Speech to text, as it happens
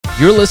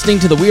You're listening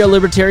to the We Are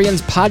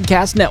Libertarians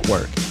Podcast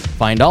Network.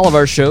 Find all of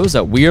our shows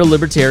at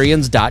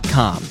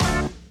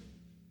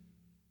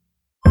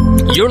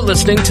wearelibertarians.com. You're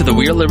listening to the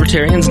We Are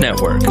Libertarians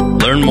Network.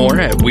 Learn more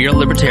at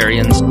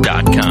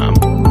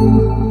wearelibertarians.com.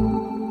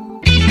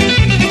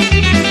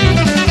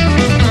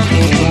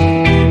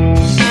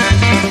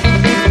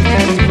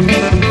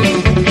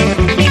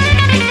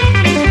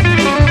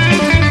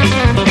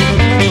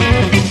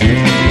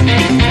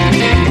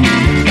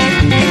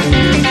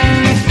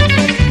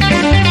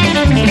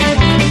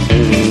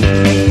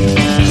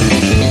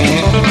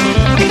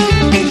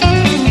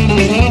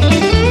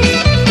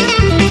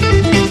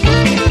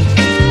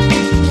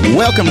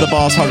 Welcome to the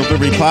Boss Hog of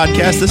Liberty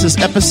podcast. This is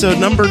episode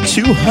number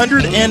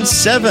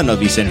 207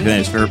 of East Central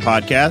Canada's favorite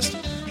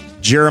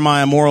podcast.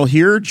 Jeremiah Morrill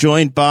here,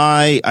 joined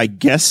by, I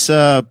guess,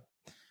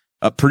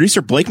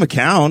 producer Blake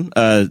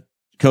McCown,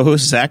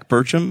 co-host Zach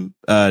Burcham,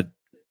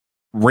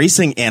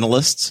 racing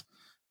analysts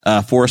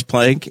Forrest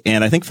Plank,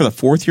 and I think for the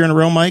fourth year in a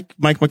row, Mike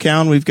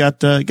McCown, we've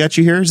got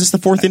you here. Is this the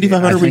fourth Indy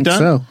 500 we've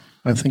done?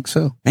 I think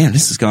so. Man,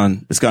 it's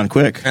gone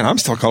quick. And I'm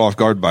still caught off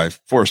guard by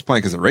Forrest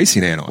Plank as a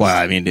racing analyst. Well,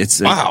 I mean,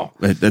 wow.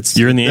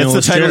 You're in the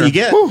analyst title chair. You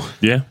get. Whew.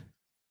 Yeah.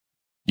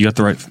 You got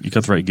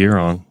the right gear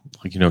on.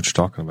 Like, you know what you're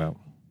talking about.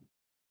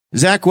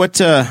 Zach,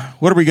 what are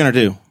we going to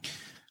do?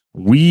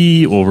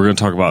 We're going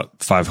to talk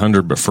about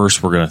 500, but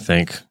first we're going to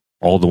thank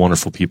all the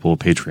wonderful people of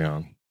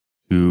Patreon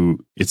who,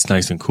 it's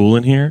nice and cool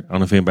in here. I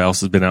don't know if anybody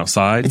else has been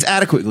outside. It's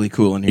adequately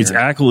cool in here. It's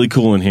adequately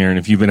cool in here. And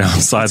if you've been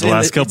outside the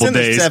last couple of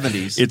days,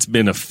 70s. It's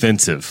been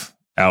offensive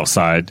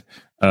outside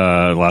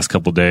the last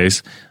couple of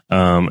days.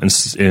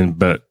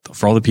 But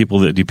for all the people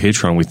that do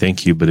Patreon, we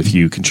thank you. But if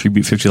you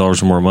contribute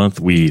 $50 or more a month,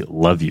 we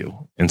love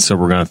you. And so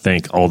we're going to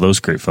thank all those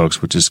great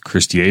folks, which is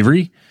Christy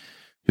Avery,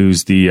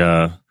 who's the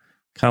kind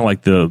of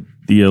like the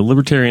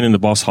libertarian in the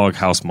Boss Hog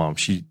house mom.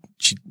 She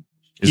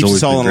is always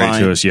been great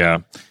to us. Yeah.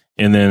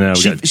 And then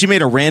she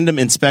made a random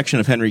inspection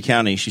of Henry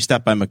County. She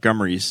stopped by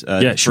Montgomery's.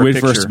 She waited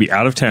for us to be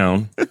out of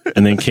town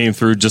and then came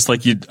through just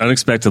like you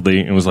unexpectedly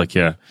and was like,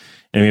 yeah.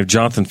 And we have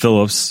Jonathan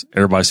Phillips,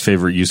 everybody's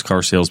favorite used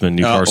car salesman,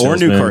 new car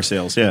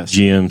sales, yes.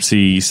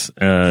 GMCs,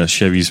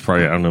 Chevys,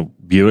 probably, I don't know,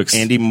 Buicks.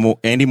 Andy Moore,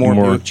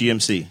 Buick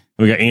GMC.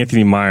 We got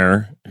Anthony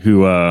Meyer,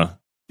 who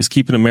is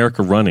keeping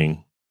America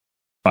running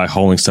by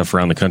hauling stuff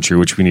around the country,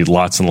 which we need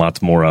lots and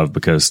lots more of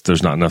because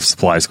there's not enough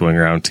supplies going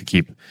around to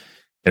keep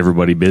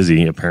everybody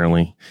busy,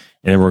 apparently.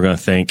 And then we're going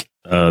to thank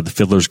the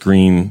Fiddler's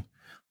Green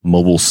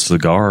Mobile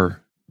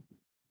Cigar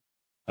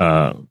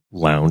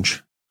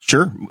Lounge.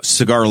 Sure.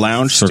 Cigar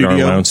Lounge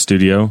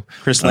Studio.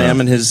 Chris Lamb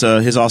and his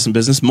awesome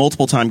business.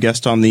 Multiple time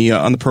guest on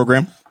the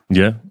program.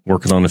 Yeah.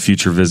 Working on a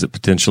future visit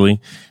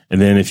potentially.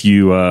 And then if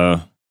you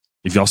also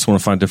want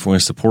to find different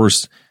ways to support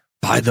us,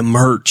 buy the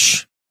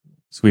merch.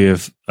 So we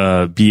have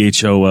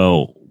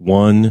BHOL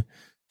 1,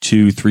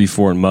 2, 3,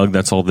 4 and mug.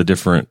 That's all the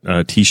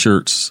different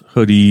t-shirts,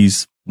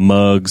 hoodies,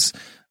 mugs.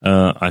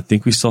 I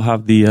think we still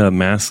have the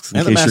masks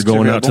in case you're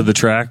going out to the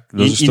track.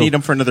 You need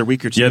them for another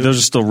week or two. Yeah, those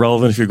are still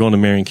relevant if you're going to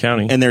Marion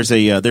County. And there's a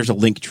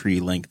Linktree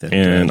link that,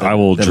 I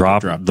will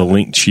drop the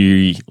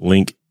Linktree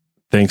link.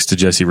 Thanks to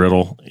Jesse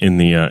Riddle in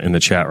the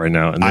chat right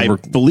now. And I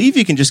believe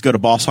you can just go to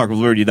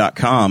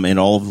bosshogofliberty.com and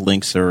all of the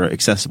links are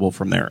accessible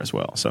from there as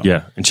well. So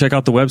yeah, and check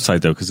out the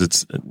website though because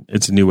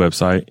it's a new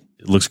website.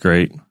 It looks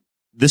great.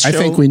 I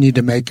think we need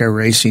to make a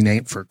Racing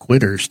Ain't for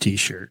Quitters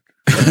t-shirt.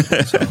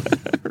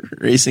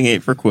 Racing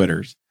Ain't for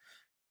Quitters.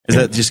 Is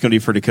that just going to be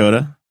for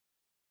Dakota?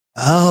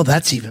 Oh,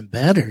 that's even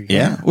better.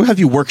 Yeah. We'll have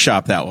you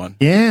workshop that one.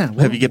 Yeah. We'll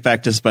have you get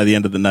back to us by the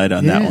end of the night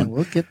on that one.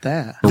 We'll get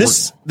that.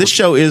 This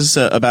show is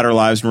about our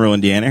lives in rural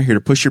Indiana, here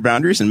to push your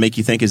boundaries and make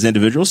you think as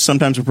individuals.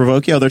 Sometimes we'll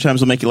provoke you, other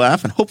times we'll make you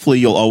laugh, and hopefully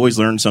you'll always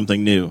learn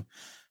something new.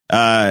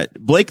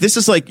 Blake, this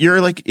is like,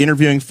 you're like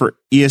interviewing for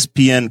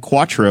ESPN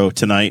Quattro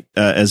tonight,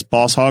 as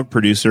Boss Hog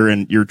producer,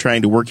 and you're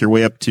trying to work your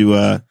way up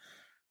to,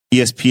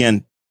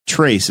 ESPN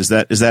Trace. Is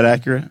that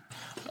accurate?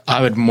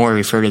 I would more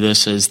refer to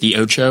this as the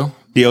Ocho.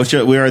 The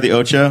Ocho? We are the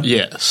Ocho?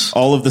 Yes.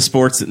 All of the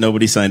sports that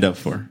nobody signed up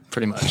for.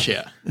 Pretty much,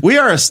 yeah. We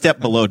are a step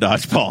below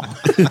dodgeball.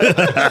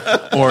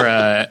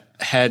 Or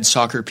head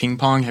soccer ping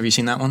pong. Have you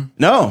seen that one?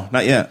 No,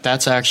 not yet.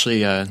 That's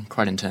actually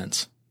quite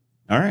intense.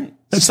 All right.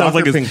 That sounds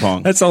like ping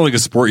pong. That sounds like a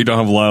sport you don't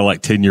have a lot of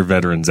like 10-year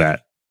veterans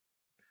at.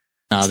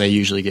 No, they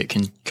usually get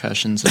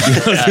concussions and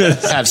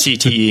have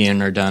CTE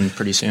and are done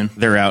pretty soon.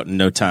 They're out in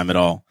no time at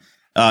all.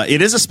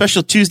 It is a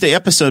special Tuesday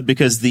episode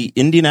because the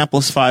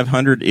Indianapolis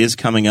 500 is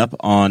coming up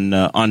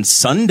on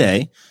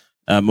Sunday,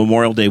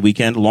 Memorial Day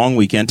weekend, long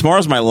weekend.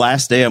 Tomorrow's my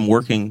last day. I'm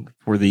working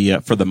for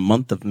the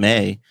month of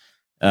May,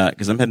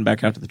 because I'm heading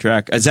back out to the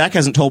track. Zach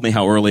hasn't told me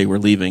how early we're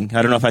leaving.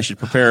 I don't know if I should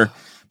prepare.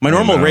 My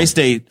normal race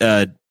day,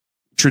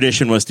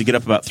 tradition was to get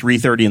up about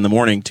 3:30 in the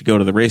morning to go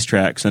to the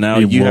racetrack. So now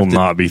it will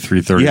not be 3:30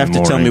 in the morning. You have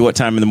to tell me what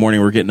time in the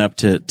morning we're getting up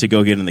to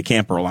go get in the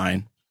camper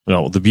line.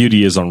 Well, the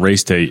beauty is on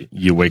race day,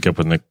 you wake up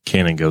and the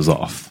cannon goes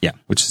off. Yeah.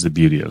 Which is the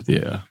beauty of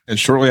the... And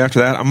shortly after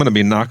that, I'm going to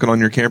be knocking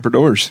on your camper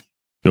doors.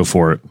 Go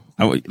for it.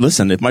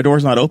 Listen, if my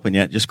door's not open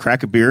yet, just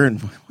crack a beer,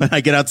 and when I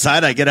get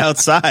outside, I get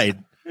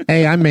outside.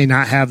 Hey, I may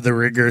not have the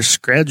rigorous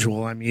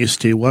schedule I'm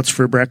used to. What's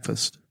for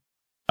breakfast?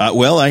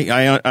 Well,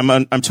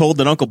 I'm told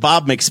that Uncle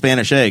Bob makes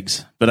Spanish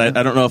eggs, but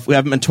I don't know if we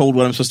haven't been told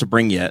what I'm supposed to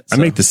bring yet. So. I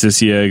make the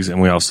sissy eggs,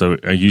 and we also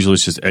usually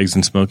it's just eggs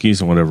and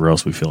smokies and whatever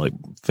else we feel like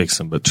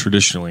fixing. But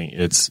traditionally,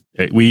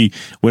 we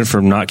went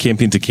from not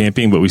camping to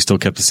camping, but we still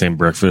kept the same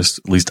breakfast.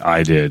 At least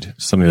I did.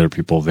 Some of the other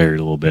people varied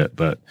a little bit,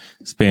 but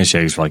Spanish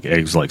eggs are like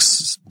eggs like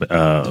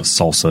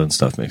salsa and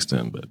stuff mixed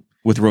in. But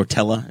with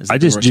Rotella, I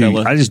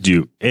just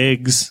do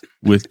eggs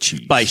with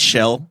cheese by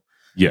shell.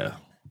 Yeah.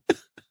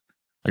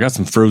 I got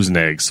some frozen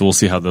eggs, so we'll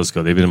see how those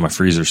go. They've been in my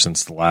freezer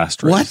since the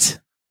last race. What?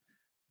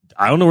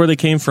 I don't know where they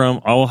came from.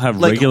 I'll have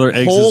like regular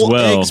eggs whole as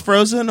well. Eggs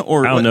frozen,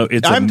 or I don't know.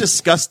 I'm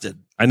disgusted.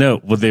 I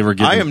know. Well, they were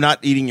given. I am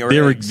not eating your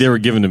eggs. They were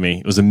given to me.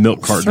 It was a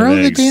milk carton Throw of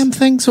the eggs. damn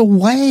things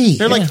away.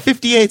 They're like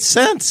 58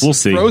 cents. We'll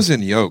see.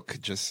 Frozen yolk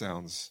just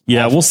sounds.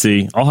 Yeah, awful. we'll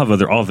see. I'll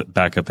have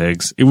backup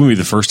eggs. It wouldn't be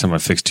the first time I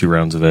fixed 2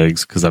 rounds of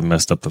eggs because I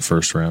messed up the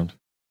first round.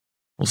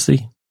 We'll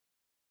see.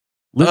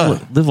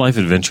 Live life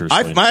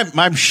adventurously.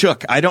 I'm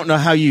shook. I don't know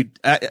how you.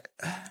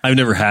 I've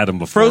never had them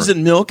before.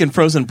 Frozen milk and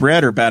frozen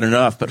bread are bad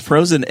enough, but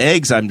frozen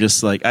eggs, I'm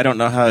just like, I don't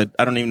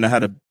even know how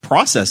to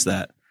process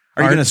that.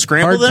 Are you going to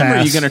scramble them? Or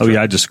are you going to? Oh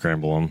yeah, I just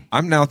scramble them.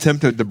 I'm now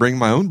tempted to bring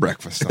my own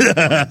breakfast.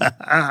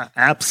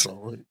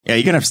 Absolutely. Yeah,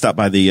 you're going to have to stop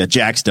by the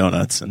Jack's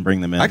Donuts and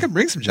bring them in. I can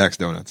bring some Jack's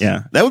Donuts.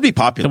 Yeah, that would be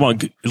popular. Come on,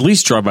 at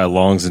least drive by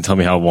Long's and tell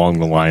me how long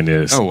the line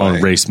is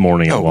on race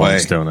morning at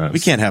Long's Donuts. We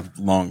can't have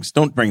Long's.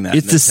 Don't bring that.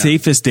 It's the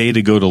safest day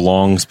to go to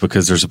Long's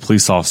because there's a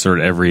police officer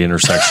at every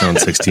intersection on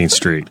 16th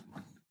Street.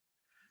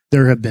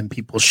 There have been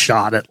people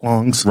shot at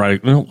Long's.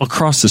 Right. Well,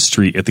 across the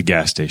street at the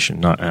gas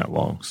station, not at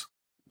Long's.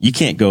 You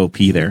can't go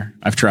pee there.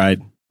 I've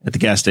tried at the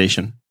gas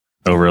station.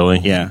 Oh, really?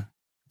 Yeah.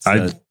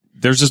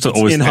 There's just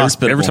always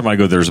inhospitable. every time I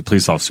go, there's a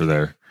police officer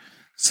there.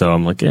 So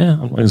I'm like, yeah,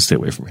 I'm going to stay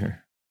away from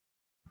here.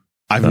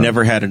 I've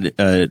never had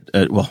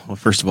well,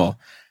 first of all,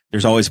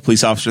 there's always a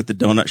police officer at the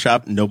donut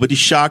shop. Nobody's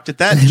shocked at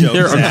that joke.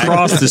 They're Zach.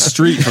 across the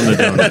street from the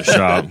donut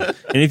shop.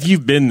 And if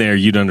you've been there,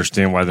 you'd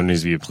understand why there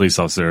needs to be a police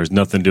officer. There's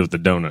nothing to do with the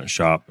donut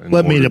shop.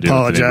 Let me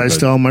apologize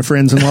to all my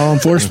friends in law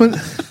enforcement.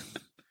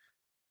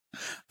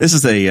 This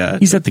is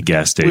he's at the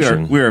gas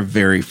station. We are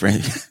very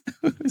friendly.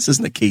 This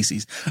isn't the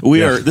Casey's.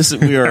 We are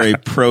a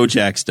pro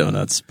Jack's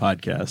Donuts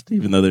podcast,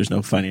 even though there's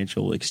no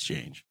financial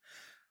exchange.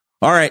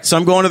 All right, so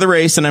I'm going to the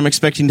race, and I'm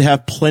expecting to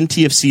have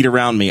plenty of seats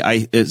around me.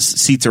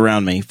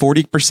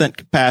 40%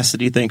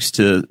 capacity, thanks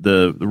to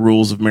the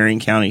rules of Marion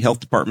County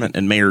Health Department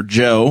and Mayor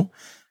Joe.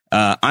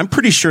 I'm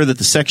pretty sure that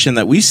the section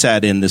that we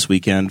sat in this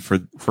weekend for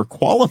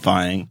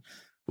qualifying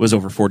was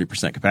over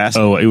 40%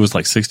 capacity. Oh, it was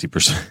like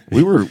 60%.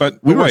 We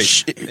were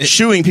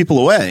shooing people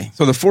away.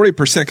 So the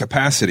 40%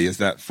 capacity, is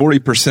that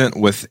 40%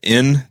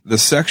 within the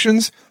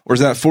sections, or is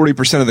that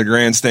 40% of the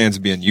grandstands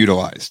being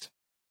utilized?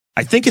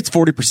 I think it's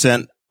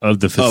 40%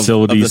 of the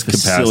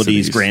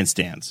facilities,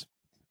 grandstands.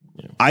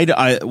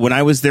 Yeah. When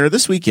I was there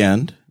this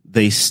weekend,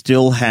 they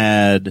still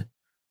had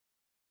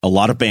a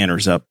lot of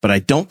banners up, but I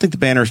don't think the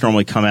banners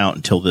normally come out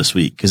until this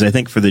week, because I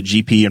think for the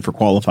GP and for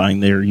qualifying,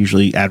 they're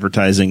usually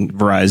advertising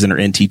Verizon or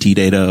NTT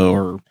data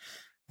or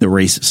the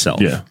race itself.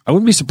 Yeah. I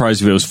wouldn't be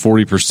surprised if it was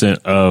 40%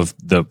 of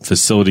the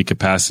facility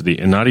capacity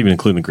and not even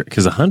including the,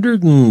 because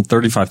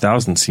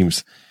 135,000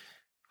 seems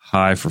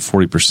high for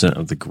 40%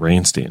 of the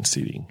grandstand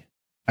seating.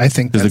 I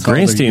think because the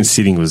grandstand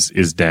seating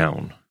is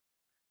down,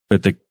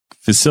 but the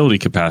facility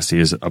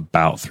capacity is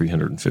about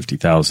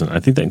 350,000. I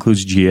think that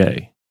includes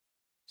GA.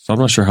 So I'm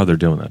not sure how they're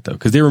doing that, though,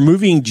 because they were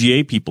moving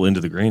GA people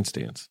into the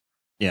grandstands.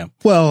 Yeah.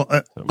 Well,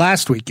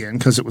 last weekend,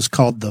 because it was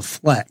called the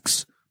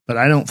Flex, but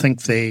I don't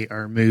think they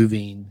are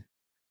moving.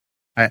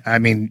 I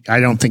mean, I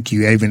don't think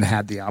you even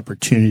had the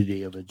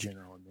opportunity of a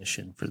general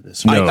admission for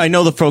this. No. I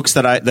know the folks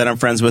that I'm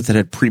friends with that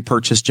had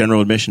pre-purchased general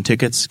admission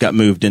tickets got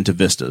moved into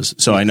Vistas.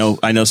 So I know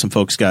some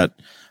folks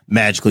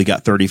magically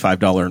got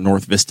 $35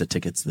 North Vista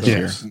tickets this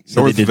year.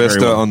 So North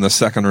Vista on the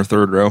second or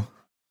third row.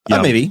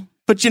 Yeah, maybe.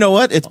 But you know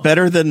what? It's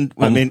better than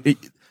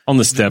on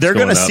the steps. They're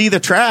going to see the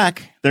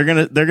track. They're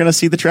going to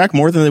see the track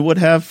more than they would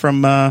have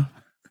from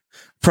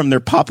their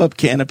pop-up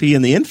canopy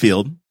in the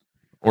infield,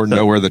 or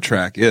know where the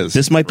track is.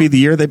 This might be the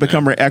year they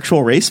become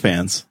actual race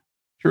fans.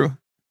 True.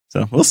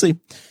 So we'll see.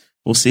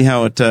 We'll see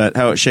how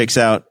it shakes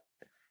out.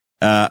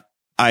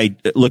 I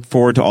look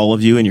forward to all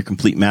of you and your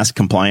complete mask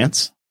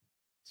compliance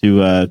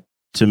to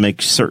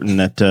make certain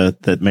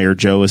that Mayor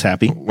Joe is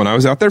happy. When I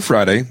was out there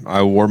Friday,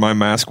 I wore my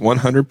mask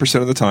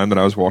 100% of the time that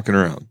I was walking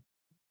around.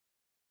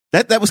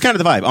 That was kind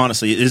of the vibe,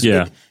 honestly.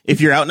 If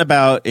you're out and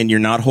about and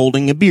you're not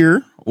holding a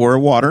beer or a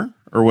water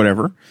or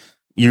whatever,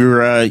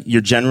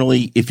 you're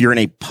generally, if you're in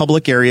a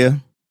public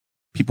area,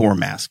 people were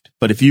masked.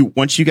 But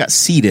once you got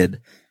seated,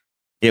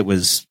 it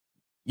was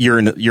you're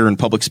in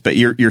public space.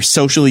 You're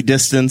socially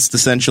distanced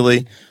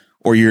essentially,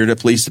 or you're at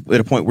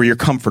a point where you're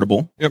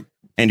comfortable. Yep.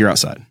 And you're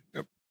outside.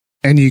 Yep.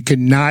 And you could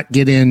not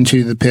get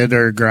into the pit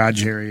or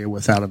garage area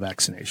without a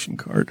vaccination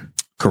card.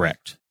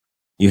 Correct.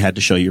 You had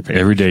to show your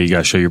papers. Every day you got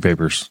to show your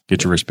papers.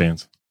 Get your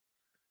wristbands.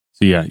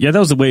 So yeah, that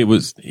was the way it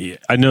was.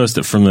 I noticed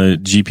that from the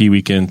GP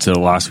weekend to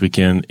last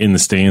weekend in the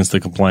stands, the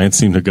compliance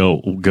seemed to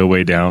go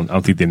way down. I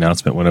don't think the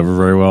announcement went over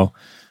very well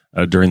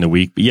during the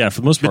week. But yeah,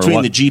 for the most part,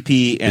 between the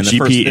GP and the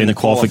first and the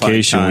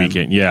qualification time,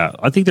 weekend. Yeah,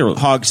 I think there were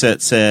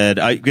Hogsett said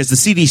because the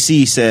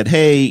CDC said,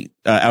 "Hey,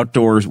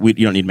 outdoors, you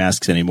don't need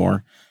masks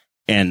anymore,"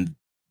 and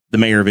the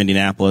mayor of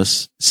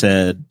Indianapolis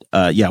said,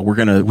 "Yeah, we're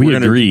gonna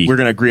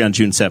agree on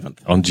June 7th."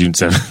 On June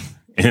 7th.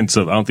 And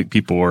so I don't think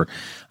I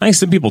think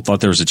some people thought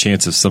there was a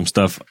chance of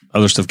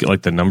other stuff get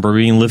like the number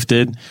being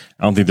lifted.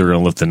 I don't think they're going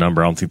to lift the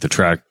number. I don't think the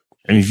track.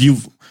 I mean,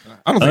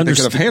 I don't think they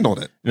could have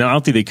handled it. No, I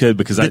don't think they could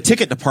because the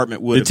ticket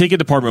department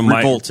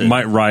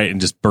might riot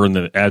and just burn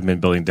the admin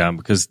building down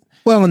because.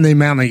 Well, and the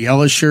amount of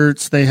yellow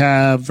shirts they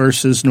have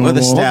versus normal.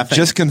 Well, the staff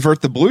just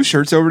convert the blue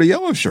shirts over to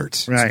yellow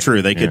shirts. Right. It's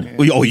true. They could.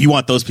 Yeah. Oh, you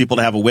want those people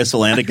to have a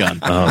whistle and a gun?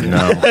 Oh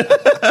no.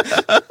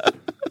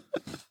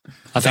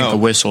 I think the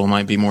whistle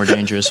might be more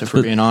dangerous if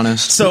we're being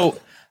honest. So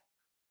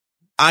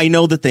I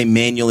know that they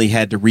manually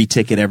had to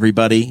reticket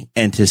everybody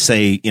and to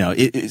say,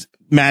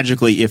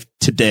 magically, if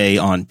today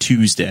on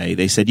Tuesday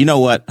they said, you know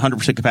what,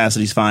 100%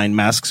 capacity is fine,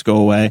 masks go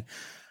away.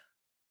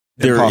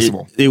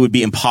 Impossible. It would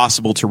be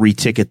impossible to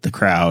reticket the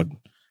crowd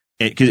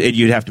because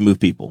you'd have to move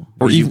people,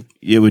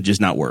 it would just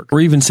not work.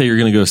 Or even say you're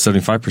going to go to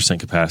 75%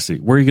 capacity.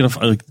 Where are you going to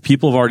find?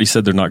 People have already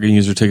said they're not going to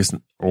use their tickets,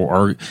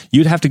 or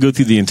you'd have to go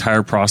through the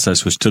entire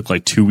process, which took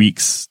like 2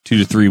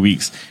 to 3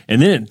 weeks,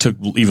 and then it took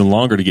even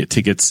longer to get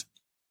tickets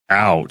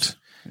out.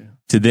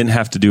 To then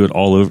have to do it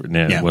all over.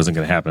 It wasn't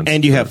going to happen.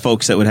 And you have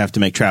folks that would have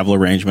to make travel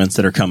arrangements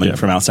that are coming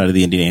from outside of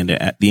the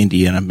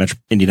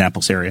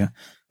Indianapolis area.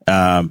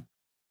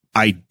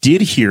 I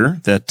did hear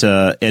that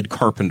Ed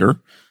Carpenter,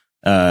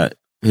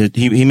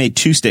 he made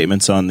two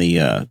statements on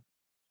the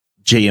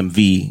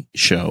JMV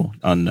show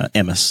on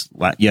Emmis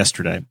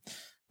yesterday.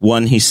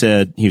 One, he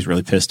said he was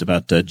really pissed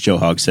about Joe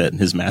Hogsett and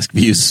his mask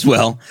views as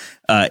well.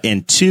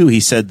 And two, he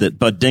said that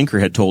Bud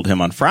Dinker had told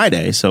him on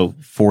Friday, so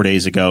 4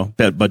 days ago,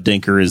 that Bud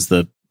Dinker is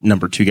the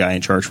number 2 guy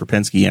in charge for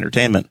Penske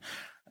Entertainment,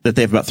 that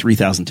they have about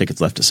 3,000 tickets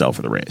left to sell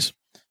for the race.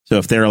 So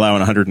if they're allowing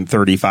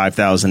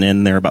 135,000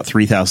 in, there are about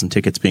 3,000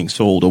 tickets being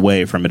sold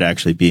away from it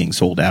actually being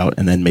sold out,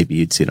 and then maybe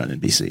you'd see it on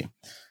NBC.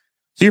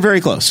 So you're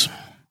very close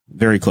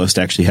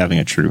to actually having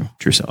a true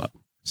sellout.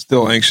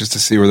 Still anxious to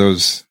see where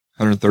those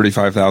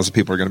 135,000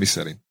 people are going to be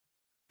sitting.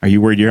 Are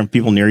you worried you have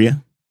people near you?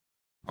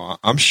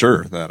 I'm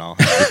sure that I'll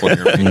have people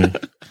near me.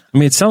 I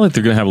mean, it sounds like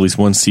they're going to have at least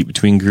one seat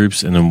between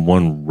groups and then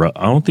one row.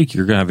 I don't think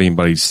you're going to have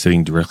anybody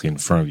sitting directly in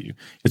front of you.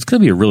 It's going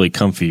to be a really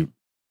comfy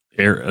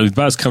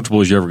about as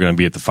comfortable as you're ever going to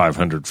be at the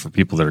 500 for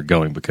people that are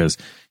going, because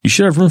you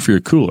should have room for your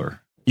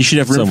cooler. You should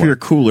have room for your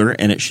cooler,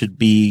 and it should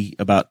be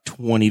about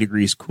 20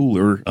 degrees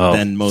cooler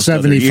than most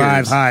 75 other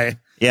years. High.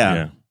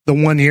 Yeah. The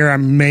one year I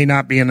may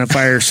not be in a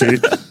fire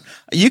suit.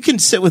 You can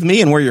sit with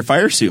me and wear your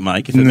fire suit,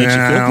 Mike, if it makes you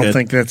feel good. I don't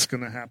think that's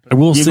going to happen.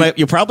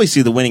 You'll probably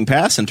see the winning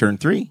pass in turn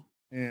 3.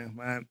 Yeah,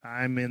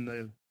 I'm in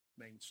the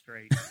main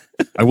straight.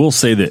 I will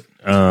say that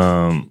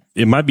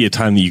it might be a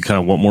time that you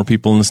kind of want more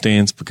people in the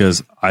stands,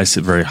 because I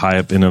sit very high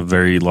up in a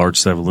very large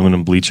set of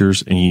aluminum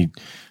bleachers, and you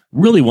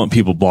really want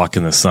people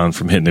blocking the sun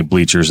from hitting the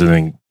bleachers and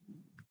then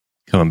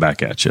coming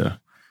back at you.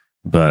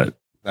 But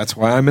that's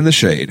why I'm in the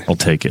shade. I'll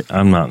take it.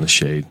 I'm not in the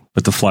shade,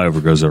 but the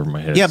flyover goes over my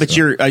head. Yeah, but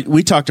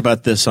we talked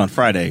about this on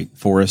Friday,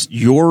 Forrest.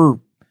 Your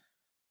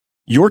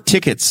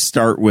tickets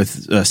start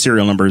with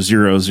serial number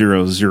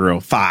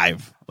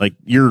 0005. Like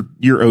your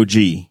OG.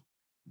 They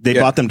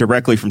bought them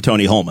directly from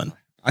Tony Holman.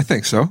 I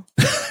think so.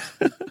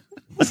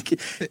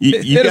 you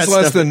it is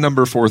less than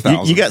number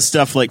 4,000. You got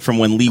stuff like from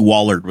when Lee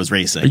Wallard was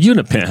racing. Are you in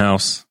a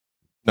penthouse?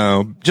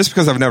 No, just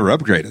because I've never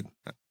upgraded.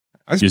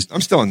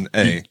 I'm still in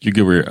A. You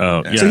go where?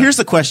 Yeah. So here's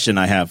the question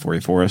I have for you,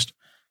 Forrest.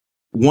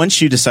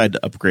 Once you decide to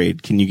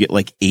upgrade, can you get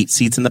like 8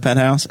 seats in the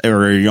penthouse,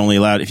 or are you only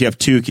allowed? If you have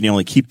 2, can you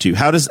only keep 2?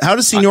 How does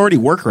seniority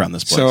work around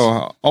this place?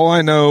 So all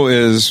I know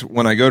is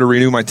when I go to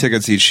renew my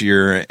tickets each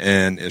year,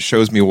 and it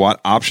shows me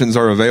what options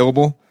are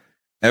available,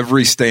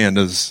 every stand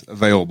is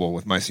available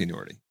with my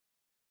seniority.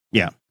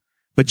 Yeah,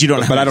 but you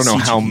don't. But I don't know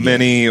how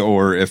many,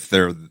 or if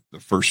they're the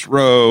first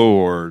row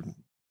or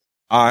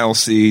aisle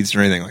seats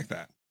or anything like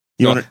that.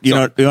 You want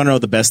to know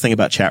the best thing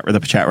about the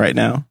chat right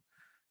now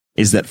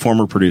is that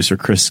former producer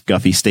Chris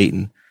Guffey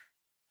Staten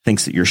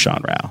thinks that you're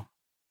Sean Rao.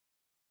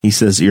 He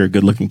says you're a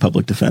good-looking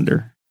public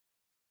defender.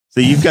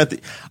 So you've got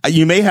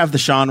you may have the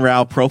Sean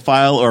Rao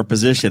profile or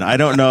position. I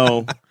don't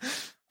know.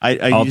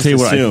 I'll tell you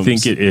what I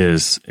think it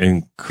is,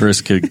 and Chris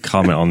could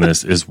comment on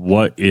this. Is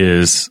what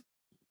is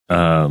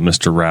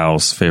Mr.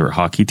 Rao's favorite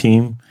hockey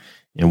team,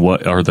 and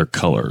what are their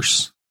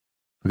colors?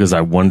 Because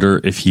I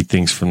wonder if he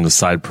thinks from the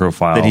side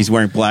profile that he's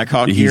wearing Black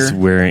Hawk gear. He's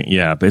wearing,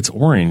 but it's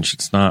orange.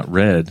 It's not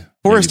red.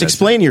 Forrest,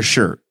 explain your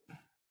shirt.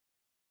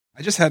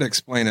 I just had to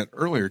explain it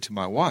earlier to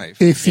my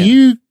wife. If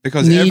you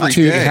need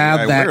to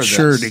have that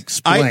shirt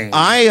explained.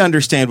 I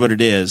understand what it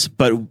is,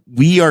 but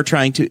we are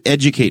trying to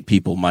educate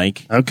people,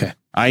 Mike. Okay.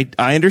 I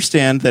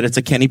understand that it's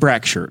a Kenny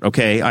Brack shirt.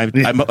 Okay. I'm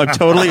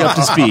totally up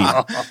to speed.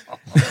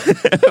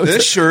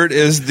 This shirt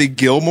is the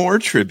Gilmore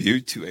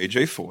tribute to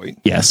AJ Foyt.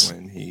 Yes.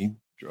 When he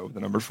drove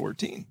the number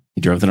 14.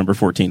 He drove the number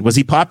 14. Was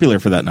he popular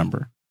for that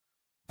number?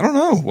 I don't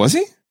know. Was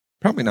he?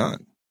 Probably not.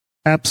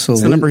 Absolutely.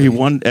 It's the number he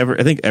won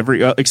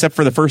every except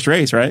for the first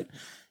race, right?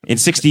 In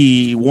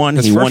 61,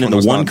 he won in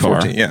the one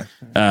car. 14,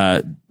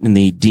 yeah. In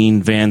the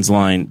Dean Van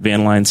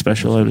Line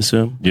special, I would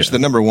assume. Which the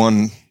number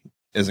 1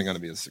 isn't going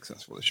to be as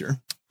successful this year.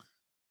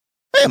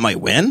 It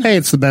might win. Hey,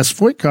 it's the best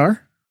Foyt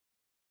car.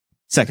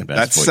 Second best.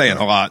 That's Foyt saying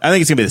car. a lot. I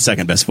think it's going to be the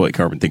second best Foyt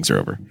car when things are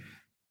over.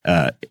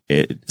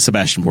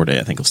 Sebastian Bourdais,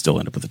 I think, will still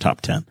end up with the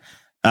top 10.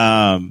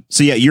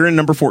 So yeah, you're in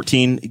number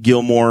 14,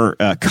 Gilmore,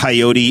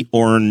 coyote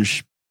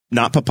orange,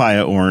 not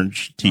papaya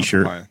orange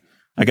t-shirt. Papaya.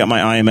 I got my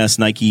IMS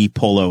Nike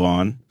polo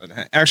on. But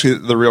actually,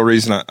 the real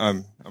reason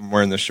I'm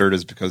wearing this shirt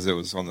is because it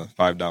was on the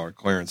 $5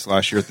 clearance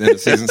last year at the end of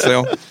season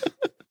sale.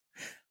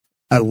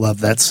 I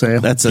love that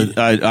sale. That's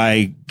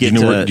I get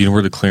do you know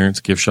where the clearance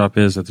gift shop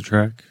is at the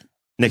track?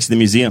 next to the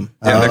museum.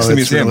 Yeah, next to the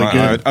that's museum. really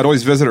good. I'd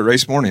always visit at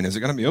race morning. Is it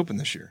going to be open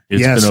this year?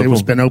 Yes,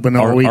 it's been open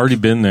all week. Already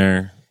been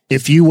there.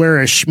 If you wear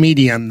a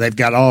schmedium, they've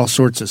got all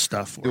sorts of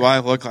stuff for Do you. I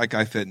look like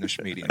I fit in a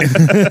schmedium?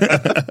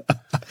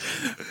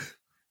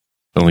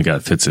 The only guy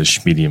that fits a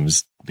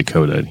medium's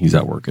Dakota, and he's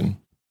out working.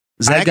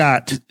 I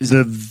got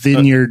the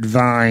Vineyard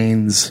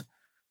Vines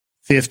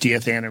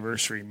 50th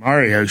anniversary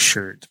Mario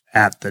shirt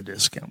at the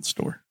discount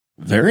store.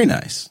 Very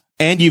nice.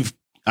 And you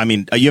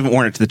haven't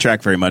worn it to the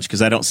track very much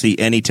because I don't see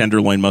any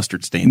tenderloin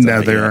mustard stains. No,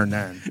 on it there yet. are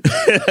none.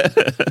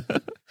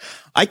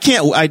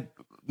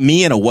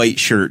 Me in a white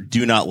shirt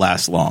do not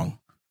last long.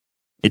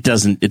 It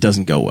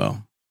doesn't go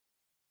well.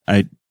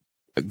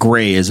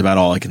 Gray is about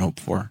all I can hope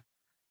for.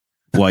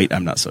 White,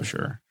 I'm not so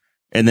sure.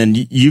 And then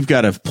you've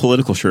got a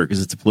political shirt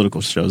because it's a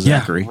political show,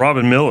 Zachary. Yeah,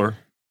 Robin Miller.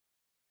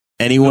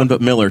 Anyone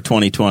but Miller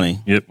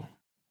 2020. Yep.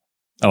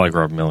 I like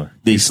Robin Miller.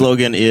 The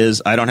slogan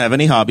is, I don't have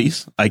any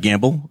hobbies. I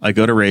gamble. I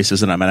go to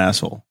races and I'm an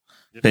asshole.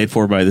 Paid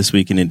for by This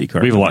Week in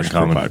IndyCar. We have a lot in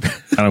common. I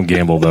don't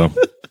gamble, though.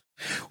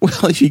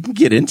 Well, if you can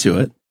get into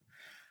it.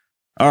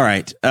 All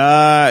right.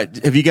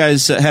 Have you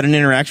guys had an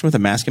interaction with a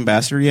mask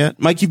ambassador yet?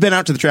 Mike, you've been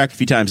out to the track a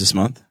few times this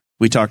month.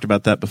 We talked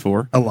about that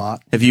before. A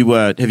lot. Have you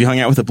hung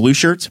out with the blue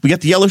shirts? We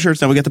got the yellow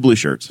shirts, now we got the blue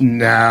shirts.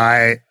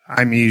 No,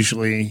 I'm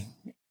usually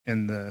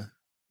in the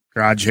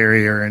garage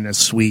area or in a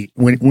suite.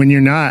 When you're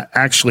not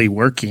actually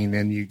working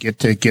and you get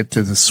to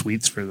the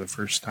suites for the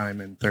first time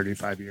in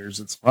 35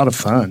 years, it's a lot of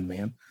fun,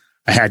 man.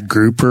 I had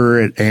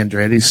Grouper at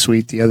Andretti's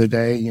suite the other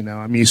day. You know,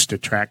 I'm used to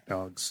track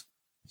dogs.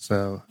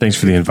 So Thanks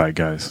for the invite,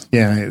 guys.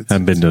 yeah.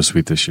 Haven't been to a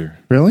suite this year.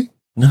 Really?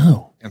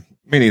 No. Yeah,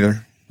 me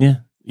neither.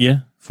 Yeah.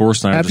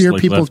 Forrest and I Have just your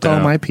like people left call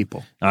out. my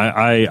people.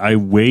 I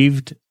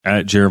waved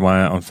at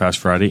Jeremiah on Fast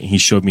Friday, and he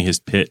showed me his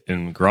pit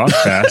and garage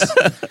pass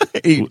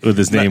with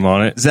his name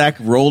on it. Zach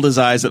rolled his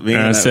eyes at me.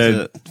 And I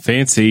said,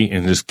 fancy,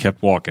 and just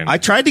kept walking. I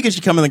tried to get you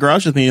to come in the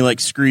garage with me. And you're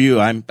like, screw you.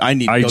 I need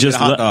to go get a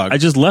hot dog. I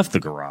just left the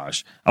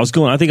garage. I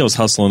think I was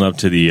hustling up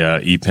to the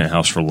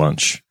E-Penthouse for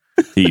lunch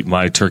to eat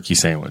my turkey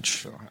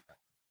sandwich.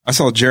 I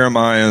saw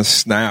Jeremiah's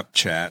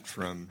Snapchat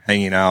from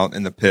hanging out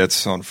in the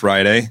pits on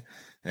Friday,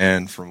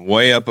 and from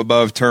way up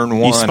above turn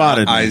one,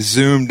 spotted me. I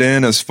zoomed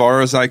in as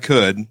far as I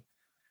could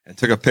and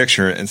took a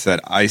picture and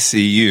said, I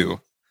see you.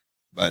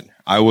 But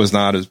I was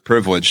not as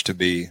privileged to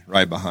be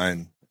right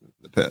behind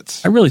the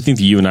pits. I really think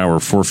that you and I were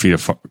 4 feet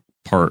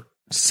apart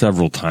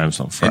several times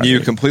on Friday. And you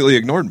completely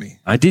ignored me.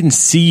 I didn't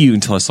see you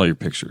until I saw your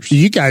pictures.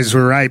 You guys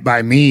were right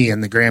by me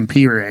in the Grand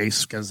Prix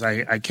race because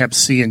I kept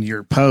seeing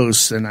your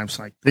posts and I was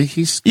like,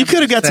 you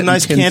could have got some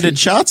nice candid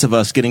shots of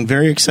us getting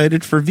very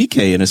excited for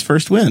VK in his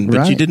first win,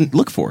 but you didn't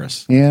look for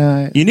us.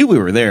 Yeah. You knew we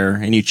were there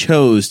and you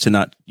chose to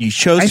not, to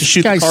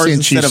shoot the cars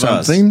instead of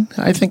us.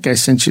 I think I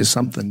sent you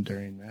something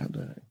during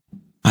that.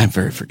 I'm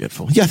very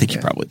forgetful. Yeah, I think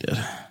you probably did.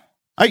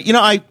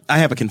 I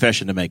have a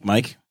confession to make,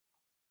 Mike.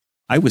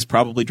 I was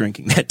probably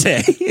drinking that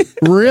day.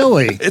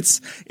 Really?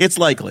 It's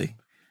likely.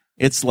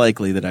 It's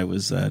likely that I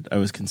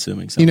was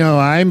consuming something. You know,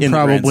 I'm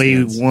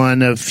probably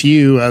one of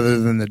few other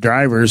than the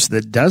drivers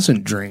that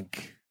doesn't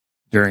drink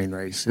during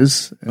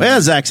races. Well,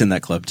 Zach's in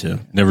that club too.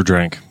 Never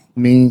drank.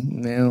 Me,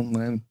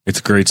 no, it's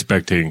a great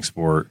spectating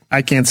sport.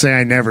 I can't say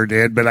I never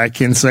did, but I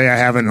can say I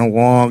haven't in a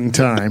long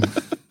time.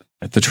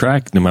 At the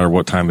track, no matter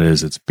what time it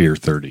is, it's beer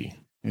 30.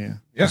 Yeah.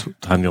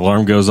 Time the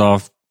alarm goes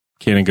off,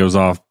 cannon goes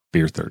off,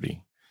 beer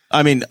 30.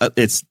 I mean,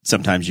 it's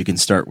sometimes you can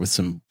start with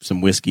some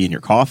whiskey in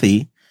your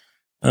coffee,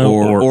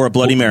 or a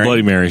Bloody Mary.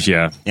 Bloody Marys,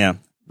 yeah, yeah,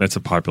 that's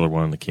a popular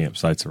one in the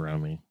campsites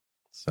around me.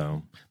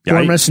 So,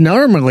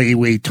 normally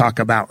we talk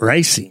about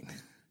racing,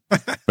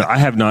 but I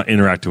have not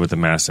interacted with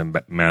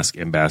the mask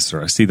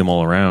ambassador. I see them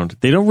all around.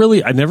 They don't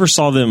really. I never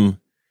saw them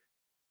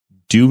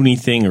do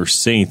anything or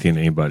say anything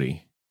to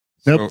anybody.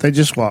 Nope, they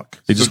just walk.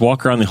 They just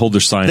walk around. They hold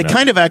their sign. They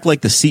kind of act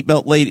like the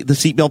seatbelt lady, the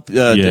seatbelt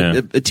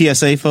the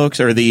TSA folks,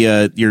 or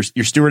the your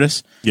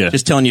stewardess. Yeah,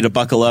 just telling you to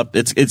buckle up.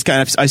 It's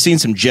kind of. I've seen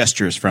some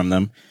gestures from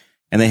them,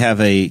 and they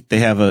have a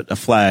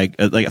flag,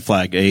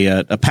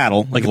 a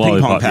paddle, like a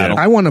ping pong paddle.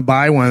 I want to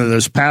buy one of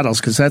those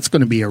paddles because that's going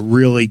to be a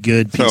really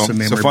good piece of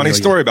memorabilia. So funny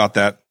story about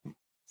that.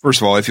 First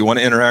of all, if you want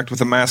to interact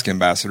with a mask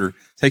ambassador,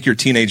 take your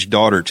teenage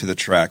daughter to the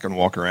track and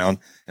walk around,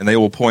 and they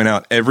will point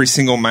out every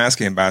single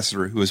mask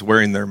ambassador who is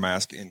wearing their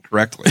mask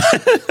incorrectly.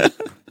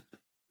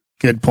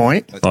 Good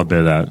point. I'll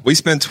bet that. We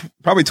spent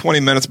probably 20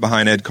 minutes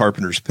behind Ed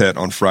Carpenter's pit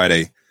on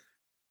Friday,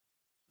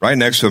 right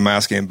next to a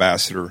mask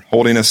ambassador,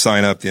 holding a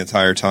sign up the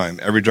entire time.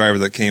 Every driver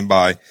that came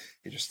by,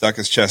 he just stuck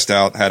his chest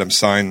out, had him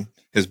sign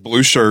his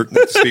blue shirt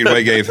that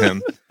Speedway gave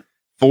him.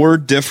 4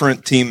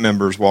 different team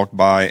members walked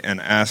by and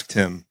asked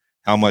him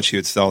how much he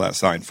would sell that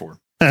sign for.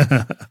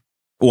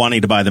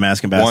 Wanting to buy the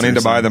mask ambassador. Wanting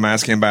to buy the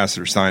mask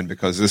ambassador sign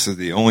because this is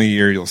the only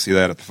year you'll see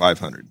that at the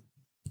 500.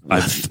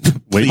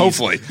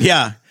 Hopefully.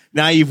 Yeah.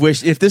 Now you've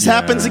wished, if this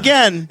happens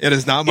again, it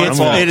is not my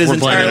fault. It is We're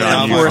entirely playing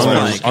on it Forrest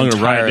I'm playing. going to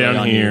write it down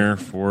Entirely here.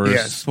 Forrest.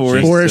 Yes,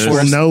 Forrest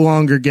will no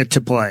longer get to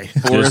play.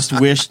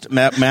 Forrest wished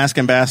mask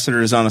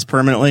ambassador is on us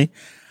permanently.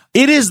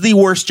 It is the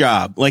worst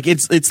job. Like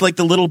it's like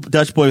the little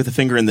Dutch boy with a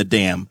finger in the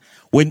dam.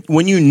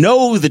 When you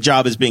know the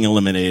job is being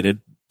eliminated,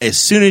 as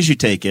soon as you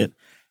take it,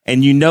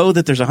 and you know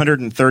that there's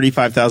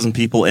 135,000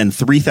 people and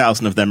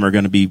 3,000 of them are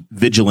going to be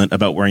vigilant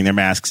about wearing their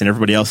masks and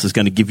everybody else is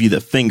going to give you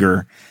the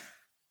finger.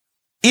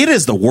 It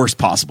is the worst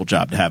possible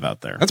job to have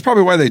out there. That's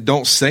probably why they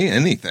don't say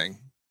anything.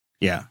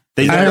 Yeah.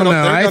 I don't know.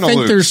 I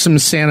think lose. there's some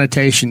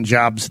sanitation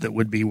jobs that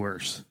would be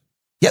worse.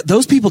 Yeah,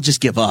 those people just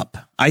give up.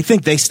 I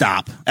think they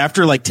stop.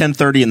 After like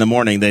 10:30 in the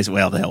morning, they say,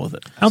 well, the hell with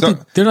it. I don't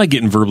think they're not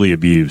getting verbally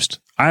abused.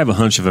 I have a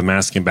hunch if a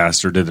mask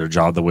ambassador did their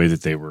job the way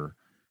that they were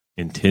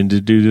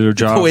intended to do their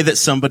job. The way that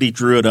somebody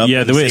drew it up.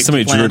 Yeah, the way that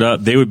somebody drew it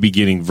up, they would be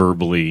getting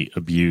verbally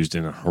abused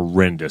in a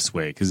horrendous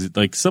way. Because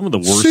like some of the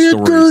worst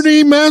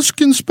Security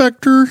mask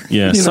inspector.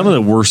 Yeah, some of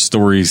the worst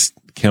stories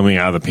coming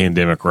out of the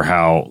pandemic were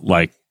how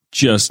like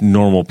just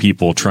normal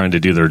people trying to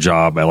do their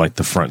job at like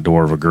the front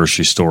door of a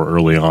grocery store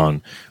early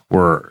on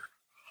were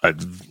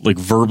like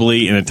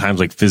verbally and at times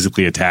like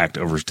physically attacked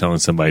over telling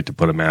somebody to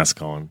put a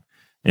mask on.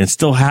 And it's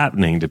still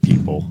happening to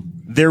people.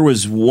 There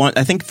was one,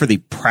 I think for the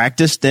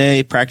practice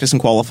and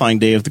qualifying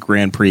day of the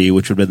Grand Prix,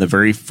 which would have been the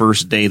very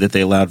first day that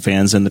they allowed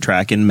fans in the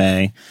track in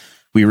May.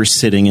 We were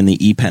sitting in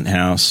the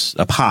penthouse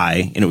up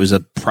high, and it was a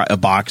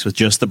box with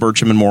just the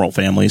Burcham and Morrill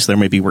families. There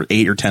maybe were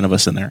 8 or 10 of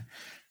us in there.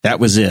 That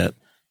was it.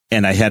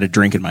 And I had a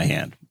drink in my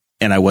hand,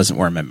 and I wasn't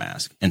wearing my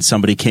mask. And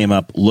somebody came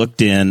up,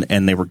 looked in,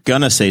 and they were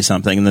going to say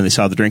something, and then they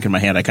saw the drink in my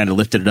hand. I kind of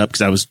lifted it up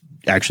because I was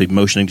actually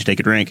motioning to take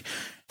a drink,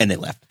 and they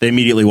left. They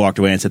immediately walked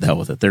away and said, the hell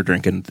with it. They're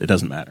drinking. It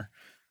doesn't matter.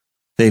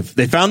 They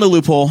found the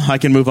loophole. I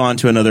can move on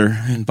to another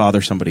and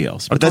bother somebody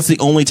else. But that's the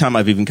only time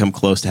I've even come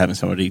close to having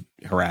somebody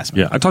harass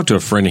me. Yeah, I talked to a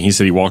friend and he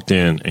said he walked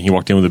in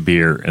with a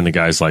beer and the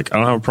guy's like, I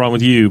don't have a problem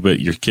with you, but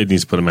your kid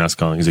needs to put a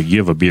mask on. He's like, you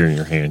have a beer in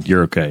your hand.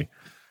 You're okay.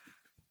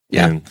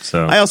 Yeah. And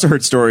so I also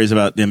heard stories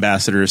about the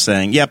ambassadors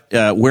saying, yep,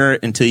 wear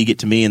it until you get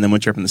to me. And then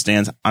once you're up in the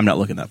stands, I'm not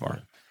looking that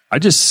far. I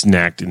just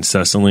snacked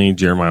incessantly.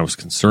 Jeremiah was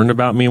concerned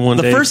about me one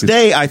day. The first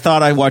day, I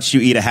thought I watched you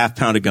eat a half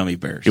pound of gummy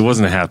bears. It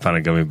wasn't a half pound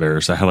of gummy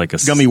bears. I had like a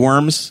gummy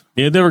worms.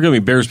 Yeah, they were gummy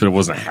bears, but it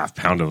wasn't a half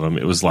pound of them.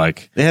 It was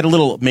like they had a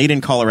little made in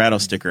Colorado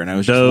sticker, and I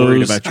was just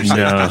worried about your safety.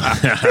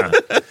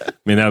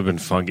 Man, that would have been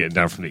fun getting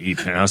down from the E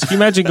penthouse. Can you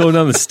imagine going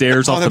down the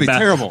stairs off the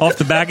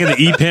back of the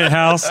E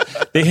penthouse?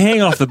 They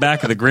hang off the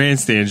back of the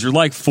grandstands. You're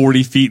like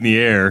 40 feet in the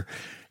air.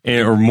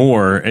 Or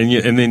more,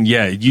 and then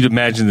you'd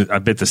imagine that. I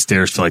bet the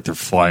stairs feel like they're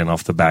flying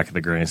off the back of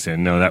the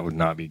grandstand. No, that would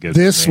not be good.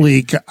 This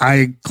week,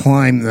 I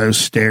climbed those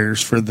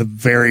stairs for the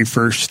very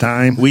first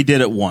time. We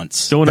did it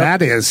once.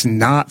 That is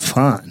not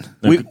fun.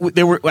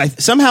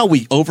 Somehow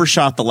we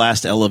overshot the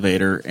last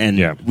elevator,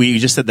 and we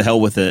just said the hell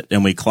with it,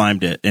 and we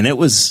climbed it, and it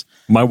was.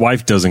 My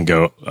wife doesn't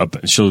go up.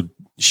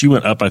 She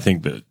went up, I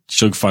think, but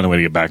she'll find a way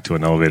to get back to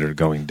an elevator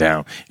going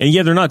down. And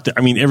they're not.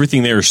 I mean,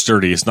 everything there is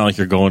sturdy. It's not like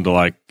you're going to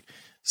like.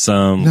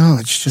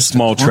 It's just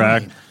small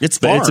track. It's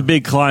a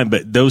big climb,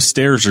 but those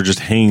stairs are just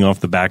hanging off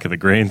the back of the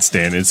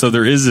grandstand. And so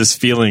there is this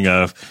feeling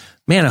of,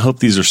 man, I hope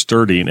these are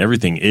sturdy, and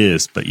everything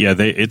is. But yeah,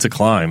 it's a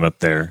climb up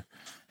there.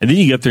 And then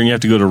you get there and you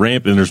have to go to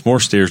ramp, and there's more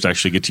stairs to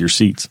actually get to your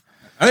seats.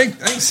 I think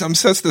some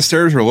sets of the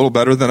stairs are a little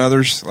better than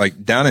others.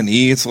 Like down in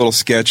E, it's a little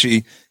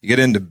sketchy. You get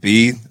into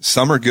B,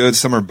 some are good,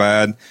 some are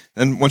bad.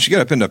 Then once you get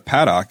up into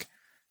paddock,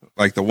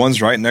 like the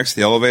ones right next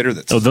to the elevator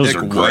that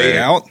stick way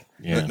out.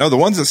 Yeah. No, the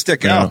ones that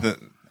stick out,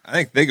 I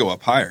think they go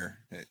up higher.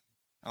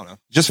 I don't know.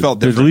 Just felt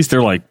different. At least they're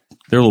a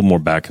little more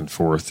back and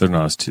forth. They're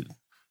not as too.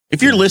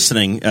 If you're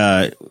listening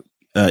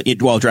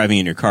while driving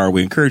in your car,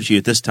 we encourage you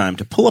at this time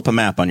to pull up a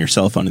map on your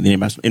cell phone in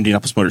the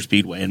Indianapolis Motor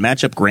Speedway and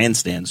match up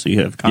grandstands so you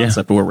have a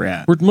concept of where we're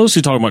at. We're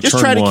mostly talking about just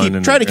try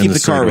to keep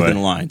the car within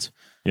the lines.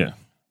 Yeah.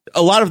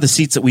 A lot of the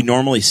seats that we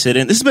normally sit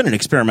in, this has been an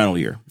experimental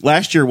year.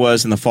 Last year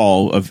was in the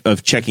fall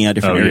of checking out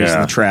different areas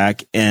of the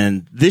track.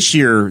 And this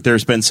year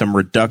there's been some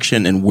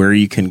reduction in where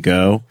you can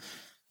go.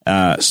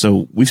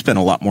 So we've spent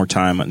a lot more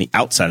time on the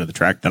outside of the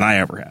track than I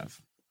ever have.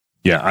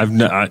 Yeah,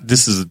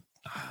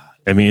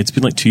 it's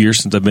been like 2 years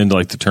since I've been to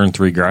like the turn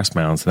 3 grass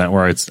mounds, and that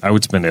where I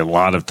would spend a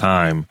lot of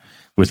time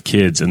with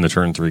kids in the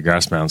turn 3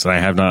 grass mounds, and I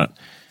have not.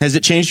 Has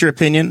it changed your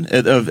opinion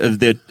of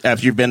the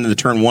after you've been to the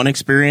turn 1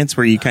 experience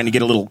where you kind of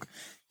get a little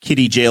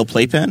kiddie jail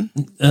playpen?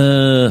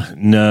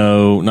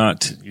 No,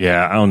 not.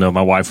 Yeah, I don't know.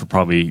 My wife would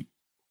probably.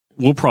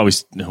 Well,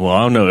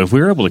 I don't know if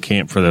we were able to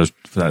camp for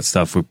that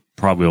stuff. We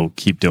probably will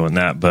keep doing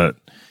that. But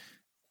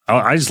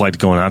I just like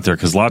going out there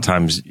because a lot of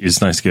times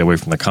it's nice to get away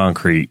from the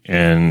concrete,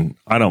 and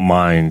I don't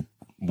mind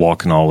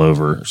walking all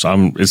over.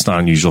 So it's not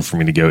unusual for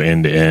me to go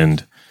end to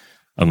end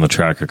on the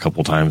track a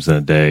couple times in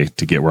a day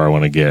to get where I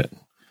want to get.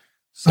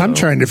 So, I'm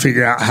trying to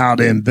figure out how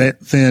to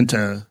invent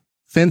a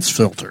fence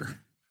filter.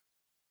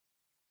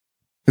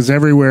 Because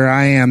everywhere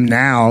I am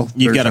now,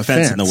 you've got a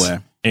fence in the way.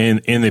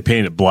 And they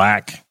paint it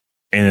black,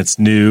 and it's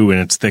new, and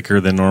it's thicker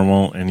than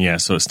normal. And yeah,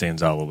 so it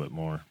stands out a little bit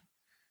more.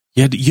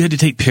 You had to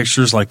take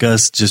pictures like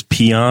us, just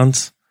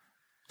peons.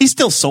 He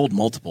still sold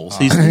multiples.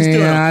 He's doing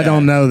okay. I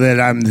don't know that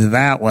I'm to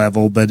that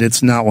level, but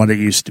it's not what it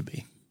used to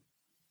be.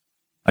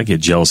 I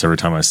get jealous every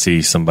time I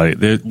see somebody.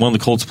 One of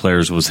the Colts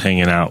players was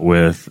hanging out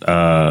with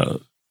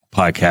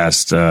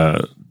podcast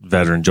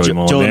veteran Joey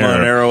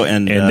Molinaro,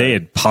 and they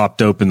had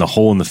popped open the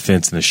hole in the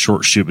fence in the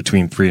short shoot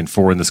between 3 and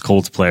 4, and this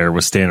Colts player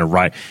was standing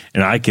right.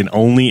 And I can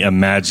only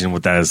imagine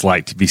what that is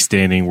like to be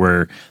standing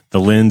where the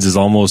lens is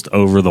almost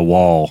over the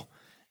wall,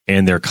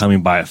 and they're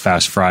coming by at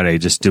Fast Friday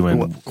just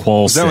doing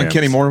qual. Was that when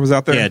Kenny Moore was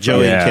out there? Yeah,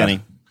 Joey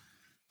and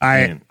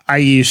Kenny. I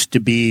used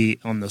to be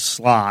on the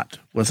slot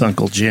with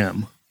Uncle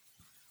Jim.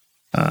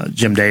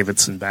 Jim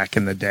Davidson back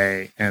in the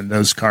day, and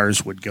those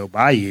cars would go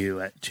by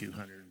you at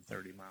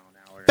 230 mile an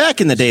hour.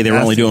 Back in the day, they were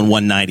only doing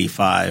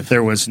 195.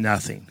 There was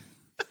nothing.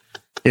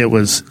 It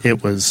was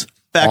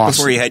back awesome.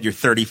 Before you had your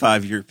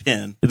 35-year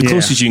pin. The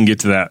closest you can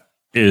get to that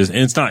is,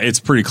 and it's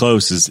pretty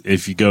close, is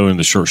if you go in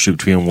the short shoot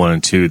between 1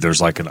 and 2,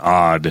 there's like an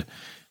odd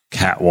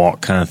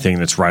catwalk kind of thing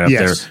that's right up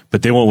there,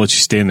 but they won't let you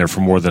stand there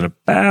for more than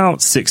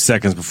about 6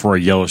 seconds before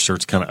a yellow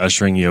shirt's kind of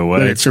ushering you away.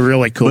 But it's a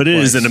really cool place. It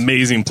place. is an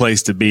amazing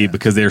place to be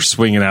because they're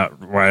swinging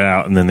right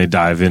out and then they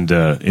dive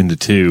into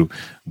 2.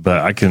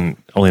 But I can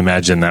only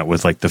imagine that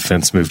with like the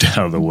fence moved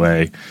out of the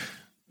way.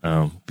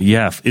 But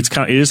yeah, it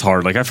is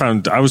hard. Like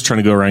I was trying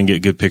to go around and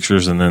get good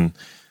pictures, and then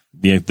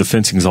the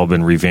fencing's all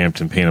been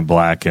revamped and painted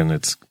black, and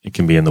it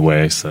can be in the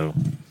way. So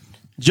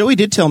Joey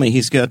did tell me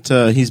he's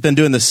been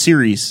doing this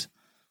series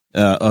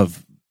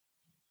of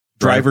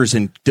drivers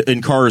in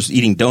cars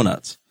eating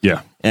donuts.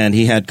 Yeah. And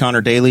he had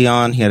Connor Daly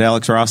on, he had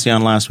Alex Rossi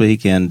on last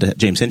week, and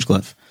James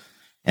Hinchcliffe.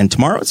 And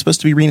tomorrow it's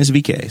supposed to be Renus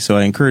VK. So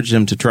I encouraged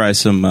him to try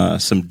some Dutch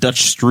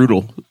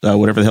strudel,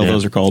 whatever the hell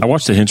those are called. I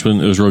watched the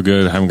Hinchman. It was real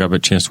good. I haven't got a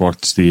chance to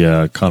watch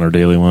the Connor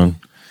Daly one.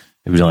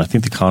 I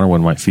think the Connor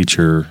one might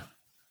feature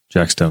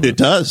Jack Stone. It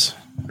does.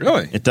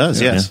 Really? It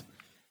does, yes. Yeah.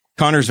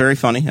 Connor's very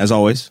funny, as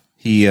always.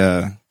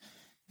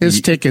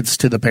 His tickets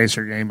to the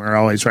Pacer game are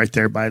always right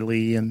there by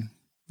Lee. And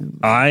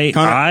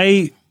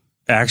I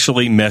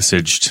actually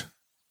messaged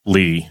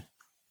Lee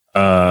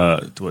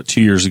 2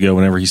 years ago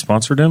whenever he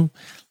sponsored him,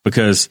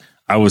 because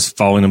I was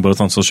following them both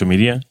on social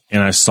media,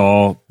 and I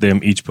saw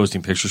them each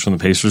posting pictures from the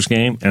Pacers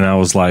game, and I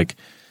was like,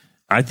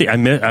 I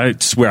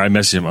swear I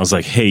messaged him. I was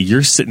like, hey,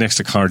 you're sitting next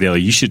to Connor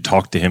Daly. You should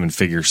talk to him and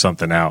figure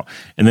something out.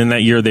 And then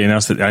that year they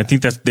announced that, I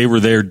think that they were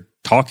there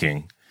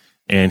talking,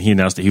 and he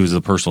announced that he was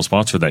the personal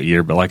sponsor that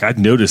year. But like, I'd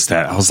noticed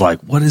that. I was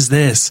like, what is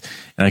this?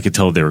 And I could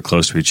tell they were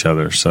close to each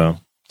other. So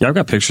yeah, I've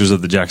got pictures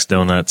of the Jack's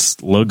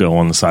Donuts logo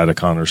on the side of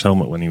Connor's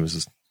helmet when he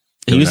was.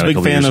 He was a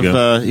big fan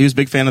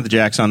of the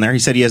Jacks on there. He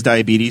said he has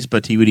diabetes,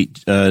 but he would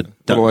eat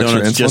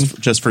donuts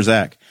just for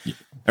Zach,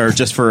 or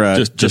just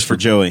for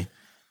Joey.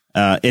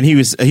 And he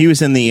was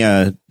in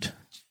the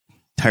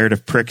Tired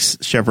of Pricks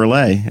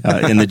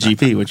Chevrolet in the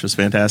GP, which was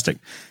fantastic.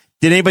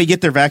 Did anybody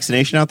get their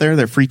vaccination out there?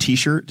 Their free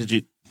T-shirt? Did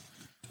you?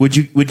 Would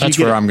you? That's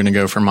where I'm going to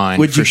go for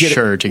mine. For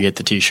sure to get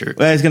the T-shirt.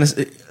 Well, I was going to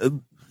say,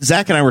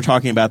 Zach and I were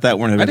talking about that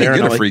when I didn't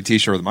get a free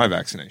T-shirt with my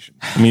vaccination.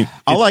 I mean,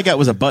 all I got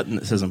was a button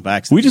that says I'm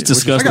vaccinated. We just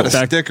discussed I got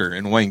a sticker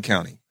in Wayne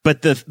County.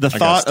 But the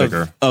thought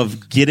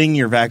of getting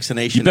your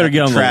vaccination, you better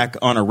get on track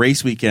on a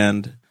race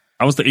weekend.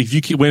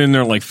 If you went in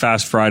there like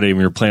Fast Friday and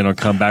we were planning on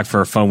coming back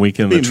for a fun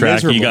weekend on the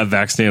track, and you got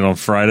vaccinated on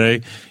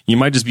Friday, you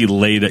might just be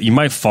late. You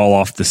might fall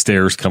off the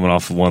stairs coming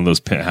off of one of those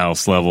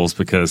penthouse levels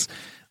because.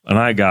 And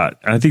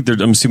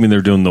I'm assuming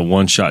they're doing the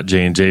 1-shot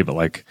J&J, but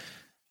like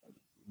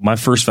my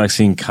first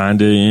vaccine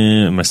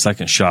and my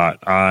second shot,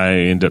 I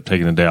ended up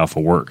taking a day off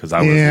of work because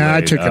I was I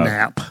took a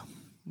nap.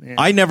 Yeah.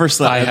 I never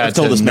slept. I had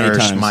to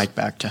nurse Mike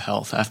back to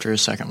health after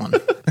his second one.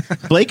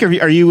 Blake,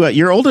 are you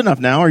you're old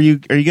enough now? Are you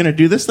going to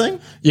do this thing?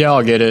 Yeah,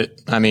 I'll get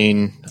it. I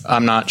mean,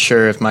 I'm not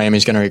sure if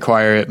Miami's going to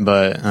require it,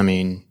 but I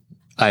mean,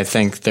 I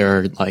think there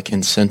are like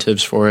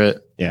incentives for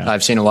it. Yeah,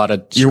 I've seen a lot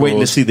of. You're waiting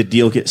to see the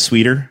deal get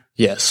sweeter.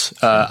 Yes.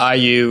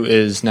 IU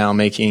is now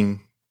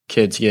making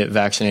kids get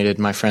vaccinated.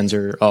 My friends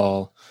are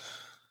all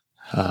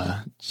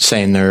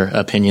saying their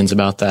opinions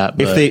about that.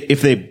 But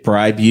if they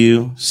bribe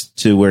you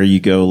to where you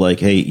go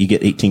like, hey, you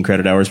get 18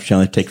 credit hours, but you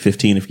only take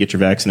 15 if you get your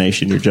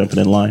vaccination, you're jumping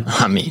in line.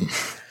 I mean,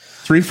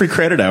 3 free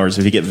credit hours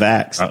if you get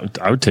vaxxed.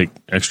 I would take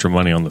extra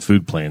money on the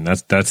food plan.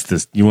 That's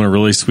this. You want to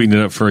really sweeten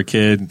it up for a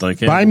kid?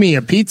 Like, hey, buy me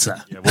a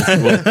pizza. Yeah,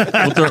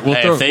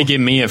 if they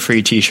give me a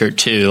free T-shirt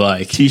too,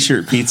 like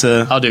T-shirt,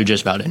 pizza, I'll do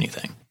just about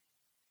anything.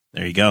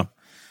 There you go.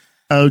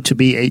 to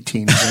be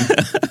 18 again.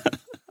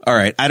 All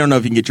right. I don't know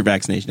if you can get your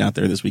vaccination out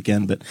there this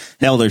weekend, but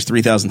hell, there's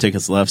 3,000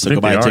 tickets left. So go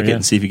buy a ticket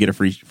and see if you get a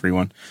free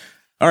one.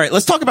 All right.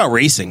 Let's talk about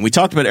racing. We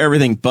talked about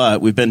everything,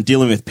 but we've been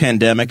dealing with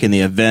pandemic and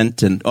the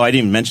event. And I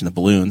didn't even mention the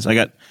balloons. I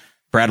got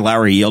Brad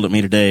Lowry yelled at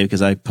me today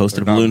because I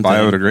posted a balloon thing.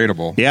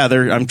 Biodegradable. Yeah.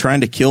 I'm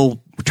trying to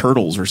kill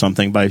turtles or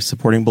something by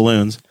supporting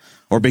balloons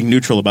or being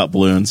neutral about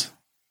balloons.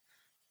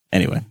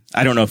 Anyway,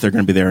 I don't know if they're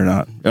going to be there or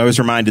not. I was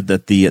reminded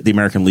that the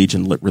American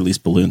Legion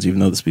released balloons, even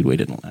though the Speedway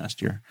didn't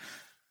last year.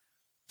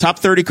 Top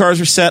 30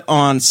 cars are set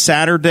on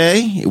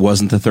Saturday. It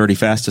wasn't the 30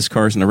 fastest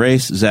cars in the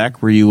race.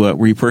 Zach, were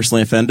you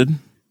personally offended?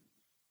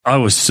 I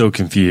was so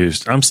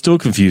confused. I'm still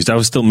confused. I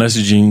was still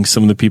messaging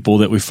some of the people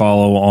that we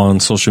follow on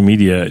social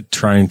media,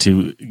 trying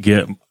to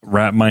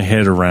wrap my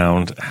head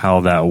around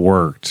how that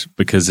worked.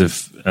 Because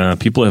if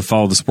people have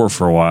followed the sport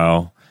for a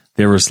while,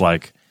 there was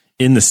like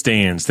in the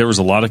stands, there was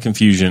a lot of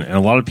confusion and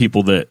a lot of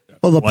people that.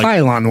 Well, the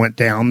pylon went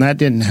down. That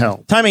didn't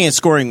help. Timing and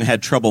scoring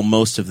had trouble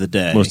most of the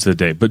day.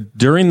 But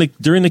during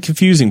the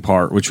confusing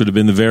part, which would have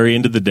been the very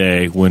end of the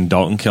day when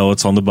Dalton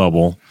Kellett's on the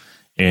bubble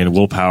and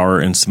Will Power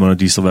and Simona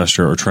Di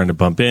Silvestro are trying to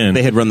bump in.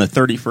 They had run the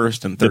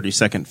 31st and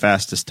 32nd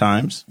fastest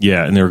times.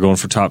 Yeah, and they were going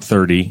for top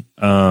 30.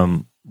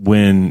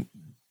 When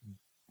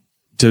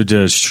to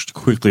just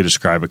quickly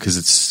describe it because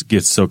it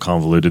gets so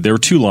convoluted. There were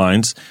two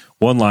lines.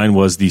 One line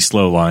was the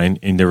slow line,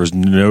 and there was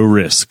no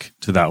risk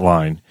to that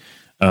line.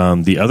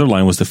 The other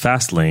line was the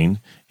fast lane,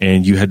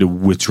 and you had to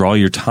withdraw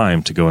your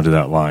time to go into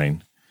that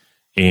line.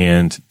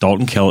 And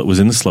Dalton Kellett was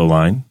in the slow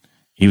line.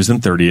 He was in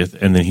 30th,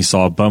 and then he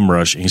saw a bum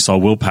rush, and he saw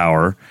Will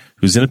Power,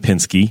 who's in a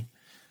Penske,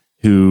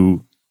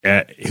 who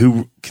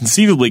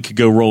conceivably could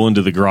go roll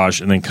into the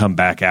garage and then come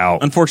back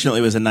out. Unfortunately,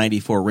 it was a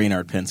 94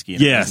 Reynard Penske.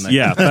 Yes,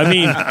 yeah. I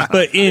mean,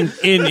 but in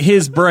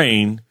his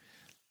brain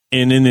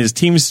and in his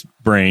team's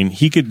brain,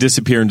 he could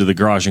disappear into the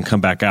garage and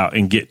come back out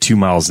and get 2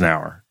 miles an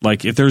hour.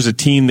 Like, if there's a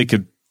team that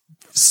could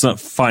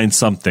find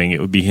something, it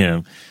would be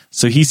him.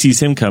 So he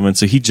sees him coming,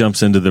 so he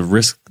jumps into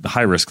the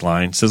high risk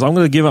line, says, I'm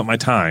going to give up my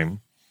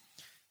time.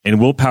 And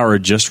Will Power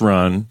had just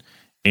run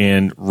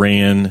and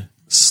ran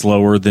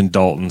slower than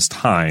Dalton's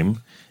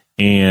time.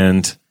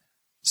 And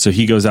so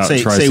he goes out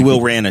and tries to... Will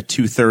ran a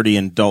 2:30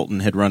 and Dalton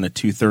had run a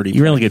 2:30.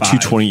 He ran like a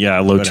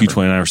 2:20, low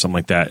 2:29 or something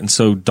like that. And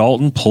so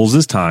Dalton pulls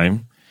his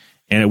time.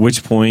 And at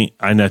which point,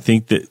 and I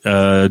think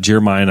that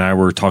Jeremiah and I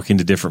were talking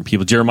to different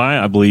people.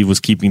 Jeremiah, I believe, was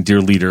keeping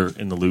Dear Leader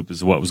in the loop as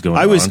to what was going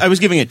on. I was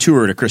giving a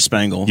tour to Chris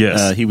Spangle.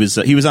 Yes. He was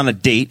on a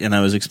date, and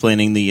I was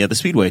explaining the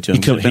Speedway to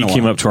him. He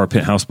came up to our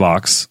penthouse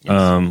box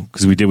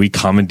because we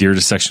commandeered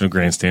a section of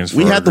grandstands.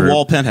 We had the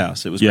wall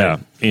penthouse. It was great.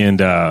 And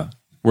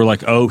we're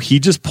like, oh,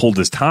 he just pulled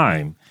his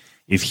time.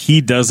 If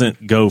he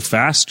doesn't go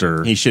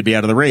faster, he should be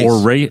out of the race.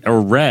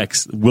 Or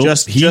Rex,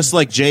 just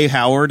like Jay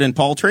Howard and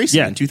Paul Tracy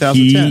in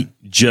 2010. He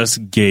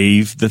just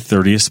gave the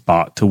 30th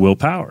spot to Will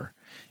Power.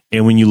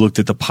 And when you looked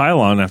at the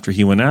pylon after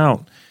he went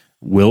out,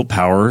 Will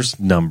Power's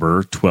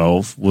number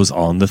 12 was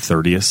on the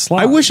 30th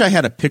slot. I wish I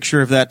had a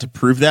picture of that to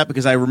prove that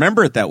because I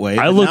remember it that way.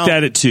 I looked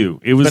at it too.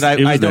 It was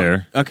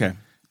there. Okay.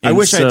 I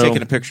wish I had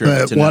taken a picture of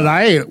it. But what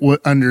I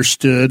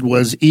understood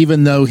was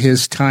even though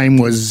his time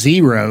was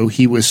 0,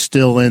 he was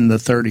still in the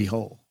 30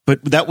 hole.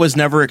 But that was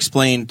never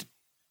explained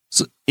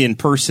in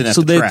person at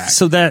the track.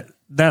 So that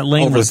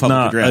lane was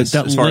not as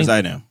far as I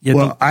know. Yeah,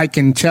 well, I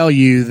can tell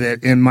you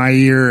that in my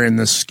ear in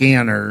the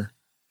scanner,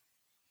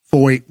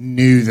 Foyt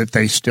knew that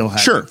they still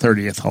had the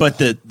 30th hole.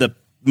 But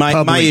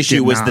my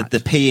issue was that the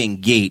paying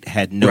gate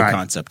had no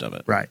concept of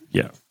it. Right.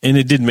 Yeah. And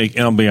it didn't make,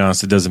 and I'll be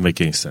honest, it doesn't make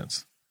any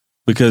sense.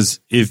 Because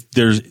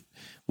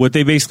what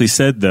they basically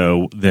said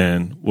though,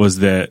 then was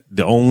that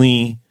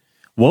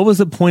what was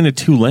the point of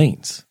 2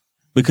 lanes?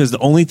 Because the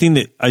only thing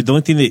that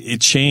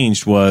it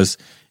changed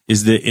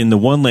is that in the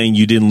one lane,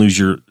 you didn't lose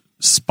your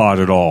spot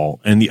at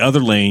all. And the other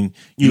lane,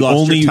 you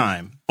lost your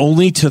time.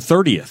 Only to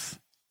 30th.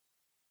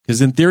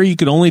 Because in theory, you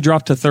could only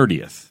drop to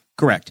 30th.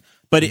 Correct.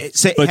 But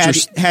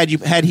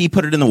had he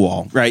put it in the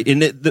wall, right?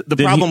 And the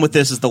problem with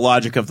this is the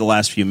logic of the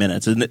last few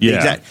minutes. And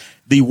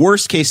the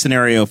worst case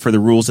scenario for the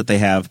rules that they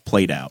have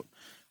played out,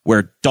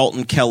 where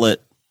Dalton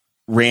Kellett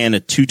ran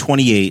a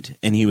 2:28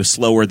 and he was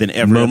slower than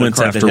every moments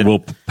other car after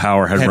Will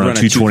Power had run a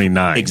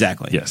 2:29.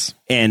 Exactly. Yes.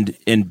 And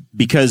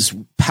because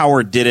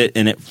Power did it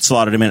and it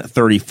slotted him in at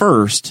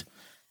 31st,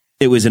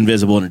 it was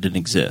invisible and it didn't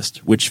exist,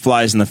 which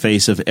flies in the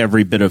face of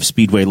every bit of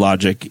Speedway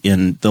logic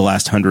in the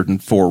last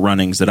 104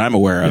 runnings that I'm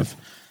aware of.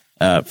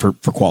 For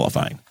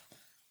qualifying.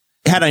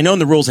 Had I known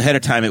the rules ahead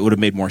of time, it would have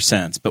made more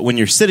sense. But when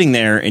you're sitting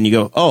there and you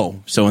go,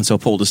 oh, so-and-so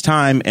pulled his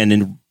time, and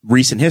in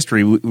recent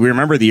history, we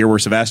remember the year where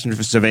Sebastian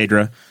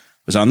Saavedra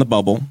was on the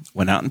bubble,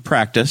 went out and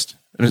practiced.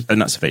 Not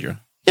Saavedra.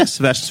 Yes,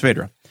 Sebastian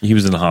Saavedra. He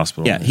was in the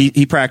hospital. Yeah,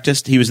 he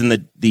practiced. He was in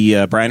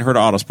the Brian Herta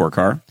Autosport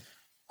car,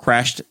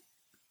 crashed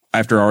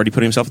after already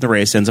putting himself in the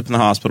race, ends up in the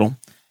hospital.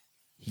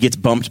 He gets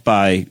bumped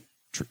by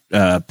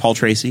Paul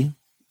Tracy.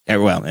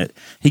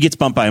 He gets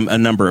bumped by a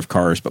number of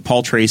cars, but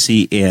Paul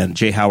Tracy and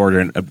Jay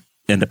Howard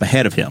end up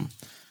ahead of him.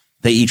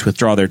 They each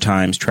withdraw their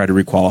times, try to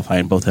requalify,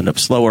 and both end up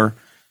slower.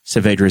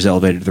 Saavedra is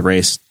elevated to the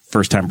race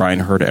first time Brian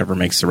Herta ever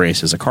makes the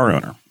race as a car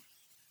owner.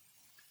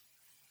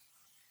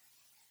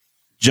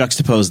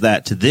 Juxtapose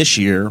that to this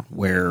year,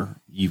 where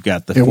you've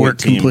got the It Foyt worked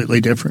team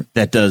completely different.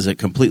 that does it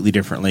completely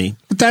differently.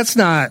 But that's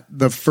not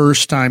the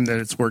first time that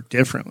it's worked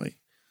differently.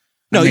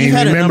 No, I mean, you've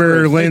had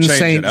remember Lynn changed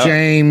St. it up.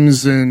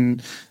 James,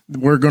 and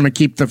we're going to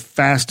keep the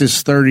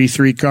fastest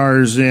 33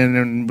 cars in,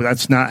 and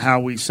that's not how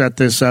we set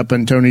this up.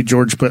 And Tony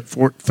George put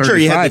 35 Sure,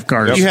 you had the,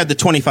 cars. You had the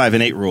 25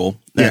 and 8 rule.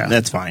 Yeah.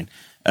 That's fine.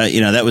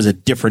 That was a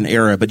different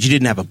era, but you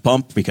didn't have a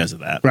bump because of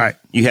that. Right.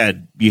 You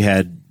had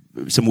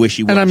some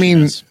wishy-washy. And I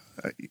mean,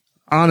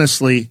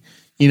 honestly,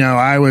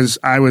 I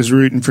was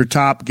rooting for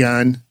Top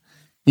Gun.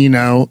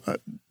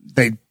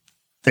 They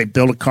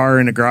built a car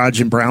in a garage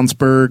in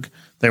Brownsburg.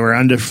 They were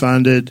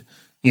underfunded.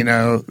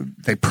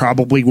 They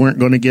probably weren't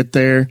going to get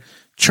there.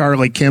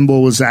 Charlie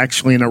Kimball was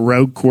actually in a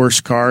road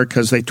course car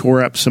because they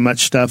tore up so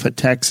much stuff at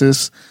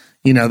Texas.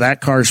 That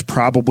car's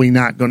probably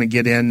not going to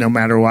get in no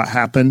matter what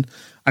happened.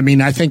 I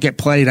mean, I think it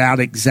played out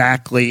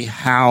exactly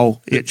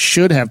how it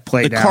should have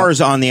played the out.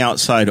 cars on the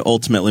outside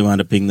ultimately wound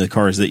up being the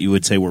cars that you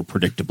would say were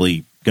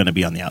predictably going to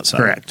be on the outside.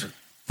 Correct.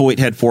 Foyt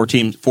had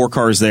 4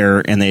 cars there,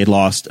 and they had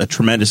lost a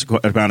tremendous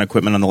amount of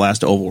equipment on the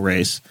last oval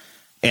race,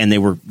 and they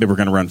were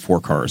going to run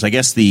 4 cars. I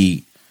guess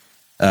the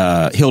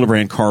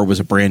Hildebrand car was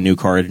a brand new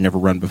car; it had never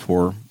run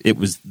before. It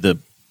was the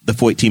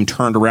Foyt team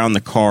turned around the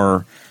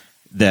car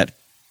that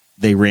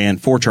they ran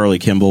for Charlie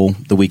Kimball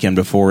the weekend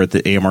before at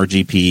the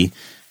AMR-GP,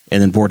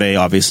 and then Bourdais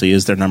obviously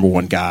is their number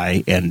one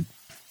guy, and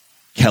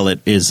Kellett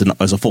is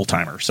a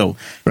full-timer. So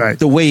Right.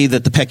 the way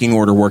that the pecking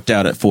order worked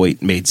out at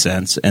Foyt made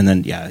sense. And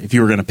then, if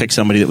you were going to pick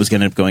somebody that was going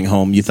to end up going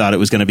home, you thought it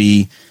was going to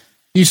be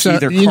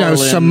either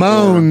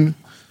Carlin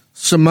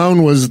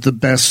Simone was the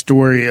best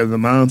story of the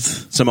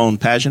month. Simone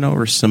Pagino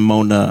or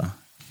Simona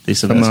de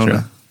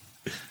Silvestro.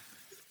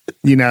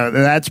 Simona.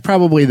 That's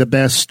probably the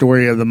best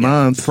story of the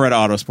month, Fred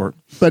Autosport.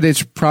 but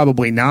it's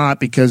probably not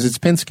because it's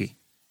Penske.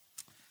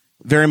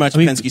 Very much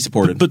Penske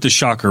supported. But the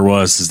shocker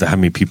is that how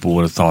many people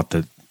would have thought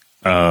that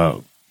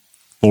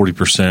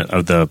 40%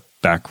 of the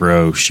back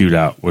row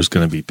shootout was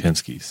going to be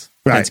Penske's.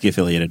 Right. Penske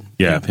affiliated.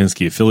 Yeah,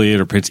 Penske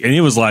affiliate or Penske. And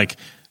it was like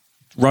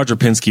Roger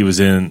Penske was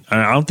in,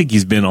 I don't think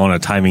he's been on a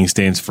timing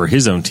stand for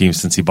his own team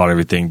since he bought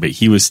everything, but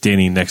he was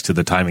standing next to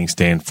the timing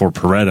stand for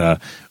Peretta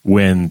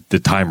when the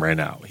time ran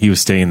out. He was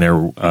staying there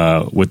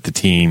with the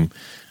team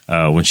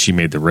when she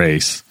made the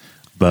race.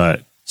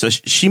 But So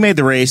she made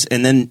the race,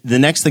 and then the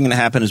next thing that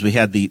happened is we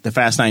had the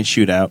Fast 9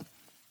 shootout.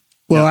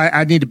 Well,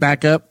 I need to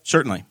back up.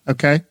 Certainly.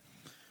 Okay.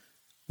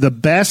 The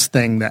best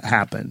thing that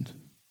happened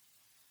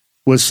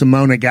was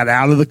Simona got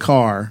out of the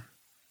car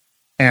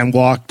and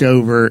walked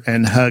over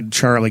and hugged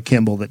Charlie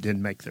Kimball that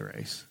didn't make the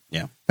race.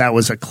 Yeah. That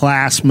was a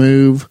class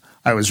move.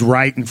 I was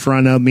right in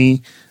front of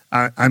me.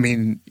 I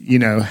mean,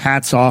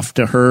 hats off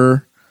to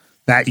her.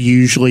 That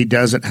usually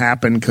doesn't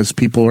happen because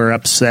people are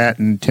upset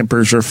and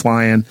tempers are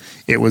flying.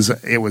 It was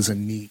a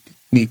neat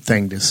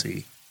thing to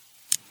see.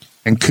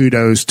 And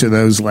kudos to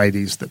those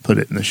ladies that put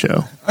it in the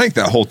show. I think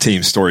that whole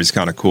team story is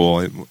kind of cool,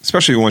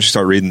 especially once you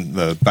start reading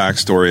the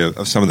backstory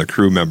of some of the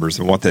crew members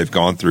and what they've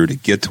gone through to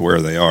get to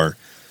where they are.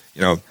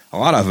 A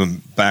lot of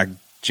them back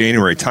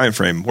January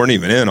timeframe weren't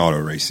even in auto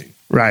racing.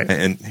 Right.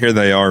 And here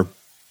they are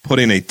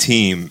putting a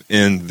team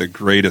in the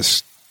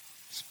greatest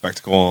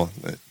spectacle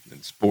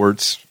in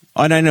sports.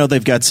 And I know they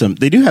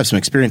do have some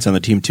experience on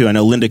the team too. I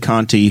know Linda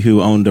Conti,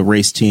 who owned a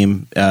race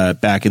team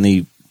back in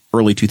the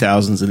early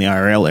 2000s in the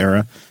IRL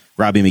era.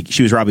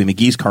 She was Robbie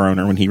McGee's car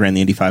owner when he ran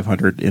the Indy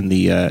 500 in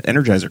the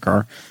Energizer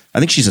car. I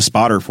think she's a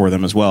spotter for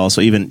them as well.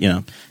 So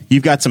even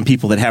you've got some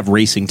people that have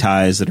racing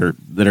ties that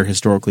are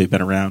historically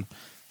been around.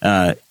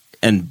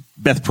 And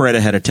Beth Peretta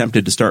had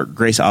attempted to start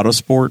Grace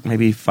Autosport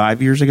maybe 4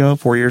 years ago,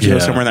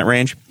 somewhere in that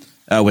range,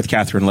 with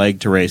Catherine Legg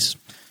to race.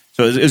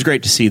 So it was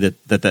great to see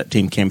that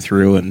team came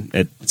through, and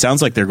it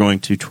sounds like they're going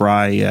to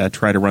try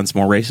to run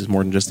some more races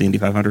more than just the Indy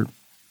 500.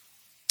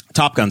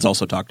 Top Gun's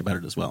also talked about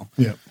it as well.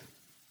 Yeah.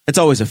 It's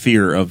always a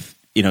fear of,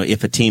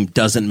 if a team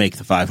doesn't make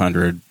the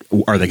 500,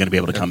 are they going to be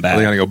able to come back?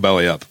 They're going to go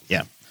belly up.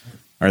 Yeah.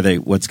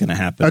 What's going to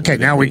happen? Okay,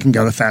 now we can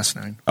go to Fast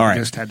 9. All right. I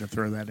just had to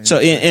throw that in. So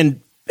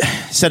in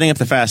setting up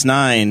the Fast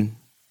 9,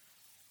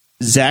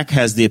 Zach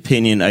has the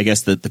opinion, I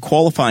guess, that the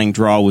qualifying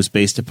draw was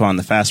based upon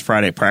the Fast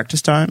Friday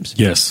practice times.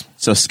 yes.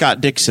 So Scott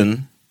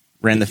Dixon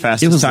ran the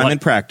fastest time in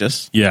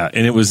practice. Yeah,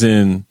 and it was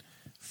in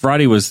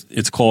Friday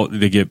it's called,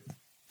 they get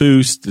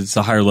boost. It's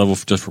a higher level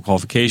just for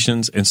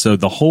qualifications. And so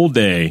the whole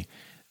day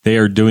they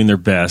are doing their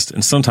best,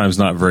 and sometimes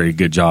not a very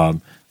good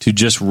job, to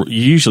just you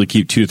usually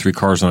keep 2 to 3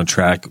 cars on a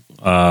track,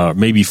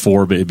 maybe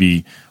 4, but it'd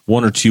be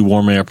 1 or 2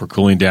 warming up or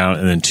cooling down,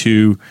 and then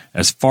 2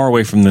 as far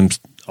away from them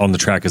on the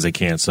track as they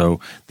can.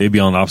 So they'd be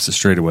on opposite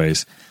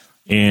straightaways.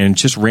 And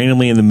just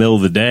randomly in the middle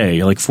of the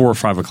day, like 4 or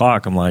 5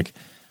 o'clock, I'm like,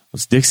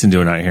 what's Dixon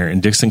doing out here?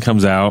 And Dixon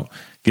comes out,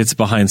 gets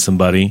behind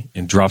somebody,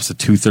 and drops a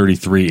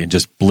 233 and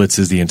just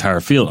blitzes the entire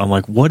field. I'm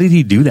like, what did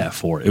he do that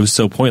for? It was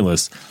so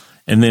pointless.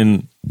 And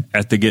then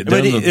at the get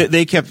done, But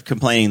they kept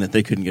complaining that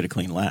they couldn't get a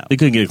clean lap. they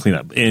couldn't get it cleaned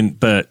up.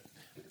 But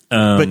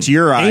But to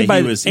your eye,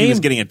 he was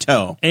getting a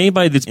toe.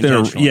 Anybody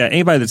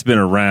that's been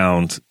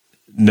around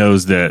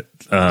knows that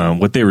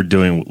what they were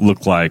doing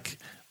looked like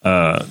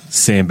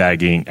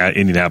sandbagging at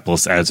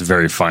Indianapolis at its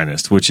very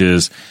finest, which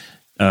is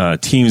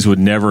teams would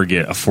never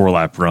get a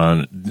 4-lap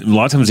run. A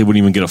lot of times they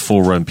wouldn't even get a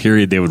full run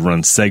period. They would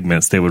run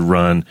segments. They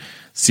would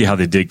see how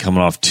they did coming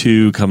off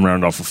 2, coming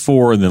around off of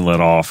 4, and then let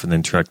off, and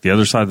then track the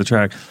other side of the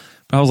track.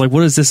 But I was like,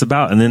 what is this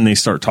about? And then they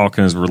start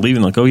talking as we're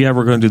leaving, like, oh yeah,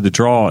 we're going to do the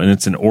draw, and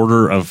it's an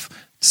order of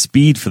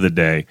speed for the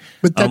day.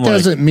 But that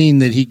doesn't mean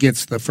that he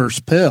gets the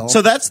first pill.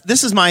 So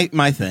this is my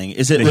thing.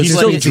 Is it he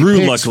still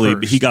drew luckily,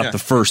 first. but he got the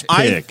first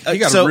pick. He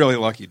got a really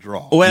lucky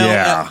draw.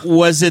 Well,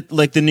 was it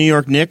like the New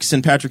York Knicks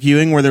and Patrick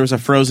Ewing, where there was a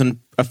frozen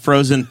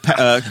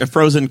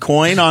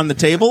coin on the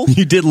table?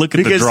 You did look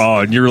at the draw,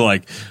 and you were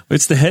like,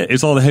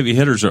 it's all the heavy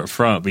hitters up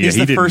front. But he's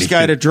the first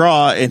guy to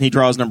draw, and he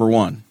draws number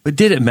 1. But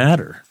did it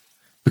matter?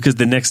 Because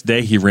the next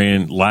day he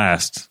ran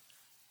last,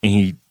 and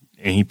he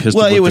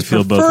pistol it was the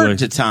field both ways. preferred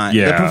to time.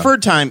 Yeah. The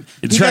preferred time.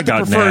 The track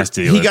got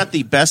nasty. He got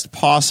the best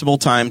possible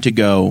time to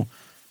go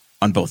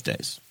on both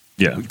days.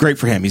 Yeah, great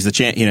for him. He's the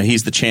champ.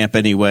 He's the champ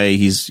anyway.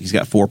 He's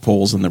got 4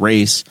 poles in the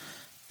race,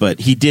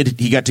 but he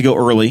got to go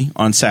early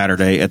on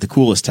Saturday at the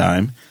coolest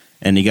time,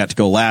 and he got to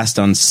go last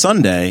on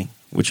Sunday,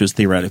 which was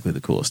theoretically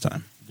the coolest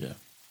time.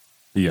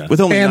 Yeah.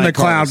 With only and 9 the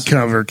cloud cars.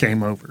 cover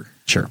came over.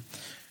 Sure.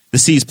 The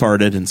seas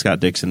parted, and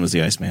Scott Dixon was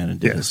the Iceman and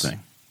did his thing.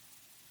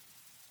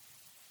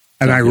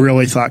 And I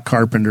really thought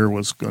Carpenter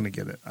was going to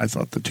get it. I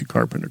thought the 2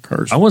 Carpenter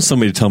cars. I want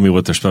somebody to tell me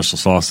what their special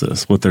sauce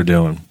is, what they're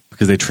doing,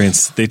 because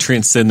they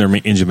transcend their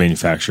engine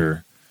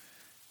manufacturer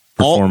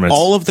performance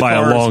all of the by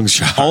cars, a long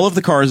shot. All of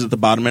the cars at the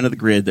bottom end of the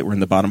grid that were in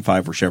the bottom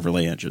 5 were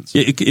Chevrolet engines.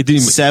 It didn't,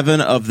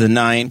 7 of the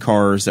 9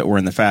 cars that were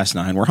in the Fast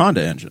 9 were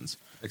Honda engines.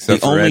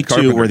 Except the for only Ed 2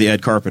 Carpenter. were the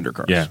Ed Carpenter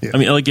cars. yeah. I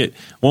mean, like at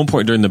one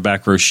point during the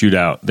back row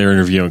shootout, they were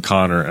interviewing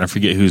Connor, and I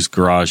forget whose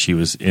garage he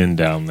was in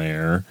down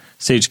there.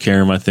 Sage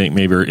Karam, I think,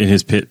 maybe, or in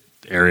his pit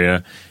area.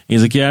 And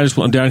he's like,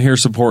 I'm down here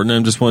supporting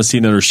them. Just want to see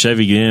another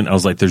Chevy get in. I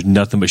was like, there's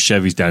nothing but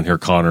Chevys down here,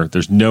 Connor.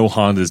 There's no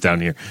Hondas down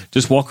here.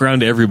 Just walk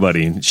around to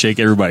everybody and shake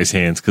everybody's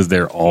hands because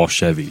they're all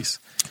Chevys.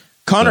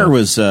 Connor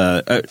was,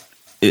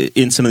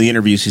 in some of the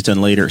interviews he's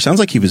done later, it sounds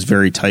like he was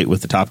very tight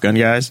with the Top Gun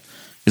guys,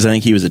 because I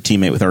think he was a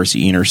teammate with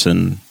R.C.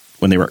 Enerson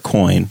when they were at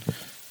Coyne,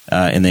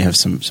 and they have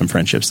some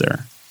friendships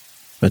there.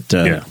 But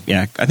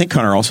I think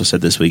Connor also said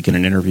this week in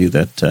an interview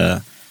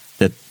that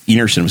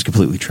Enerson was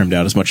completely trimmed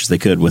out as much as they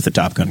could with the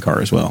Top Gun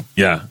car as well.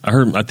 Yeah,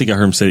 I think I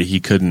heard him say he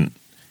couldn't.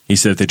 He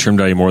said if they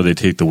trimmed out any more, they'd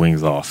take the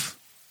wings off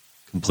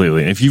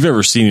completely. And if you've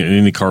ever seen it in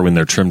any car when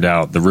they're trimmed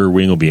out, the rear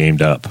wing will be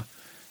aimed up.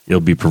 It'll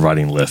be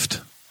providing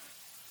lift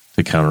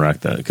to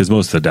counteract that, because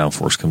most of the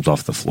downforce comes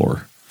off the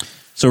floor.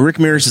 So Rick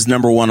Mears is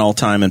number 1 all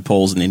time in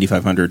poles in the Indy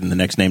 500, and the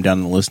next name down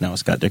on the list now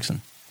is Scott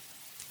Dixon.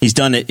 He's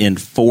done it in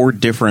 4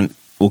 different,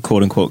 we'll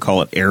quote unquote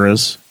call it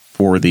eras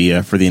for the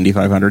Indy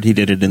 500. He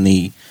did it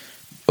in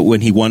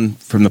when he won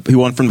from the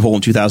pole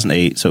in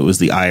 2008, so it was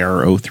the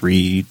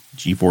IR03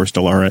 G4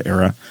 Stellara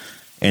era,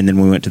 and then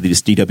when we went to the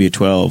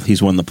DW12,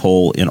 he's won the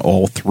pole in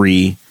all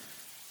 3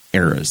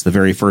 eras. The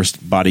very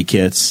first body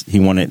kits, he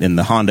won it in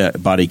the Honda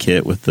body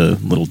kit with the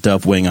little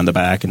dove wing on the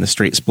back and the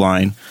straight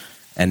spline,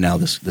 and now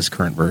this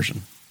current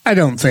version. I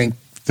don't think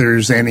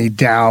there's any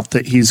doubt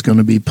that he's going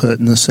to be put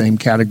in the same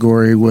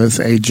category with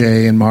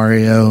AJ and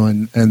Mario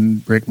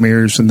and Rick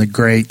Mears and the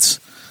greats.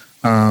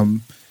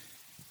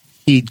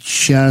 He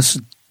just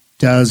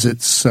does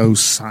it so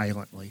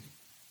silently.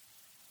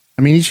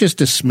 I mean, he's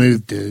just a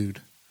smooth dude.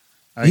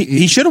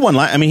 He should have won.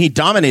 I mean, he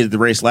dominated the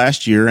race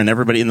last year, and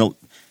everybody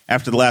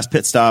after the last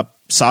pit stop,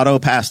 Sato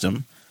passed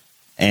him,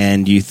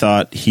 and you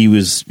thought he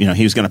was going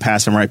to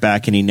pass him right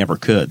back, and he never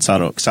could.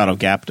 Sato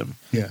gapped him.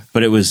 Yeah,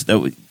 but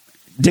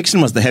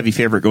Dixon was the heavy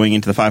favorite going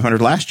into the 500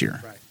 last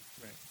year. Right.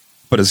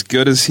 But as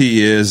good as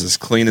he is, as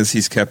clean as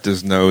he's kept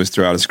his nose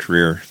throughout his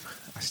career,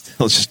 I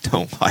still just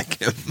don't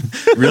like him.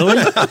 Really?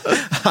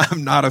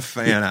 I'm not a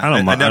fan.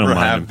 I never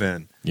have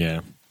been.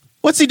 Yeah.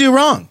 What's he do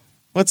wrong?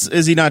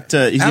 Is he not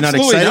exciting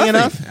nothing.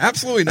 enough?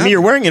 Absolutely not. I mean,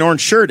 you're wearing an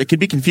orange shirt. It could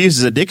be confused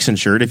as a Dixon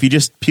shirt. If you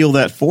just peel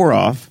that 4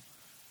 off,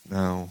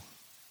 no,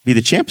 be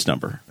the champ's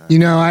number. You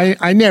know,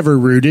 I never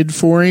rooted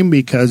for him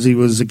because he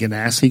was a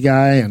Ganassi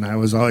guy, and I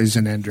was always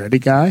an Andretti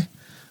guy.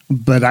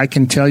 But I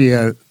can tell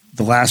you,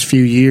 the last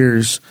few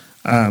years,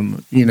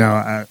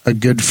 a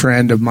good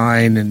friend of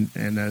mine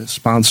and a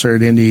sponsor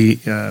at Indy,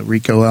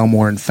 Rico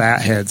Elmore and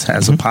Fatheads,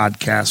 has a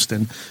podcast,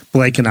 and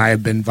Blake and I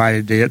have been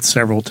invited to it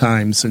several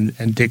times,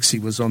 and Dixie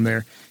was on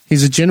there.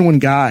 He's a genuine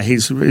guy.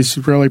 He's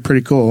really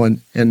pretty cool,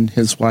 and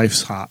his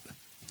wife's hot.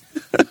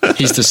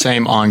 He's the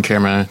same on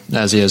camera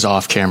as he is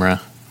off camera,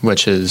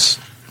 which is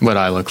what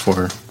I look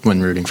for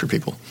when rooting for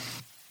people.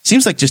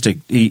 Seems like just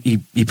he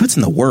puts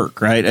in the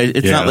work, right?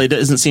 It's not like, it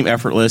doesn't seem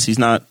effortless. He's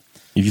not.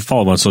 If you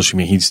follow him on social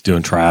media, he's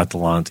doing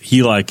triathlons.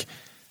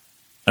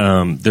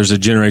 there's a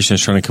generation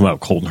that's trying to come up,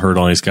 Colton Hurd,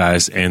 all these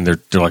guys, and they're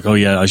like, oh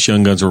yeah, us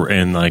young guns are,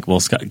 and like, well,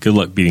 Scott, good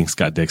luck beating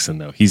Scott Dixon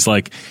though. He's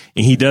like,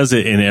 and he does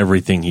it in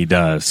everything he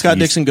does. Scott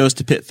Dixon goes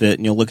to Pit Fit,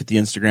 and you'll look at the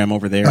Instagram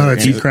over there. Oh,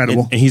 it's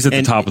incredible. And he's at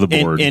the top of the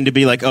board. And to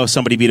be like, oh,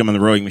 somebody beat him on the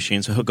rowing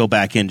machine, so he'll go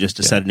back in just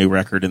to set a new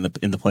record in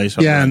the place.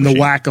 Yeah, and the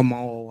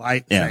whack-a-mole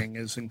light thing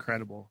is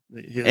incredible.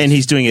 And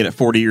he's doing it at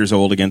 40 years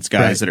old against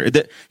guys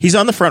he's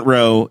on the front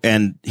row,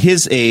 and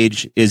his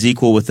age is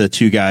equal with the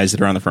two guys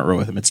that are on the front row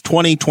with him. It's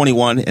 20,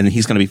 21, and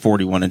he's going to be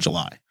 41 in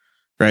July.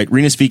 Right?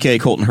 Renus VK,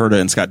 Colton Herta,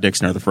 and Scott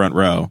Dixon are the front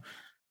row.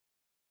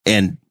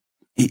 And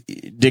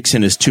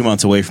Dixon is 2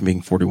 months away from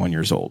being 41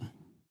 years old.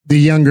 The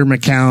younger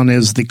McCown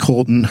is the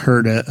Colton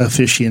Herta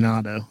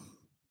aficionado.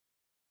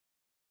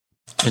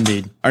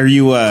 Indeed. Are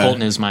you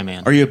Colton is my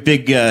man. Are you a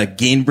big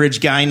Gainbridge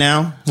guy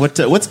now? What's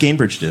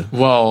Gainbridge do?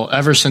 Well,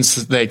 ever since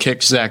they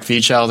kicked Zach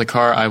Veach out of the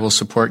car, I will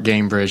support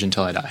Gainbridge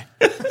until I die.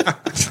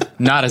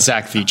 Not a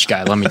Zach Veach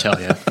guy, let me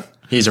tell you.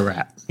 He's a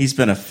rat. He's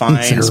been a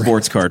fine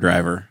sports car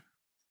driver.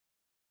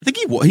 I think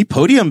he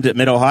podiumed at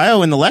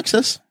Mid-Ohio in the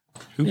Lexus.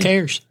 Who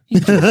cares?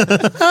 He's doing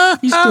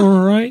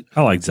all right.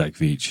 I like Zach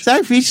Veach.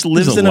 Zach Veach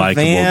lives in a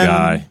likable van.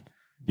 Guy.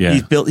 Yeah,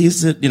 he's built.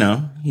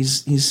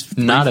 He's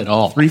not at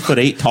all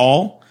 3'8"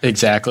 tall.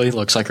 Exactly,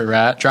 looks like a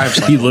rat. Drives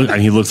like he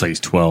looks like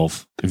he's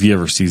 12. If you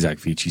ever see Zach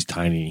Veach, he's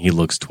tiny. He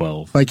looks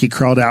 12. Like he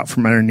crawled out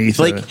from underneath.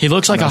 Blake, he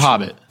looks like a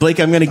hobbit.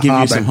 Blake, I'm going to give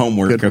you some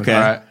homework. Good okay,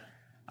 right.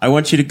 I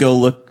want you to go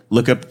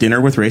look up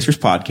Dinner with Racers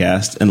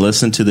podcast and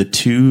listen to the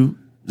 2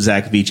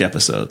 Zach Veach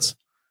episodes.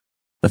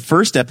 The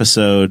first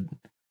episode,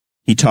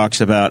 he talks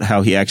about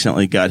how he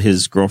accidentally got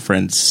his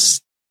girlfriend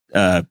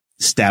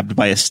stabbed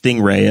by a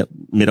stingray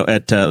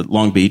at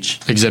Long Beach.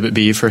 Exhibit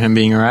B for him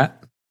being a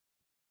rat.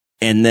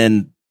 And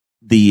then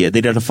they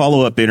did a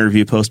follow-up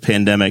interview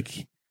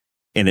post-pandemic,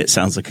 and it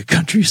sounds like a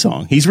country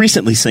song. He's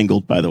recently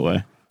singled, by the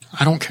way.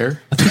 I don't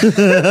care.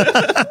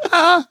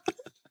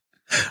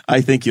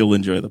 I think you'll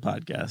enjoy the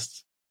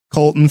podcast.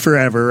 Colton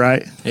forever,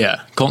 right?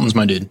 Yeah, Colton's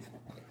my dude.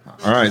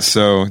 All right,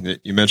 so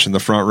you mentioned the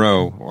front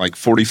row. Like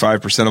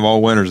 45% of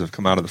all winners have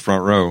come out of the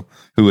front row.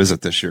 Who is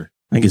it this year?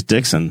 I think it's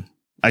Dixon.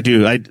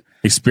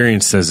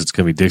 Experience says it's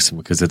going to be Dixon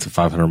because it's a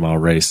 500-mile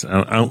race.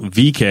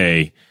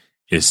 VK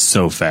is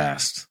so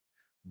fast,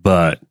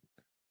 but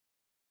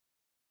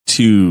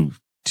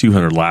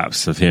 200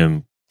 laps of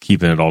him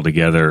keeping it all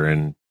together,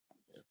 and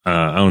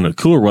I don't know.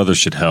 Cooler weather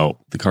should help.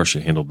 The car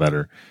should handle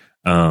better.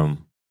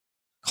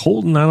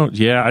 Holden,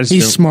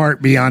 he's smart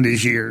beyond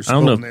his years. I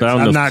don't know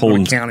if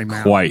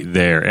Holden's quite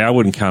there. I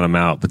wouldn't count him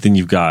out, but then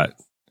you've got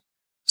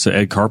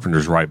Ed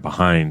Carpenter's right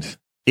behind.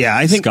 Yeah,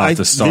 I think Scott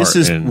to start, this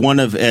is one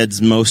of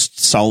Ed's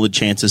most solid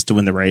chances to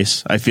win the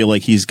race. I feel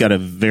like he's got a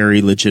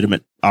very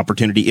legitimate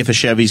opportunity. If a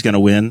Chevy's going to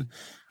win,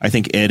 I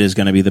think Ed is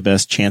going to be the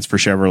best chance for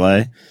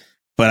Chevrolet.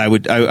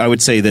 But I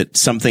would say that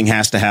something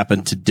has to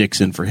happen to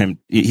Dixon for him.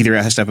 He either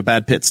has to have a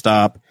bad pit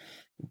stop,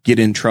 get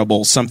in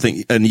trouble,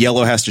 and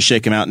yellow has to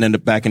shake him out and end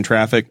up back in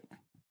traffic.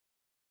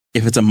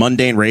 If it's a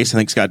mundane race, I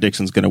think Scott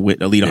Dixon's going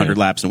to lead 100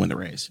 laps and win the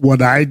race.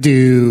 What I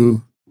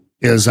do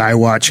is I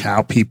watch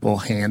how people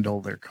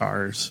handle their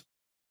cars.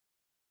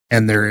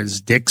 And there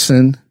is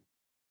Dixon,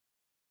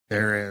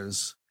 there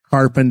is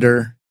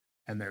Carpenter,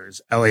 and there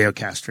is Elio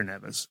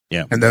Castroneves.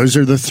 Yeah. And those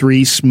are the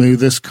 3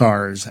 smoothest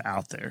cars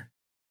out there.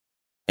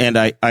 And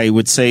I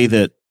would say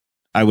that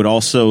I would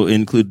also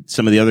include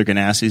some of the other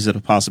Ganassis as a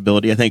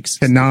possibility. I think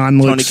Tony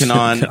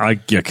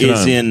Kanaan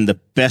is in the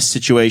best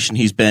situation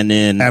he's been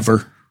in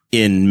ever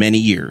in many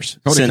years.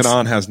 Tony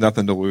Kanaan has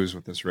nothing to lose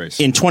with this race.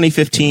 In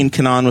 2015,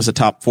 Kanaan was a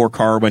top 4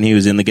 car when he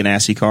was in the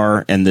Ganassi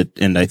car, and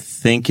I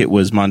think it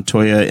was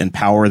Montoya and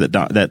Power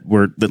that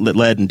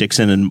led, and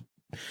Dixon, and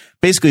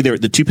basically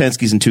the 2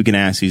 Penske's and 2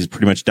 Ganassis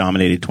pretty much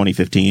dominated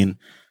 2015.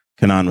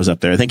 Kanaan was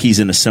up there. I think he's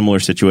in a similar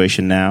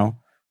situation now.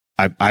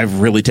 I've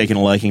really taken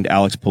a liking to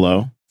Alex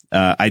Palou.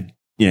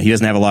 He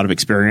doesn't have a lot of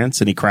experience,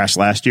 and he crashed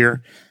last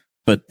year,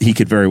 but he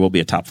could very well be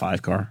a top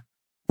 5 car.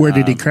 Where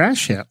did he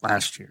crash at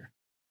last year?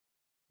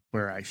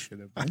 Where I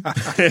should have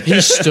been.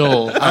 He's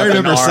still. I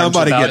remember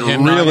somebody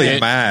getting really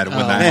mad when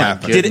that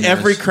happened. Did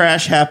every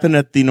crash happen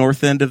at the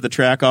north end of the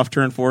track off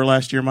turn 4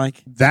 last year,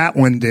 Mike? That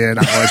one did,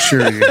 I'll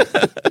assure you.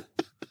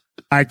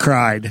 I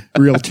cried,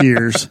 real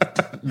tears.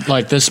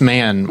 Like, this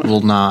man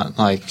will not,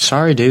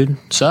 sorry, dude,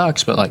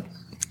 sucks, but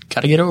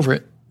gotta get over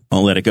it.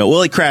 I'll let it go.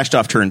 Well, he crashed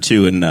off turn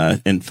 2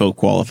 in folk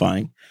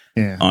qualifying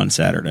on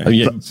Saturday. Oh,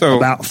 yeah. So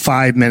about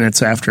 5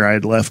 minutes after I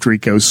had left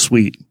Rico's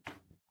suite.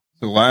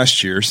 So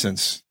last year,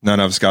 since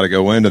none of us got to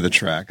go into the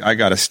track, I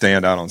got to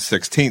stand out on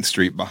 16th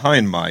Street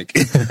behind Mike.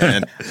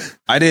 And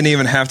I didn't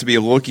even have to be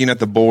looking at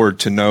the board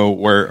to know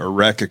where a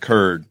wreck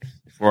occurred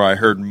before I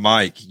heard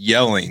Mike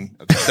yelling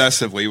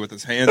obsessively with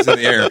his hands in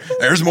the air,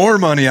 "There's more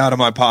money out of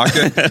my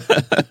pocket."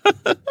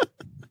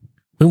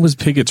 When was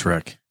Pigot's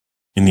wreck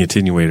in the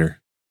attenuator?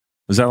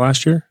 Was that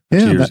last year?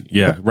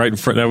 Yeah. Right in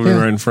front. That was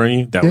right in front of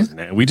you. That was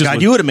we just. God,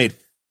 you would have made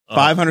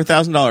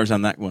 $500,000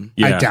 on that one.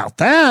 Yeah. I doubt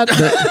that.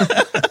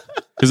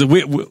 Because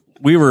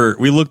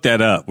we looked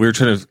that up. We were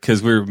trying to,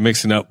 because we were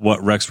mixing up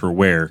what wrecks were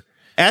where.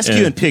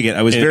 Askew and Piggott.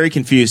 I was very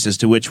confused as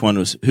to which one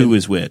was who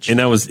was which.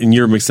 And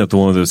you're mixed up the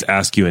one that was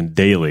Askew and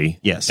Daly.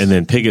 Yes. And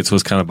then Piggott's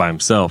was kind of by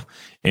himself.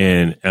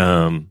 And,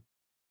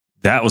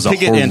 that was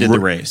Piggott ended the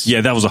race.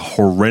 Yeah, that was a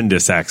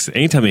horrendous accident.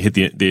 Anytime they hit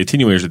the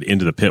attenuators at the end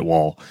of the pit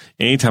wall,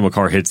 anytime a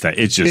car hits that,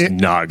 it's just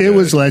not good. It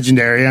was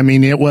legendary. I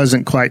mean, it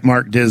wasn't quite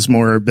Mark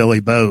Dismore or Billy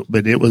Boat,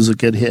 but it was a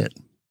good hit.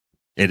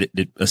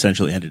 It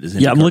essentially ended his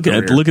I'm looking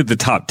at the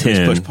top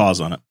 10. Push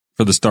pause on it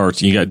for the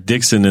starts. You got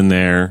Dixon in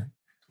there.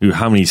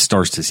 How many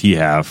starts does he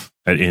have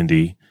at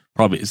Indy?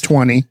 Probably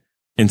 20.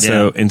 And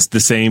so it's the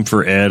same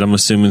for Ed. I'm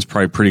assuming it's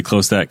probably pretty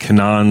close to that.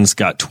 Kanan's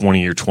got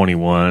 20 or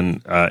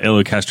 21.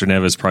 Elio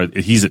Castroneves probably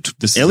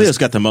Elio's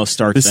got the most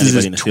starts. This is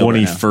his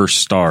 21st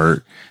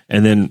start.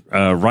 And then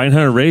Ryan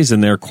Hunter-Reay's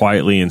in there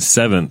quietly in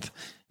 7th.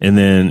 And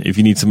then if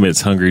you need somebody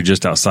that's hungry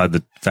just outside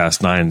the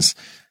Fast Nines,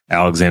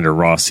 Alexander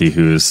Rossi,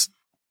 who has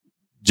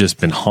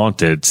just been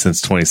haunted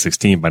since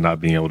 2016 by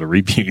not being able to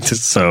repeat.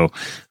 So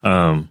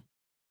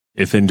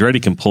if Andretti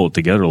can pull it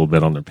together a little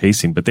bit on their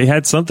pacing, but they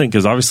had something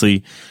because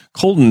obviously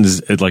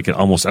Colton's like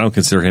almost, I don't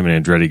consider him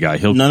an Andretti guy.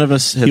 He'll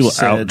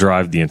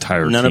outdrive the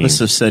entire team. None of us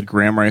have said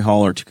Graham Ray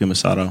Hall or Takuma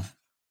Sato.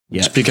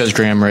 It's because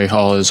Graham Ray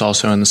Hall is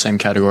also in the same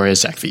category as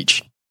Zach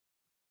Veach.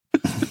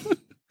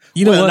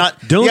 You know what?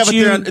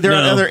 They're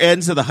on other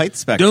ends of the height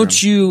spectrum.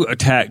 Don't you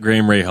attack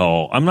Graham Ray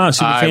Hall. I'm not a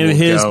super fan of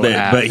his,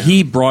 but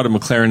he brought a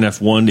McLaren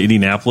F1 to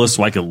Indianapolis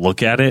so I could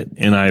look at it,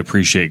 and I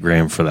appreciate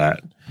Graham for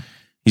that.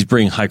 He's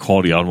bringing high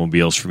quality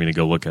automobiles for me to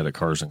go look at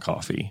Cars and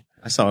Coffee.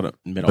 I saw it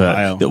in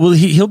Mid-Ohio. Well,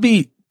 he'll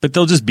be, but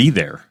they'll just be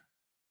there.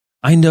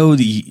 I know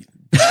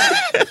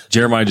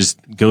Jeremiah just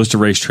goes to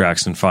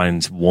racetracks and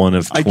finds one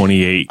of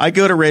 28. I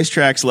go to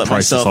racetracks, let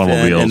myself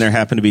in, and there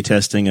happened to be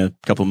testing a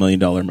couple $1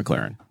 million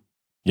McLaren.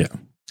 Yeah,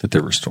 that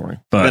they're restoring.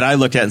 But I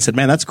looked at it and said,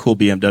 man, that's a cool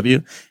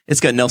BMW. It's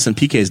got Nelson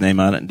Piquet's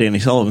name on it and Danny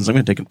Sullivan's. I'm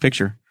going to take a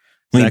picture.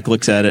 Zach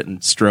looks at it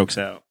and strokes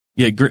out.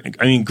 Yeah,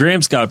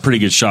 Graham's got a pretty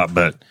good shot,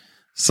 but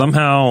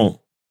somehow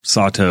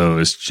Sato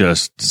is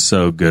just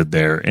so good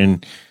there.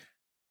 And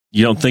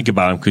you don't think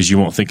about him because you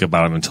won't think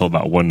about him until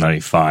about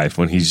 195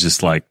 when he's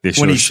just like this.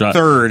 When he's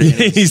third.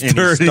 He's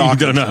third. You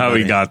don't know how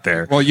he got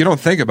there. Well, you don't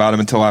think about him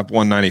until lap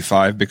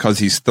 195 because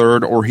he's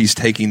third or he's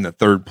taking the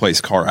third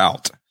place car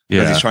out.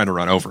 Because he's trying to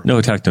run over. No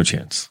attack, no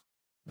chance.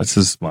 That's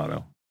his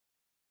motto.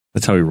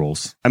 That's how he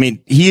rolls. I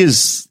mean, he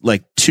is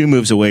like 2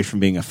 moves away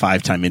from being a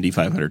 5-time Indy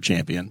 500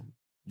 champion.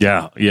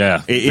 Yeah.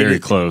 Very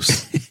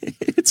close.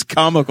 It's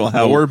comical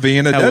how we're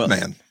being a dead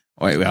man.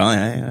 Wait,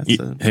 well,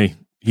 hey,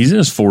 he's in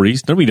his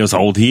 40s. Nobody knows how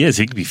old he is.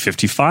 He could be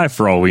 55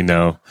 for all we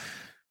know.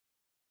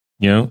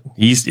 You know,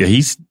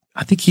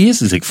 I think he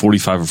is like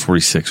 45 or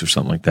 46 or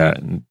something like that.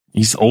 And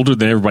he's older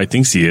than everybody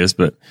thinks he is,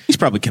 but he's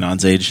probably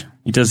Kanan's age.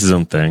 He does his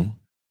own thing.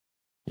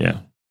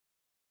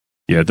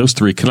 Yeah, those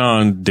 3,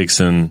 Kanan,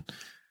 Dixon,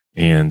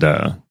 and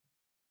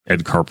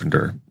Ed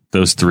Carpenter,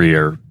 those 3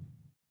 are,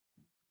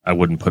 I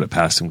wouldn't put it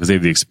past him because they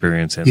have the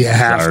experience and you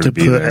have to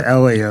put there.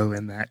 Elio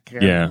in that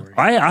category.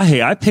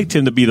 Yeah, I picked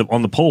him to be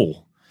on the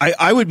pole.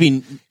 I would be.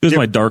 He was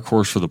my dark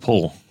horse for the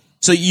pole.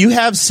 So you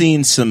have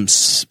seen some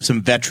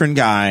veteran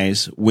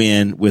guys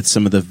win with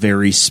some of the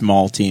very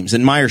small teams,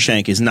 and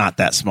Meyershank is not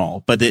that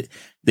small, but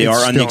they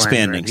are on the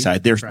expanding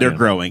side. They're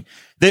growing.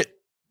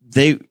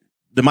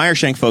 The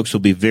Meyershank folks will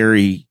be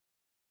very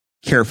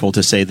careful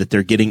to say that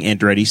they're getting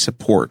Andretti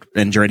support,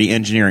 Andretti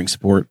engineering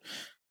support,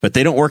 but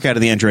they don't work out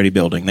of the Andretti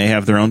building. They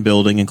have their own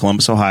building in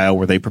Columbus, Ohio,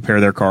 where they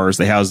prepare their cars,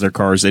 they house their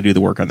cars, they do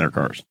the work on their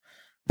cars.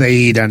 They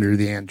eat under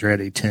the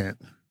Andretti tent.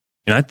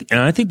 And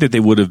I think that they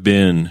would have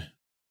been,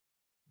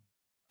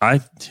 I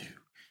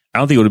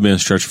don't think it would have been a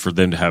stretch for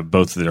them to have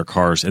both of their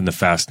cars in the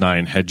Fast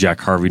 9 had Jack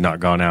Harvey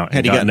not gone out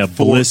and gotten a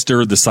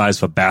blister the size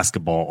of a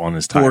basketball on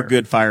his tire. 4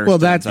 good fires. Well,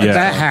 that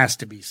has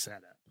to be set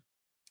up.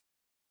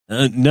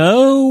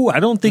 No,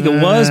 I don't think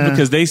it was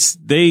because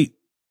it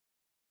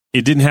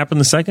didn't happen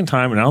the second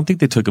time, and I don't think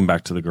they took him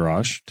back to the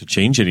garage to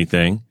change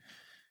anything.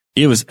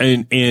 It was,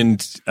 and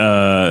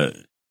I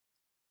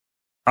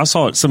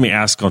saw somebody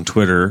ask on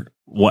Twitter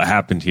what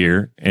happened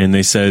here, and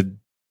they said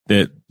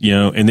that,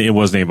 and it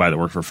wasn't anybody that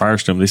worked for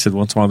Firestone. They said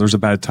once in a while there's a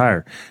bad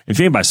tire. If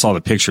anybody saw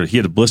the picture, he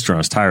had a blister on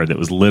his tire that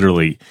was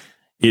literally,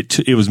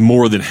 it was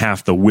more than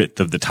half the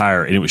width of the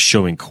tire, and it was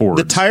showing cords.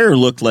 The tire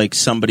looked like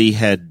somebody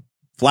had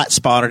flat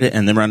spotted it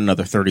and then run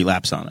another 30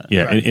 laps on it.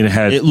 Yeah, right.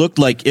 and it looked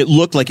like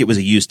it was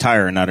a used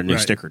tire and not a new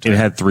sticker tire. It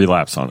had 3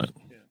 laps on it,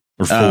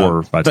 or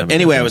 4. By the time but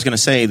anyway, I was going to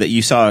say that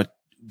you saw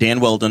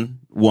Dan Weldon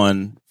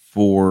won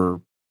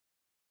for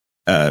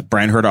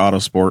Brian Herta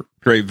Autosport.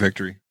 Great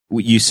victory.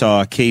 You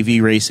saw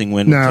KV Racing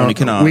win with Tony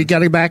Kanaan. We got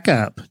to back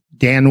up.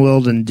 Dan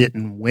Weldon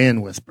didn't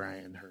win with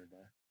Brian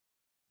Herta.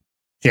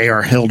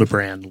 J.R.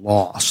 Hildebrand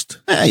lost.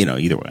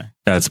 Either way.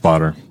 That's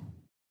spotter.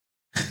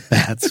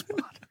 That's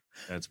spotter.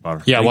 That's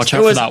spotter. Yeah, watch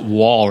out for that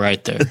wall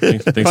right there.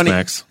 Thanks,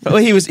 Max. Well,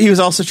 he was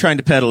also trying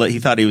to pedal it. He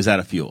thought he was out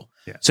of fuel.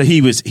 Yeah. So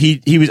he was.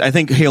 I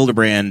think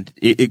Hildebrand,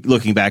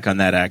 looking back on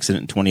that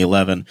accident in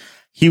 2011,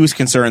 he was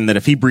concerned that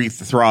if he breathed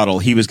the throttle,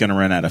 he was going to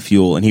run out of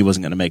fuel and he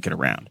wasn't going to make it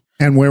around.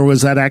 And where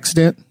was that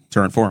accident?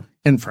 Turn 4.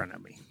 In front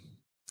of me.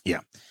 Yeah.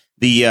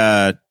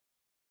 That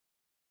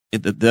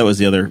was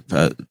the other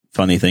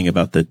funny thing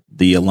about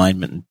the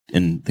alignment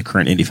in the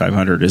current Indy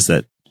 500 is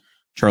that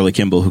Charlie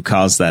Kimball, who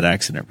caused that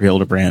accident for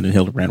Hildebrand, and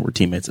Hildebrand were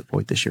teammates at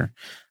Voigt this year.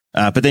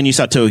 But then you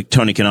saw Tony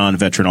Kanaan,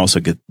 veteran, also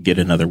get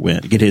another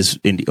win, get his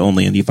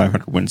only Indy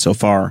 500 win so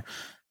far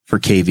for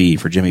KV,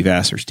 for Jimmy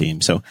Vassar's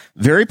team. So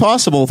very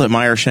possible that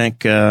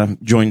Meyer-Shank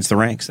joins the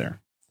ranks there.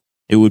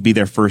 It would be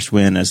their first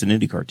win as an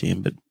IndyCar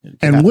team.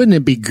 And wouldn't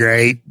it be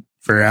great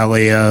for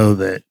Leo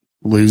that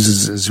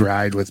loses his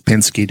ride with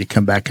Penske to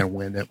come back and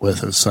win it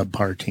with a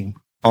subpar team?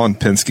 On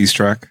Penske's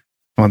track?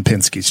 On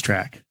Penske's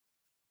track.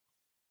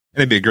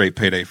 It'd be a great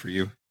payday for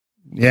you.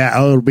 Yeah,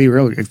 it'll be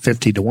really good.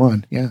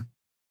 50-1. Yeah.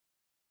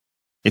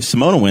 If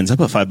Simona wins, I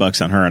put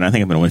 $5 on her, and I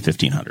think I'm going to win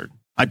 $1,500.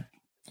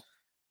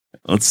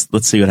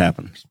 Let's see what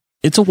happens.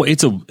 But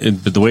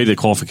the way the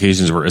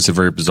qualifications were, it's a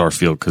very bizarre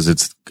field because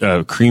it's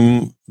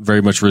cream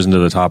very much risen to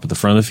the top at the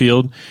front of the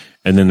field,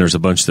 and then there's a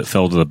bunch that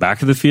fell to the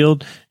back of the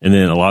field, and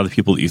then a lot of the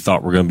people that you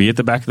thought were going to be at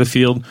the back of the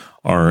field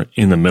are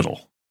in the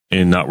middle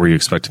and not where you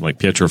expect them. Like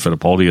Pietro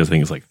Fittipaldi, I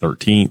think is like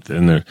 13th,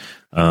 and there.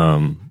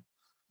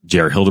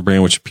 J.R.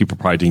 Hildebrand, which people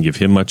probably didn't give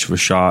him much of a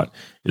shot,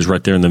 is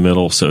right there in the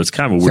middle. So it's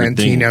kind of a weird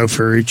thing. Santino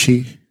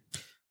Ferrucci.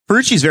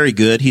 Ferrucci's very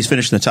good. He's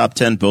finished in the top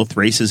 10 both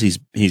races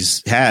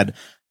he's had,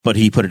 but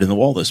he put it in the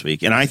wall this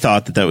week. And I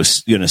thought that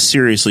was going to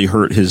seriously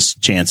hurt his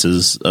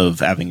chances of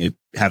having a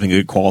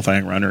good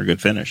qualifying run or a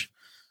good finish.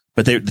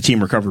 But the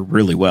team recovered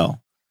really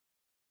well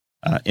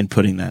in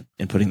putting that.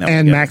 And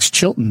together. Max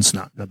Chilton's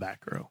not in the back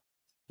row.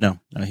 No,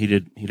 he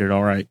did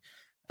all right.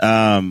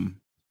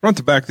 Front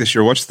to back this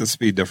year, what's the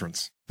speed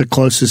difference? The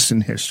closest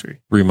in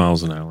history. 3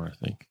 miles an hour,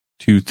 I think.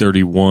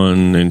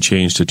 231 and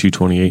change to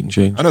 228 and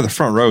change. I know the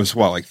front row is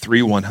like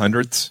 3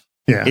 100ths?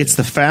 Yeah. It's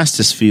the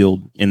fastest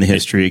field in the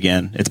history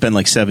again. It's been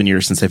like 7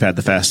 years since they've had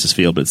the fastest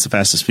field, but it's the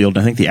fastest field.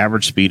 I think the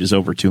average speed is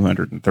over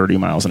 230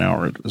 miles an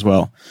hour as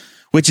well,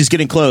 which is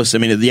getting close. I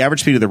mean, the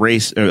average speed of the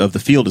race of the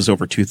field is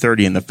over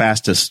 230, and the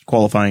fastest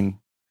qualifying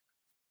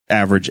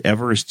average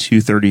ever is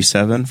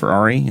 237 for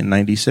Ari in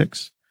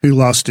 96. Who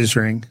lost his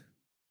ring?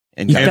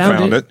 And he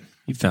found it.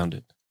 He found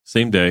it.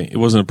 Same day. It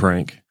wasn't a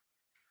prank.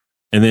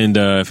 And then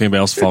if anybody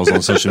else follows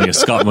on social media,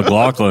 Scott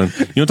McLaughlin.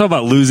 You know, talk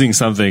about losing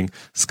something.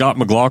 Scott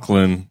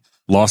McLaughlin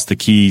lost the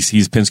keys.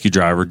 He's a Penske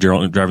driver,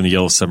 driving the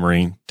Yellow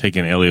Submarine,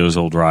 taking Elio's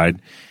old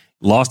ride.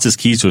 Lost his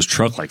keys to his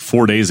truck like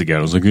 4 days ago.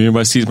 I was like,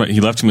 anybody sees he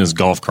left him in his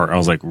golf cart. I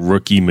was like,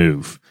 rookie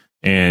move.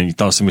 And you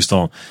thought somebody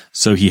stole him.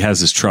 So he has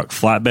his truck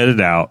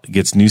flatbedded out,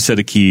 gets a new set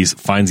of keys,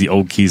 finds the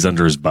old keys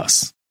under his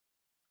bus.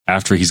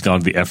 After he's gone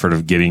to the effort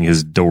of getting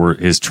his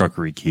truck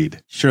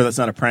rekeyed. Sure, that's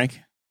not a prank?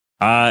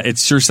 It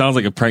sure sounds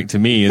like a prank to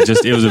me. It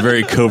was a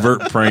very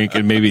covert prank,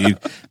 and maybe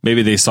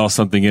they saw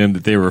something in him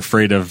that they were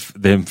afraid of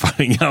them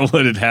finding out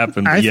what had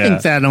happened. I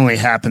think that only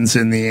happens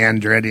in the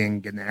Andretti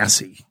and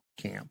Ganassi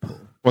camp.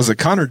 Was it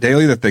Connor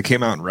Daly that they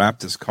came out and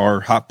wrapped his car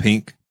hot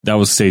pink? That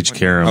was Sage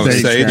Karam. Oh,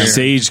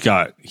 Sage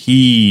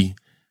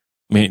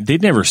they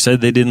never said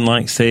they didn't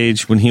like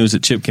Sage when he was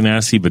at Chip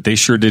Ganassi, but they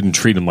sure didn't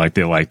treat him like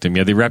they liked him.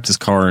 Yeah, they wrapped his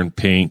car in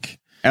pink.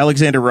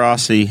 Alexander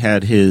Rossi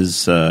had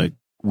his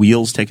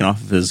wheels taken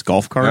off of his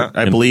golf cart,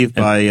 I believe,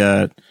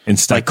 by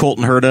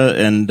Colton Herta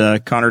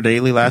and Connor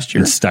Daly last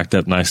year. And stacked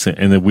up nicely,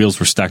 and the wheels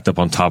were stacked up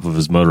on top of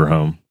his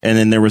motorhome. And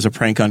then there was a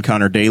prank on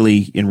Connor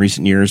Daly in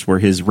recent years where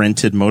his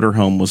rented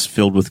motorhome was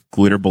filled with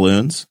glitter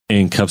balloons.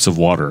 And cups of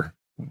water.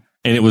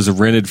 And it was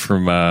rented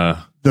from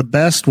the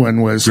best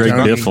one was Greg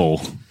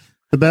Biffle.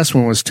 The best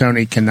one was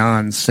Tony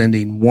Kanaan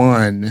sending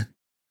one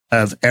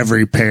of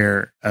every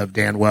pair of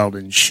Dan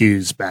Weldon's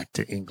shoes back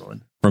to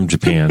England. From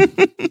Japan.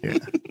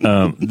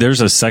 Yeah.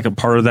 There's a second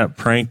part of that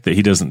prank that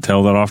he doesn't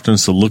tell that often.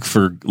 So look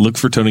for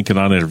Tony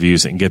Kanaan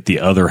interviews and get the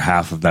other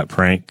half of that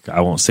prank.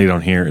 I won't say it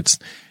on here. It's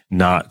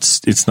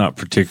not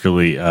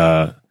particularly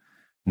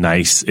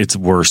nice. It's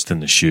worse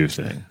than the shoe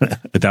thing.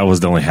 But that was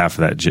the only half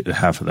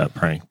of that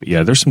prank. But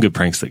yeah, there's some good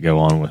pranks that go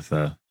on with.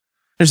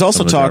 There's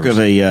also talk of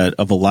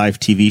a live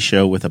TV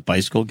show with a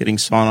bicycle getting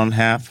sawn on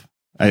half.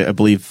 I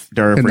believe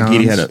Dario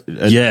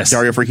Franchitti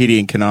Dario Franchitti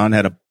and Kanaan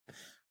had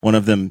one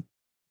of them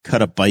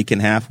cut a bike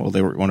in half while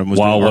one of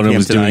them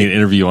was doing an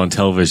interview on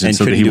television, and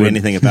so couldn't do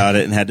anything about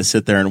it and had to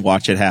sit there and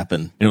watch it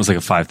happen. And it was like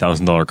a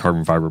 $5,000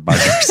 carbon fiber bike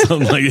or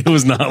something. Like it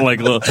was not like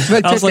little.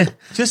 I was like,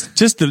 just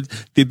the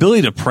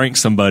ability to prank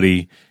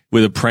somebody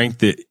with a prank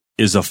that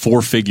is a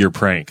 4-figure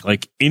prank,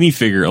 like any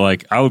figure.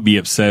 Like I would be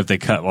upset if they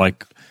cut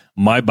like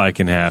my bike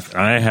in half.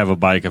 I have a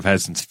bike I've had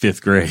since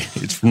 5th grade.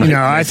 It's from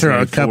I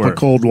throw a cup of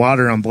cold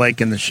water on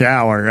Blake in the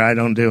shower. I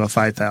don't do a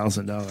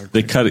 $5,000.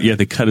 They cut it. Yeah,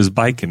 they cut his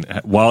bike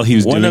while he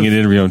was doing an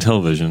interview on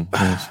television.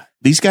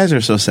 These guys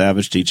are so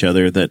savage to each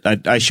other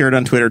that I shared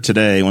on Twitter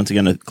today. Once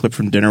again, a clip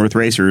from Dinner with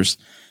Racers.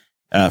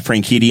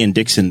 Franchitti and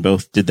Dixon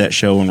both did that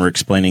show and were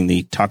explaining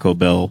the Taco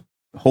Bell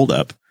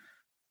holdup.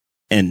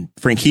 And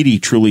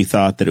Franchitti truly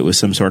thought that it was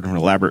some sort of an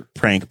elaborate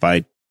prank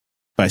by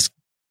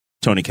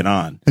Tony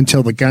Kanaan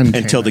until the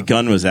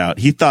gun was out.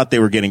 He thought they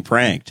were getting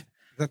pranked.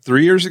 Is that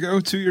 3 years ago?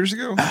 2 years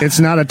ago? It's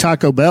not a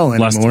Taco Bell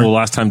anymore.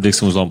 Last time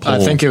Dixon was on pole. I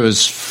think it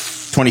was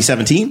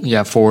 2017.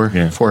 Yeah, 4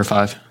 or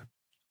 5.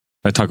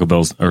 That Taco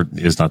Bell's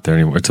is not there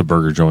anymore. It's a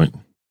burger joint.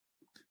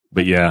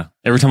 But yeah,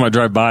 every time I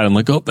drive by, I'm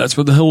like, oh, that's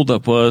where the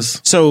holdup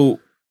was. So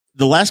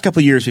the last couple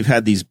of years, we've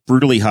had these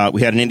brutally hot.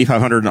 We had an Indy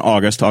 500 in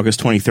August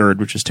 23rd,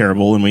 which is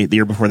terrible. And the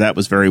year before that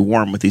was very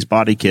warm with these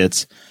body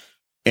kits.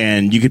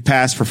 And you could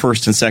pass for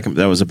first and second,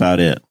 but that was about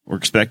it. We're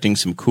expecting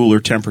some cooler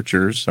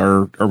temperatures.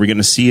 Are we going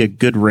to see a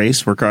good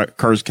race where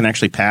cars can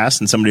actually pass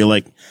and somebody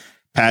like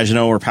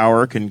Pagano or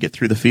Power can get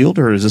through the field?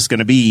 Or is this going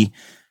to be,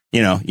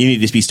 you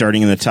need to be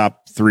starting in the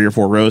top 3 or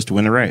 4 rows to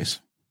win the race?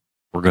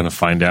 We're going to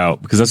find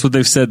out, because that's what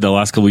they've said the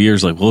last couple of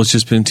years. Like, well, it's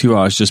just been too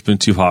hot. It's just been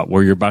too hot.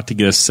 Where you're about to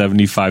get a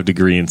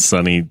 75-degree and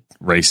sunny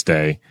race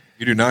day.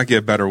 You do not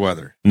get better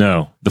weather.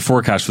 No, the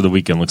forecast for the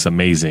weekend looks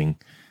amazing.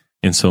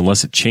 And so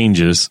unless it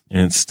changes,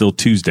 and it's still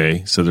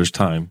Tuesday, so there's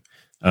time.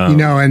 In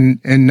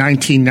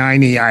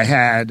 1990, I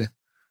had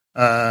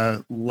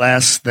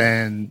less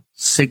than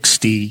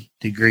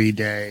 60-degree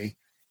day,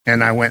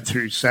 and I went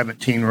through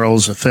 17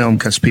 rolls of film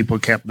because people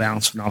kept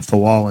bouncing off the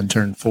wall in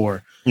turn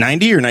 4.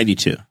 90 or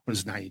 92? It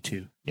was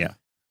 92. Yeah.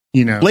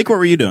 Blake, what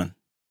were you doing?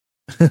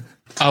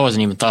 I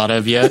wasn't even thought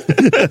of yet.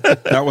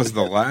 That was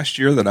the last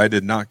year that I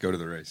did not go to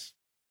the race.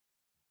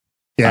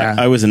 Yeah.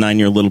 I was a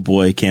 9-year little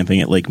boy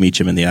camping at Lake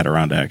Meacham in the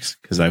Adirondacks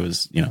because I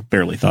was,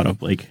 barely thought of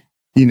Blake.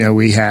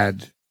 We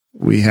had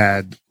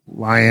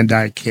Lion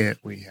Die Kit.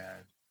 We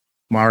had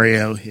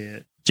Mario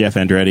hit. Jeff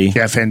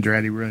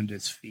Andretti ruined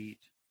his feet.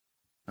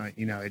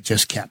 It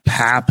just kept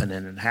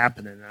happening and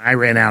happening. And I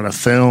ran out of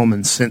film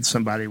and sent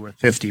somebody with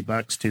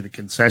 $50 to the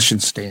concession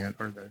stand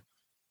or the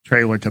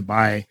trailer to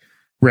buy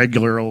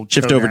regular old.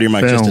 Shift over to your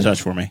mic just a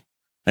touch for me.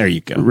 There you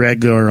go.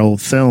 Regular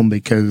old film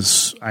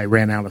because I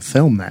ran out of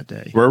film that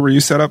day. Where were you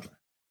set up?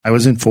 I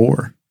was in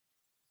 4.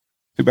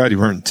 Too bad you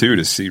weren't in 2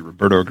 to see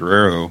Roberto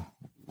Guerrero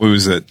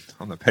lose it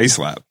on the pace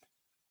lap.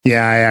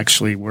 Yeah, I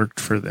actually worked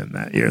for them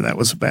that year. That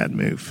was a bad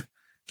move.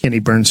 Kenny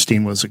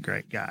Bernstein was a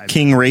great guy.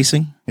 King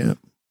Racing? Yeah.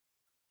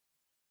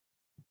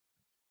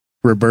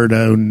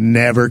 Roberto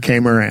never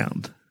came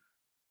around.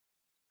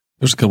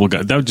 There's a couple of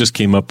guys that just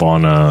came up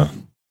on a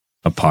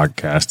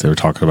podcast. They were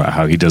talking about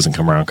how he doesn't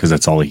come around because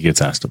that's all he gets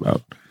asked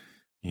about.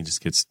 He just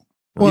gets.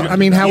 Well,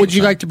 how would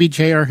you like to be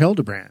J.R.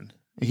 Hildebrand?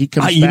 He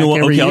comes back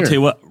every year. I'll tell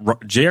you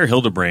what. J.R.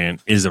 Hildebrand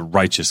is a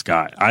righteous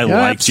guy. I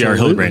like J.R.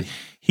 Hildebrand.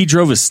 He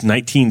drove a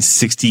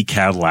 1960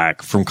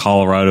 Cadillac from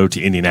Colorado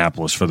to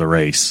Indianapolis for the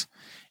race,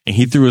 and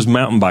he threw his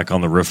mountain bike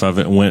on the roof of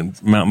it and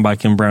went mountain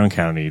biking in Brown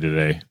County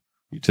today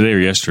or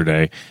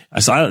yesterday.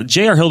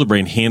 J.R.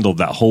 Hildebrand handled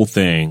that whole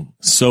thing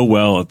so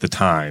well at the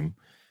time.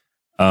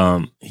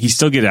 He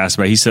still get asked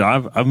about it. He said,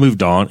 I've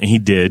moved on, and he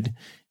did.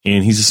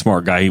 And he's a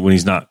smart guy. When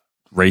he's not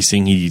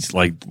racing, he's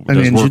like an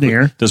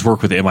engineer, does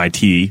work with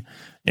MIT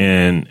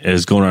and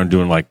is going around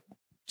doing I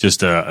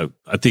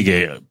think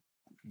a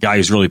guy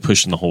who's really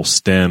pushing the whole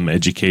STEM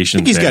education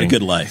thing. He's got a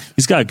good life.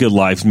 He's got a good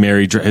life.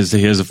 Married, he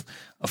has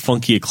a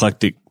funky,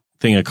 eclectic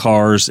thing of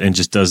cars and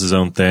just does his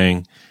own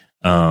thing.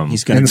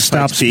 He's going to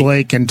stops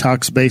Blake and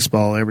talks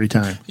baseball every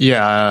time.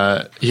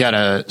 Yeah, he had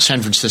a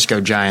San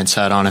Francisco Giants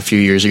hat on a few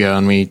years ago,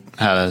 and we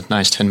had a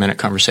nice 10-minute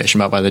conversation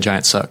about why the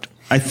Giants sucked.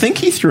 I think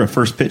he threw a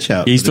first pitch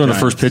out. He's throwing a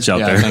first pitch out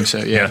there. I think so,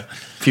 yeah. A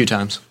few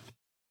times.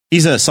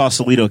 He's a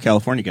Sausalito,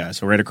 California guy,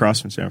 so right across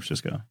from San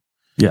Francisco.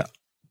 Yeah.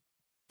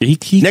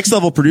 Next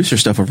level producer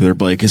stuff over there,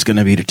 Blake, is going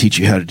to be to teach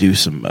you how to do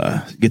some,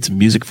 get some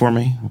music for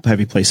me. We'll have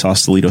you play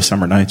Sausalito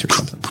Summer Nights or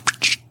something.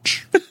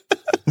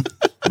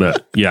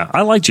 But yeah,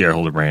 I like J.R.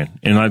 Hildebrand,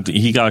 and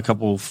he got a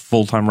couple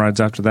full-time rides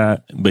after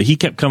that, but he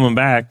kept coming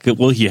back.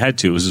 Well, he had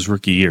to. It was his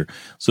rookie year.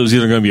 So it was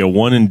either going to be a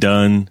one and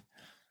done,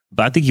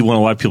 but I think he won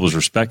a lot of people's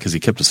respect because he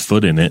kept his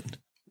foot in it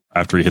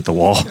after he hit the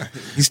wall. Yeah,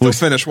 he still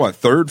finished, what,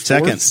 third,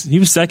 second? He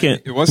was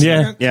second. It was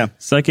second? Yeah,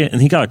 second.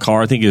 And he got a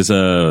car. I think his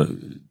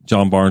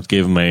John Barnes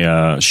gave him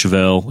a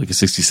Chevelle, like a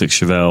 66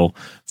 Chevelle,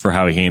 for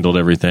how he handled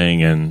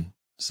everything. And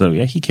so,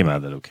 yeah, he came out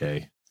of that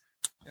okay.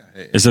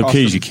 Yeah, as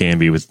okay as you can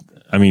be with,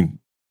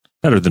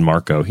 better than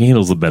Marco. He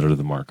handles it better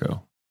than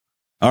Marco.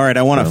 All right,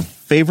 I want a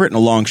favorite and a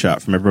long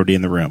shot from everybody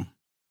in the room.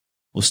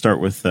 We'll start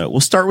with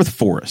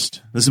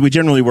Forrest. We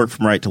generally work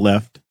from right to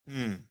left.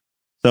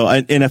 So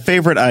in a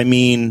favorite, I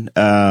mean,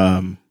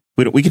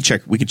 we could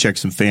check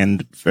some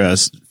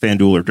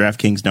FanDuel or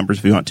DraftKings numbers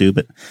if we want to,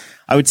 but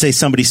I would say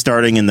somebody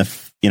starting in the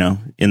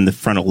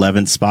front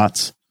 11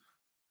 spots.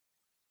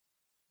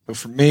 So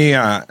for me,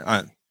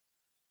 I'm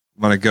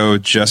going to go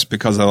just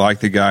because I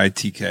like the guy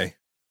TK.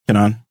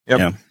 Yep.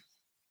 Yeah.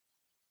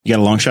 You got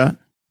a long shot?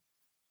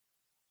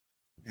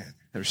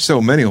 There's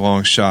so many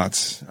long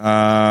shots.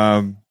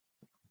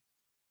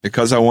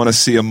 Because I want to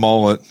see a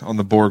mullet on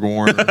the Borg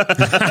Warner.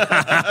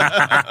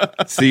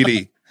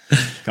 CD.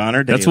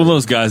 Connor Daly. That's one of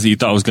those guys that you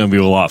thought was going to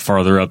be a lot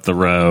farther up the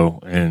row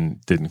and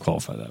didn't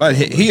qualify that. But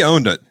he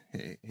owned it.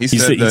 He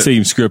said he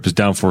would screw up his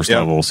downforce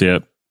levels.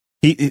 Yep.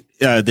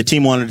 The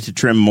team wanted to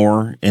trim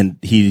more, and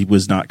he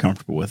was not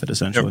comfortable with it,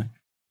 essentially. Yep.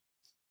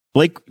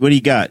 Blake, what do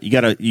you got? You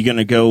going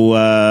to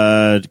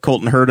go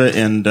Colton Herta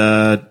and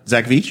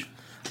Zach Veach?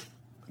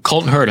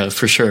 Colton Herta,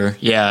 for sure.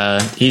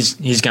 Yeah, he's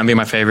going to be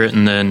my favorite.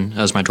 And then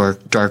as my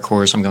dark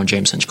horse, I'm going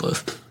James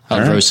Hinchcliffe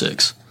out of row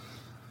 6.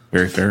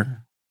 Very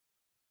fair.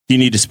 Do you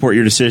need to support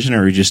your decision,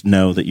 or you just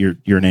know that you're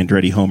an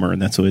Andretti homer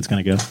and that's the way it's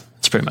going to go?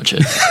 That's pretty much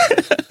it.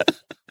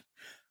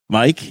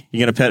 Mike,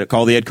 you going to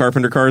call the Ed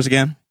Carpenter cars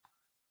again?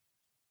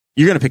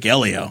 You're going to pick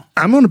Elio.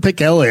 I'm going to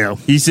pick Elio.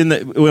 He's in the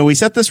when we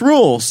set this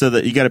rule so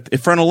that you got to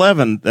front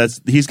 11.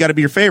 He's got to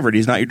be your favorite.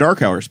 He's not your dark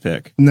horse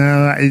pick. No,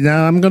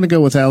 I'm going to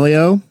go with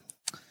Elio,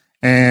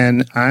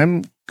 and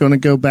I'm going to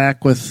go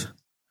back with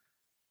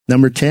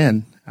number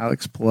 10.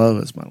 Alex Palou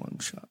is my long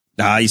shot.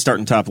 He's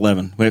starting top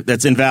 11. Wait,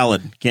 that's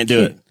invalid. Can't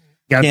do it.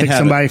 Got to pick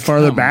somebody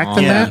farther back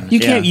than that.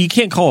 You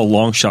can't call a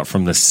long shot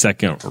from the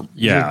second.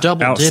 Yeah,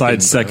 double outside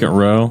dipping, second bro.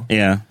 row.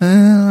 Yeah,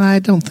 I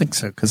don't think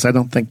so, because I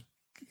don't think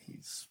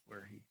he's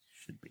where he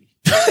should be.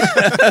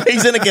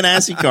 he's in a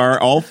Ganassi car.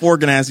 All 4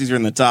 Ganassis are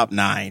in the top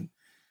 9.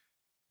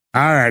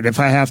 All right, if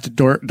I have to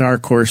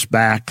dark horse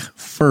back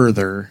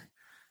further,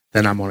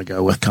 then I'm going to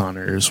go with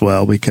Connor as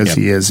well, because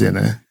he is in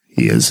a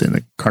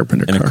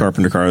Carpenter car. In a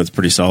Carpenter car that's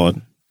pretty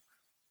solid.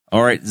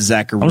 All right,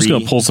 Zachary. I'm just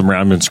going to pull some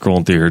around. I've been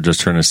scrolling through here just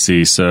trying to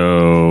see.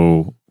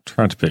 So,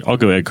 trying to pick. I'll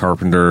go Ed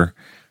Carpenter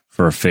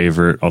for a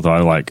favorite, although I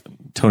like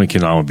Tony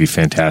Kanaan would be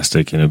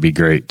fantastic, and it would be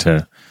great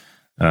to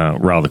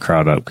rile the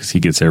crowd up because he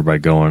gets everybody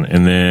going.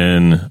 And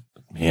then,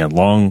 man,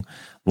 long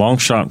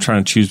shot, I'm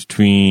trying to choose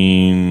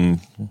between.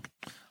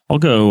 I'll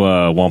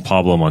go Juan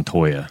Pablo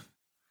Montoya.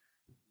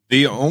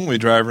 The only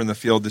driver in the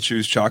field to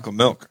choose chocolate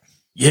milk.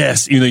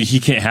 Yes, he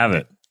can't have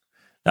it.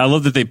 I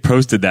love that they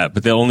posted that,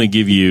 but they'll only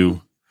give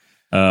you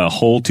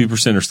whole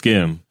 2% or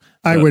skim.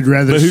 I would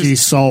rather see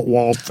Salt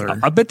Walter.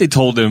 I bet they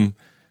told him,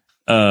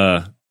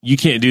 you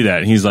can't do that.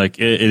 And he's like,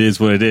 it is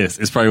what it is.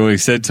 It's probably what he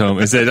said to him.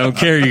 He said, don't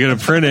care. You're going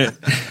to print it.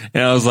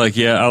 And I was like,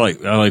 yeah, I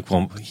like,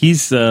 well,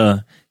 he's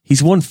won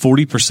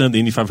 40% of the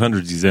Indy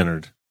 500s he's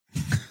entered.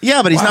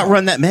 Yeah, but he's not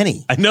run that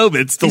many. I know, but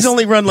it's still, he's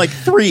only run like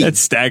 3. That's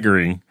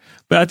staggering.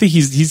 But I think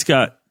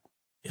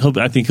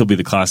I think he'll be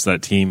the class of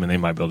that team, and they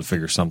might be able to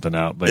figure something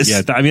out. But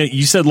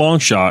you said long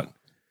shot.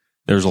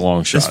 There's a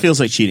long shot. This feels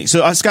like cheating.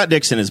 So Scott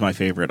Dixon is my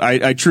favorite.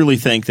 I truly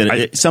think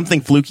that something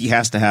fluky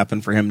has to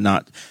happen for him.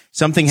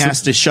 Something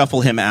has to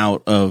shuffle him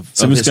out of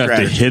something's his got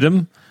strategy. to hit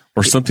him,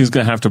 or something's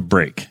going to have to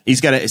break.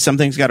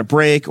 Something's got to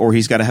break, or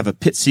he's got to have a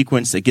pit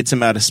sequence that gets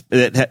him out of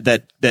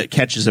that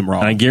catches him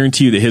wrong. And I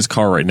guarantee you that his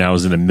car right now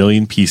is in 1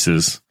 million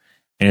pieces,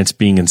 and it's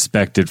being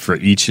inspected for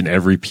each and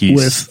every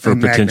piece for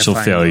potential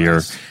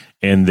failure,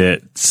 and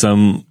that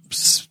some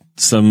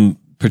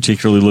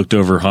particularly looked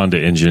over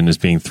Honda engine is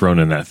being thrown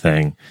in that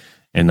thing,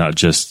 and not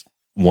just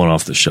one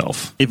off the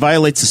shelf. It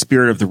violates the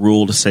spirit of the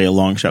rule to say a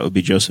long shot would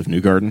be Joseph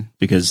Newgarden,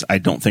 because I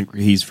don't think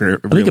he's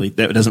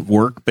that doesn't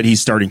work, but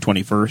he's starting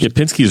 21st. Yeah,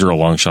 Penske's are a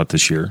long shot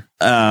this year.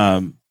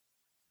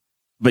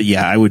 But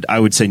yeah, I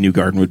would say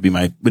Newgarden would be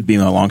my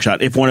long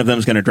shot. If one of them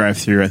is going to drive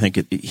through, I think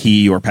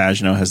he or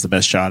Pagano has the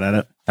best shot at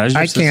it.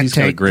 I can't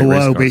take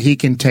Palou, but he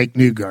can take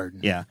Newgarden.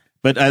 Yeah,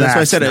 but that's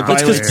why I said it.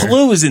 It's because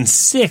Palou is in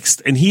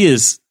 6th, and he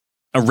is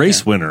a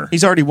race winner.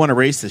 He's already won a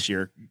race this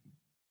year.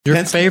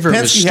 Your favorite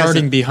was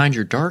starting behind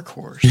your dark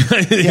horse.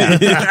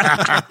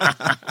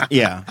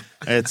 Yeah,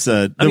 it's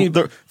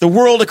the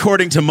world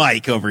according to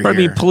Mike over here. I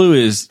mean, Palou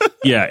is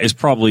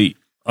probably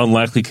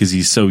unlikely because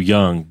he's so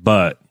young,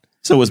 but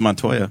so was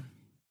Montoya.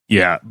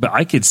 Yeah, but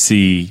I could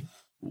see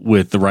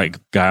with the right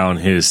guy on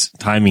his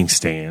timing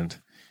stand,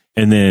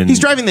 and then he's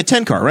driving the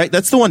 10 car, right?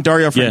 That's the one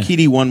Dario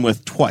Franchitti won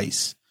with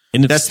twice.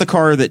 And that's the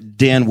car that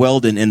Dan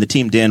Weldon and the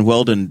team Dan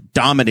Weldon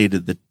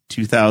dominated the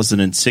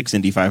 2006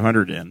 Indy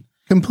 500 in.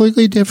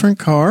 Completely different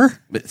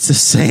car. It's the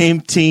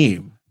same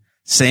team,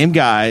 same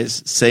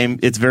guys, same.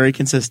 It's very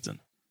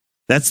consistent.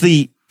 It's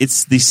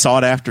the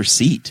sought after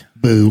seat.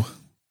 Boo.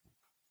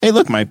 Hey,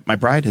 look, my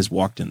bride has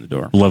walked in the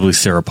door. Lovely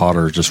Sarah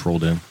Potter just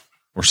rolled in,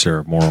 or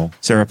Sarah Morrill.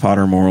 Sarah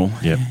Potter Morrill.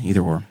 Yeah,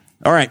 either or.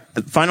 All right.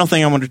 The final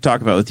thing I wanted to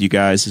talk about with you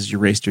guys is your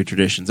race day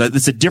traditions.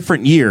 It's a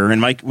different year, and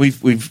Mike,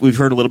 we've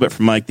heard a little bit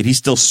from Mike that he's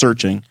still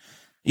searching.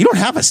 You don't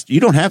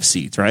have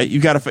seats, right? You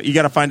got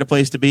to find a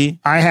place to be.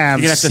 I have.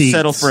 You're gonna have to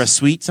settle for a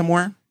suite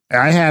somewhere.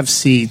 I have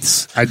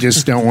seats. I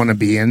just don't want to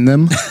be in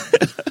them.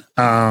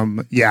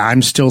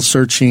 I'm still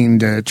searching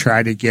to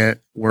try to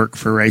get work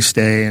for race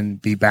day and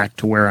be back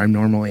to where I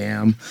normally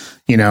am.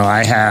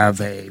 I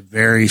have a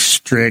very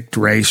strict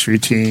race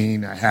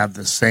routine. I have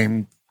the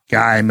same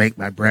guy make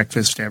my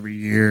breakfast every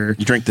year.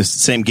 You drink the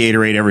same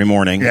Gatorade every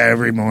morning. Yeah,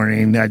 every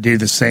morning. I do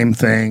the same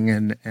thing,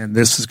 and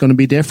this is going to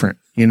be different.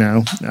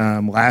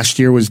 Last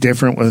year was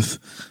different with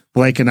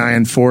Blake and I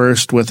in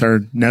Forest with our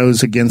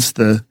nose against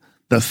the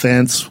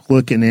fence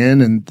looking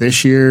in, and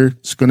this year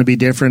it's going to be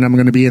different. I'm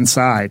going to be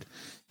inside,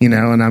 and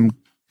I'm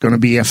going to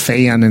be a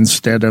fan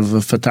instead of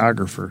a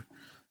photographer.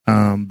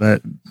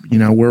 But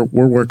we're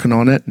working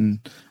on it, and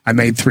I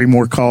made 3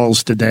 more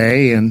calls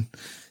today, and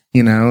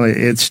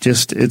it's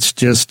just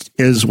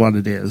is what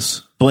it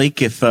is.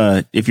 Blake, if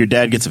your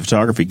dad gets a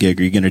photography gig,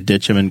 are you going to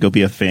ditch him and go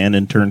be a fan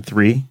in turn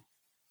 3?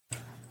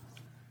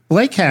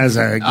 Blake has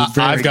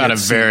I've got a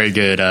very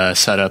good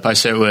setup. I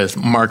sit with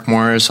Mark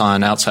Morris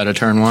on outside of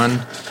turn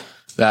 1.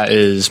 That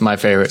is my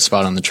favorite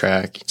spot on the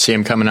track. See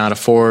him coming out of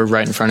 4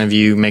 right in front of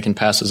you, making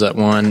passes at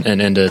 1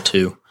 and into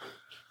 2.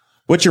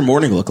 What's your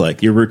morning look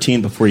like? Your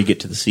routine before you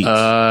get to the seats?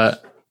 I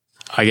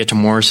get to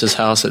Morris's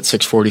house at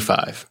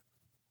 6:45,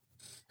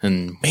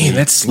 and Man,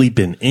 that's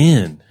sleeping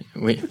in.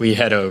 we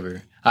head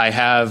over. I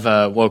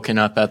have woken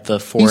up at the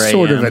 4 He's a.m.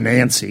 sort of a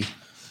Nancy.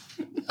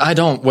 I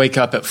don't wake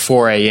up at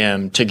 4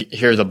 a.m. to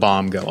hear the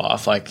bomb go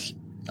off. Like,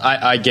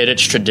 I get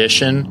it's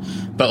tradition,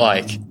 but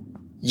like,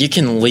 you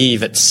can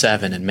leave at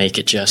 7 and make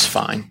it just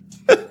fine.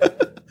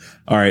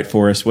 All right,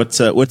 Forrest, what's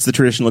the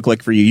tradition look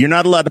like for you? You're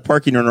not allowed to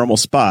park in your normal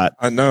spot.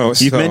 I know.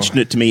 You've mentioned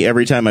it to me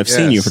every time I've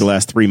seen you for the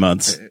last 3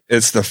 months.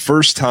 It's the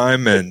first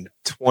time in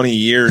 20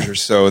 years or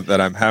so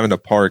that I'm having to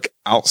park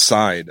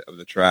outside of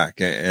the track,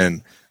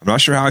 and I'm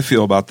not sure how I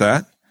feel about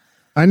that.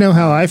 I know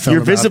how I felt.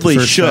 You're visibly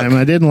about the first shook. time.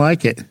 I didn't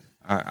like it.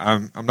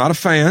 I'm not a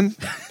fan,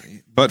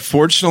 but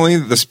fortunately,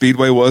 the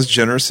Speedway was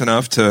generous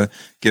enough to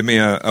give me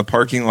a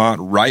parking lot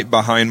right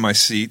behind my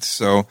seats,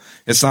 so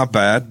it's not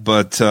bad.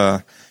 But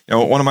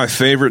one of my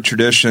favorite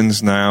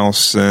traditions now,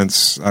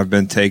 since I've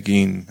been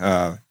taking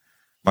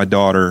my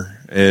daughter,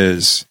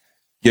 is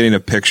getting a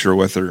picture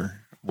with her,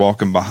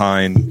 walking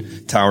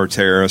behind Tower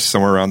Terrace,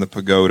 somewhere around the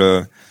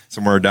Pagoda,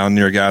 somewhere down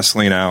near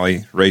Gasoline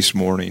Alley, race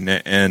morning.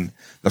 And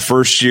the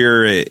first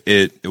year,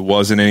 it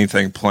wasn't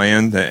anything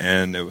planned,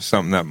 and it was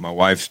something that my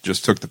wife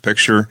just took the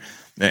picture.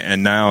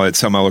 And now it's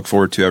something I look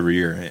forward to every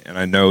year. And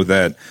I know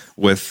that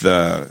with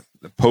the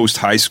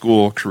post-high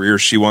school career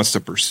she wants to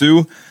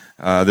pursue,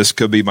 this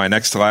could be my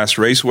next to last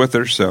race with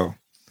her. So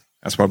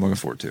that's what I'm looking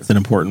forward to. It's an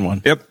important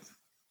one. Yep.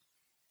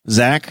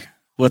 Zach,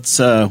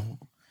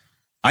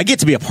 I get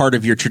to be a part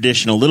of your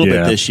tradition a little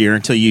bit this year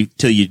until you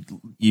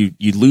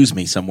lose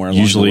me somewhere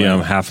along Usually the way.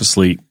 I'm half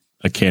asleep.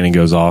 A cannon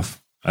goes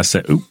off. I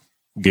say, oop,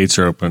 gates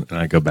are open, and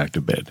I go back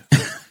to bed.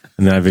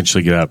 And then I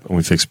eventually get up and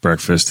we fix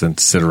breakfast and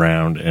sit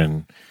around.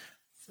 And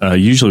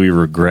usually we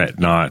regret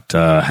not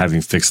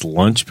having fixed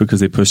lunch because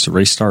they pushed the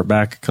race start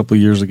back a couple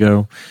of years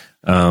ago.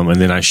 And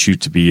then I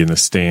shoot to be in the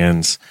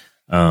stands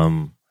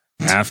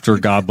after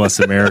God Bless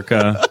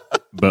America,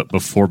 but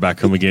before Back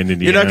Home Again,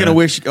 Indiana. You're not going to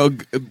wish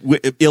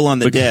ill on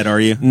the dead, are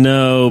you?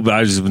 No, but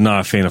I just was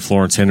not a fan of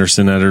Florence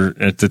Henderson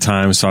at the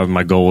time. So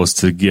my goal was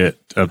to get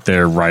up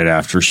there right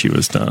after she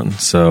was done.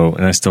 So,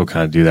 and I still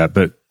kind of do that,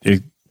 but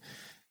it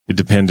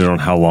depended on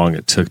how long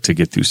it took to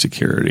get through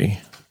security.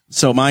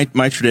 So my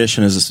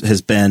tradition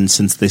has been,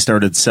 since they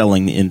started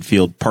selling the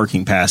infield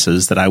parking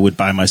passes, that I would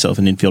buy myself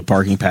an infield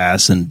parking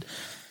pass and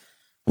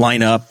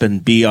line up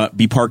and be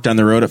parked on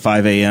the road at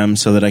 5 a.m.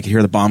 so that I could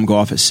hear the bomb go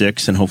off at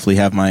 6 and hopefully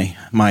have my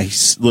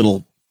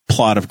little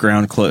plot of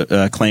ground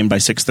claimed by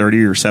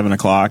 6:30 or 7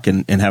 o'clock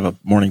and have a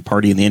morning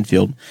party in the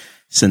infield.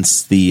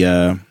 Since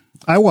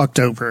I walked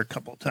over a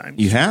couple times.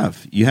 You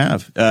have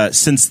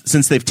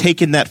since they've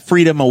taken that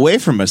freedom away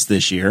from us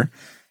this year,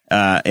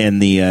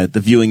 and the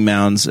viewing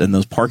mounds and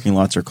those parking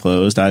lots are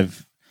closed.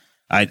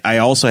 I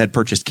also had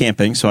purchased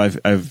camping, so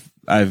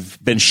I've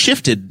been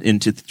shifted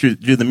into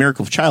through the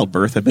miracle of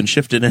childbirth. I've been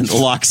shifted into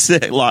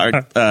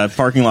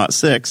parking lot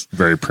 6.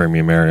 Very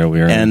premium area we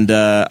are in. And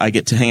I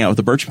get to hang out with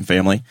the Birchman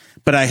family.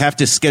 But I have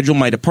to schedule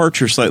my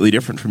departure slightly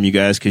different from you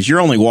guys because you're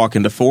only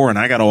walking to 4, and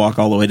I got to walk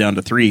all the way down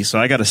to 3. So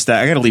I got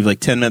to leave like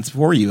 10 minutes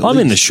before you. I'm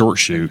in the short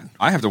shoot.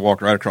 I have to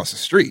walk right across the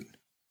street.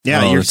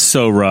 Yeah, you're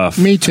so rough.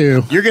 Me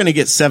too. You're going to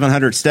get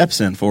 700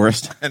 steps in,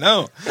 Forrest. I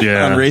know.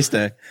 Yeah. On race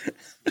day.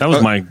 That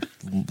was my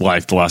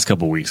life the last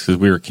couple of weeks because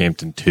we were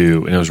camped in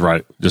 2, and it was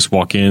right. Just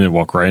walk in and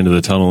walk right into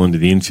the tunnel into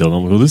the infield.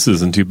 I'm like, well, this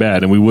isn't too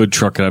bad. And we would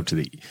truck it up to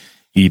the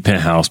E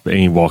penthouse, but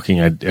any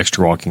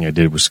extra walking I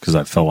did was because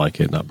I felt like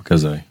it, not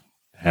because I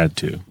had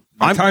to.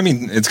 My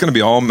timing, it's going to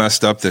be all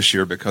messed up this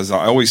year because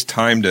I always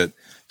timed it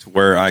to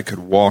where I could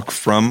walk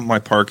from my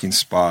parking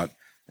spot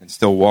and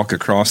still walk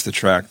across the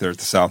track there at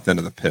the south end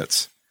of the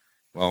pits.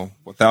 Well,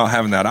 without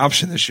having that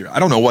option this year, I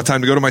don't know what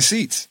time to go to my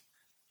seats.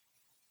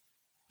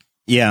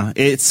 Yeah,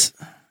 it's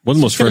one of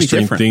the most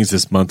frustrating things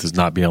this month is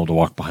not being able to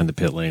walk behind the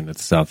pit lane at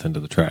the south end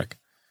of the track.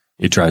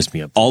 It drives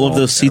me up. All of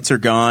those seats are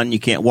gone. You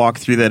can't walk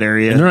through that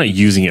area. And they're not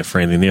using it for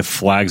anything. They have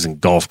flags and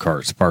golf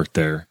carts parked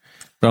there.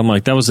 But I'm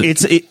like,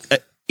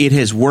 it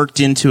has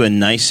worked into a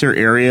nicer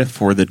area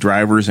for the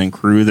drivers and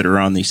crew that are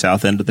on the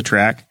south end of the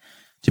track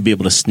to be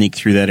able to sneak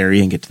through that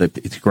area and get to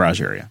the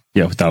garage area.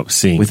 Yeah, without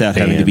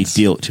having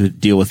to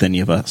deal with any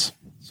of us.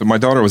 So my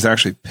daughter was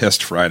actually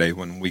pissed Friday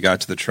when we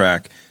got to the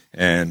track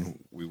and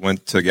we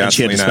went to Gasoline Alley.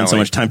 She had to spend so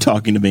much time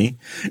talking to me.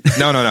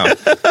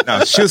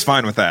 No, she was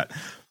fine with that.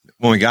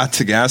 When we got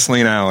to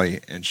Gasoline Alley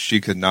and she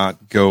could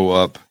not go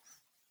up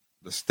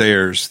the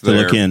stairs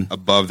there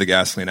above the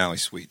Gasoline Alley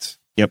suites.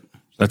 Yep.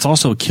 That's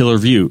also a killer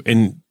view.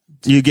 And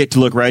you get to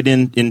look right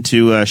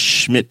into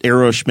Schmidt,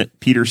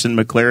 Peterson,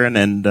 McLaren,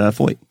 and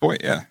Foyt.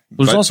 Foyt, yeah.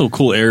 There's also a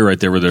cool area right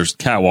there where there's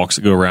catwalks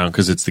that go around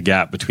because it's the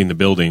gap between the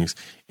buildings.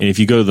 And if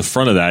you go to the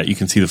front of that, you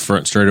can see the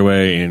front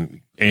straightaway.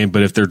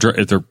 But if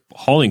they're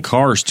hauling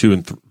cars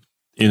in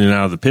and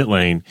out of the pit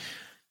lane,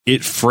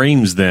 it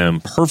frames them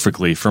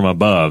perfectly from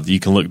above. You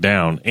can look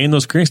down, and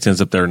those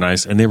grandstands up there are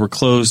nice. And they were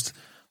closed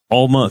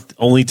all month,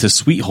 only to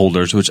suite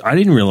holders, which I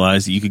didn't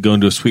realize that you could go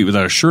into a suite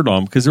without a shirt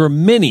on because there were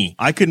many.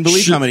 I couldn't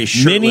believe how many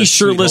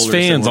shirtless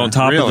fans on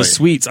top of the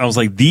suites. I was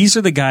like, these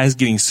are the guys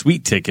getting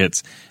suite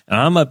tickets, and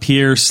I'm up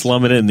here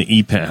slumming it in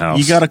the penthouse.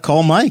 You got to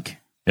call Mike.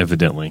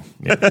 Evidently.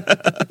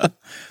 Yeah.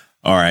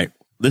 All right.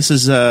 This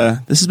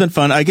has been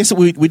fun. I guess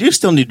we do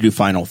still need to do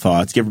final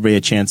thoughts. Give everybody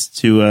a chance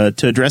to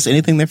address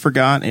anything they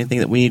forgot, anything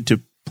that we need to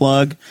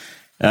plug.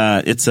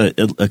 It's a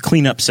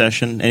cleanup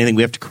session. Anything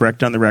we have to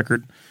correct on the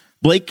record.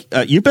 Blake,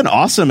 you've been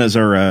awesome as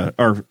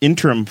our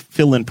interim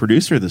fill-in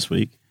producer this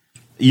week.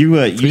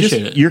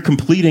 You're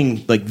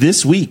completing like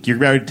this week. You're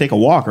ready to take a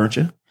walk, aren't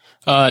you?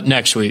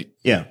 Next week.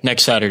 Yeah.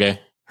 Next Saturday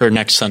or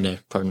next Sunday.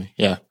 Pardon me.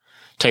 Yeah.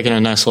 Taking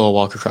a nice little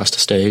walk across the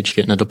stage,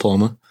 getting a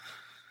diploma.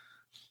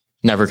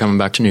 Never coming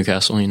back to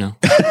Newcastle, you know.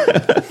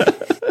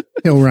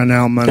 He'll run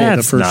out of money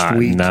the first not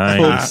week.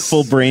 Nice.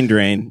 Full brain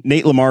drain.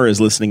 Nate Lamar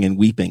is listening and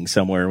weeping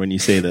somewhere when you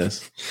say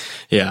this.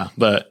 Yeah,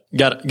 but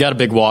got a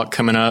big walk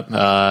coming up.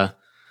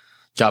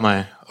 Got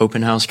my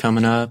open house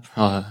coming up.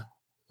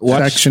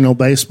 Sectional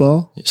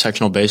baseball.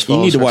 Sectional baseball.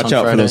 You need to watch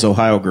out Friday. for those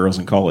Ohio girls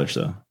in college,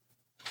 though.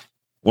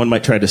 One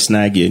might try to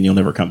snag you and you'll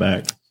never come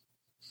back.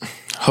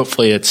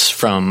 Hopefully it's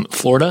from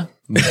Florida,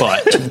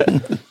 but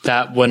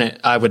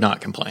I would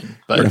not complain.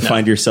 But You're going to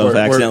find yourself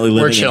accidentally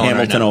living in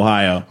Hamilton,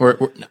 Ohio.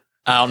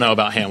 I don't know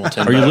about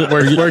Hamilton.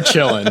 We're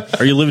chilling.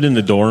 Are you living in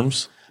the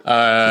dorms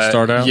to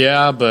start out?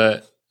 Yeah,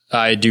 but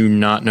I do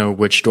not know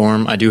which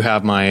dorm. I do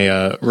have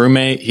my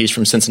roommate. He's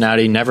from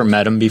Cincinnati. Never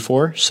met him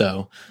before,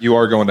 so You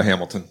are going to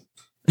Hamilton.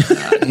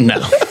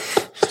 no.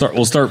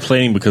 We'll start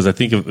planning because I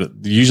think the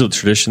usual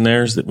tradition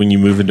there is that when you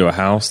move into a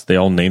house, they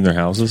all name their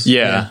houses.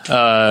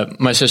 Yeah.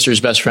 My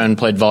sister's best friend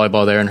played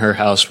volleyball there, and her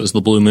house was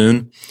the Blue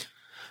Moon.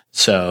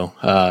 So,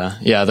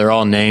 they're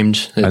all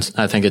named.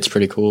 I think it's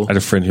pretty cool. I had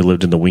a friend who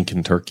lived in the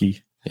Winkin'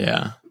 Turkey.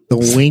 Yeah.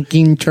 The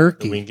winking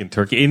turkey. The Winkin'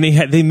 Turkey. And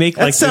they make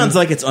That sounds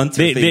like it's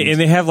unthemed. and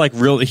they have like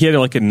he had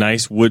like a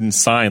nice wooden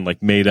sign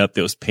like made up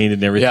that was painted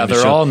and everything. Yeah,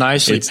 they're all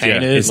nicely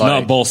painted. It's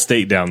not Ball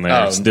State down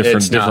there. It's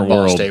different not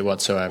world. Ball State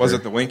whatsoever. Was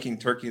it the winking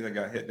turkey that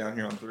got hit down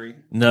here on 3?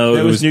 No,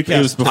 That was Newcastle.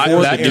 It was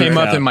before that came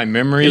up in my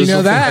memories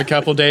that? a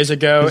couple days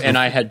ago, and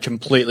I had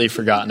completely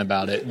forgotten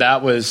about it.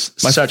 That was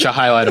such a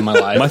highlight of my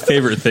life. My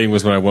favorite thing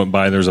was when I went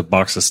by and there was a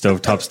box of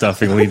stovetop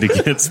stuffing leaned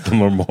against the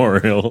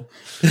memorial.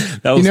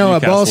 That was at Ball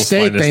Newcastle's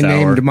State, they finest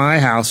hour. named my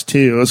house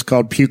too. It was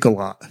called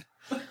Puke-a-Lot.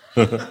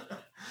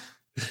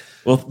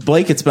 Well,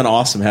 Blake, it's been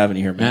awesome having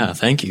you here, man. Yeah,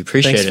 thank you.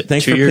 Appreciate it.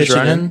 Thanks 2 for years pitching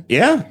running. in.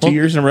 Yeah, 2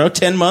 years in a row,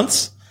 10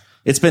 months.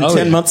 It's been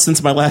 10 months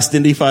since my last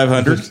Indy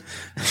 500.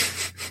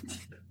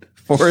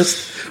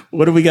 Forrest,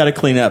 what do we got to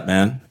clean up,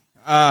 man?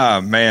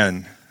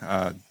 Man,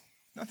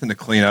 nothing to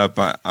clean up.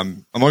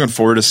 I'm looking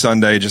forward to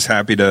Sunday. Just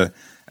happy to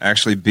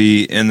actually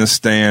be in the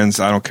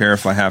stands. I don't care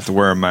if I have to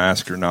wear a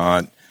mask or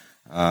not.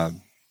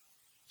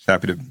 Just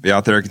happy to be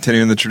out there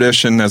continuing the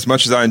tradition. As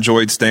much as I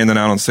enjoyed standing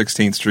out on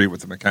 16th Street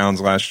with the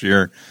McCowns last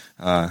year,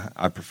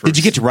 I prefer. Did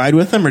you get to ride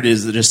with them, or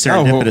is it just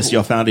serendipitous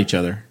y'all found each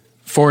other?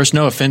 Forrest,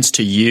 no offense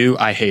to you,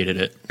 I hated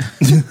it.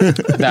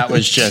 That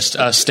was just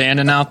us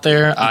standing out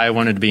there. I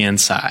wanted to be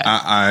inside.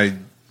 I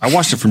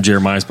watched it from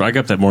Jeremiah's, but I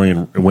got up that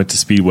morning and went to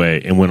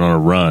Speedway and went on a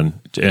run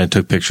and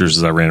took pictures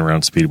as I ran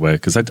around Speedway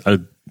because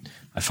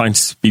I find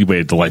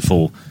Speedway a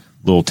delightful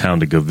little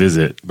town to go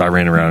visit. But I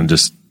ran around and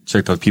just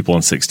checked out people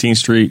on 16th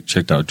Street,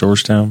 checked out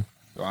Georgetown.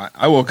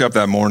 I woke up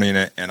that morning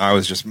and I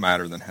was just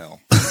madder than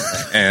hell.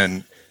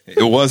 And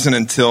it wasn't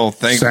until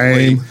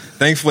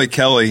thankfully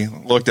Kelly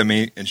looked at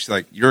me and she's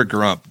like, "You're a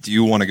grump. Do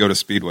you want to go to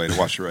Speedway to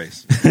watch the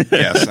race?"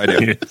 Yes, I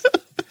do.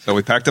 So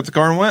we packed up the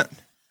car and went.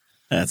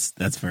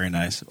 That's very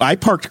nice. I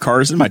parked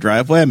cars in my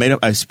driveway.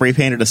 I spray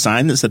painted a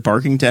sign that said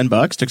parking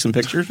 $10. Took some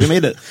pictures. We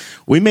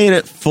made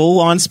it full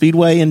on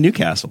Speedway in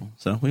Newcastle.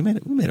 So we made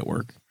it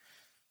work.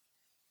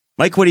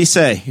 Mike, what do you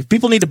say? If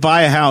people need to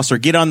buy a house or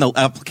get on the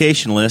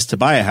application list to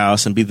buy a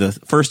house and be the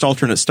first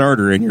alternate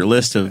starter in your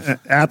list of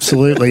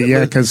absolutely,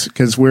 yeah,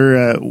 because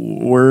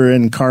we're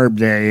in carb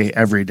day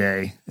every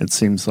day. It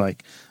seems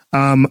like.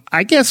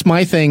 I guess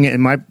my thing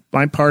and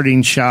my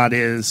parting shot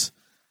is,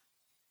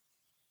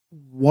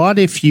 what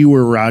if you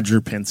were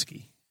Roger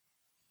Penske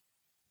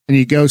and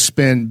you go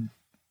spend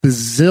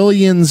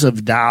bazillions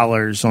of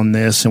dollars on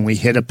this and we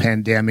hit a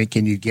pandemic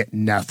and you get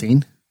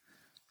nothing?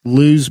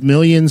 Lose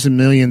millions and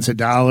millions of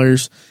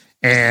dollars,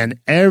 and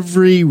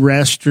every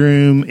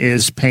restroom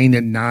is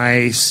painted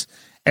nice.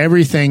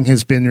 Everything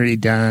has been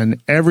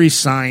redone. Every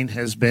sign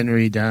has been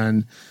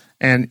redone.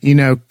 And,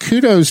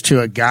 kudos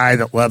to a guy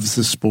that loves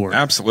the sport.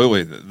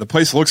 Absolutely. The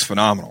place looks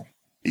phenomenal.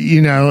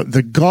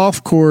 The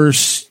golf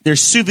course.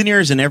 There's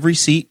souvenirs in every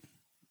seat.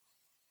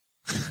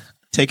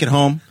 Take it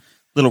home.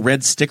 Little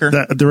red sticker.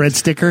 The red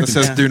sticker. It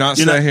says, do not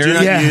stay here. Do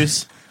not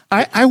use.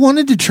 I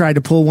wanted to try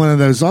to pull one of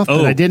those off,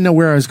 but I didn't know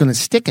where I was going to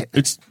stick it.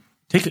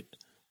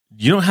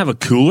 You don't have a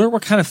cooler?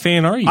 What kind of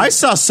fan are you? I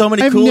saw so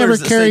many I've coolers. never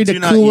that carried say, a "Do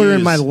not cooler in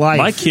use." my life.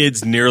 My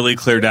kids nearly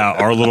cleared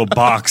out our little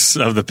box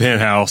of the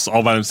penthouse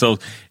all by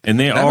themselves, and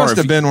they That must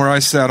have been where I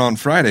sat on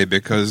Friday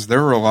because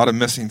there were a lot of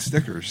missing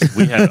stickers.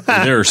 we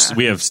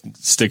have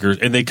stickers,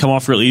 and they come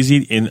off real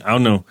easy. And I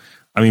don't know.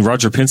 I mean,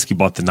 Roger Penske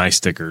bought the nice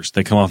stickers.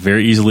 They come off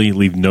very easily,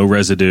 leave no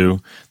residue.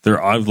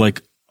 They're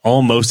like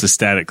almost a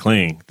static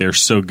cling. They're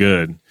so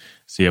good.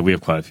 So yeah, we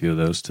have quite a few of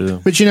those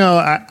too. But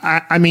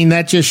I mean,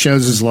 that just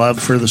shows his love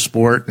for the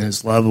sport and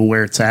his love of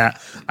where it's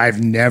at.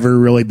 I've never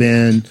really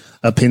been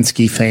a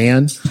Penske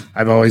fan.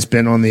 I've always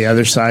been on the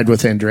other side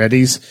with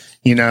Andretti's,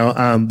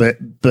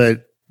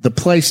 but the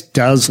place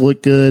does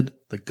look good.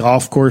 The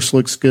golf course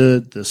looks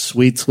good. The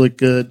suites look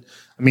good.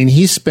 I mean,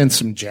 he spent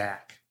some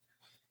jack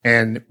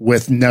and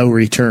with no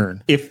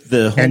return.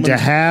 And to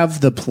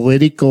have the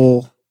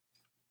political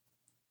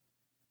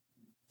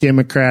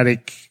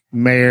Democratic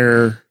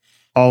mayor,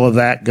 all of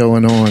that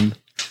going on,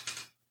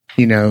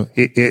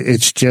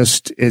 it's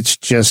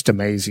just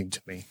amazing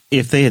to me.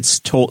 if they had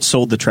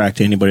sold the track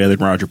to anybody other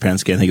than Roger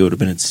Penske, I think it would have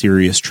been in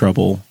serious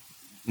trouble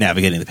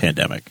navigating the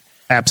pandemic.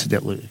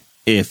 Absolutely.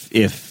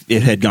 If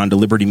it had gone to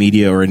Liberty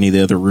Media or any of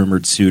the other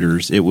rumored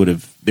suitors, there would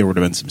have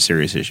been some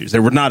serious issues.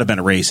 There would not have been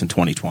a race in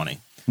 2020.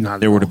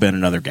 There would have been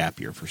another gap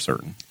year for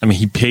certain. I mean,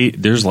 he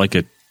paid. There's like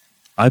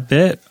I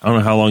bet, I don't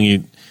know how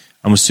long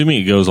I'm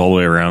assuming it goes all the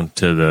way around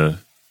to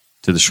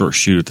the short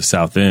chute at the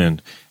south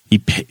end. He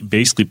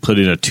basically put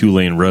in a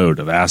 2-lane road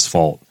of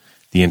asphalt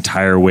the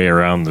entire way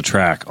around the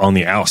track on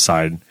the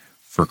outside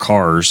for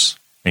cars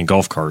and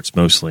golf carts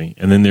mostly.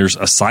 And then there's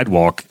a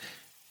sidewalk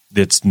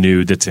that's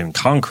new, that's in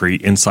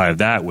concrete inside of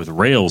that with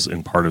rails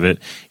in part of it.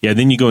 Yeah,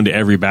 then you go into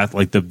every bath.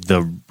 Like the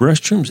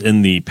restrooms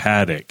in the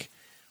paddock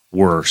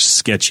were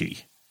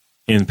sketchy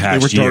in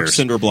past years. They were dark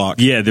cinder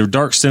block. Yeah, they were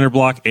dark cinder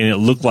block, and it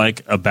looked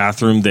like a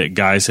bathroom that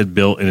guys had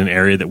built in an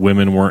area that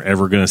women weren't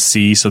ever going to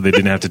see, so they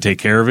didn't have to take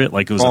care of it.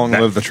 Like it was long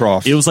live the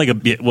trough. It was like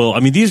they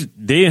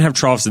didn't have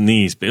troughs in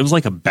these, but it was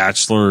like a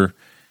bachelor,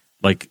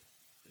 like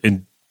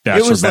in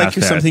bachelor. It was like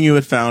bath something you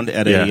had found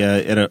at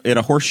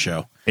a horse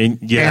show.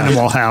 And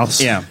Animal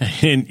House. Yeah,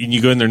 and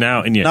you go in there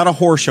now, and not a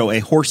horse show, a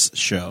horse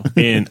show,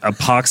 and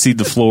epoxied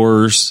the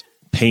floors,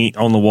 paint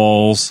on the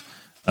walls,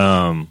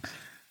 and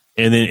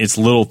then it's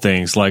little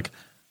things like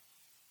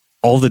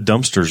all the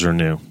dumpsters are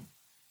new.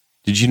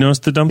 Did you notice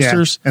the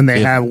dumpsters? Yeah, and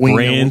they have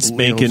brand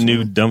spanking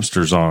new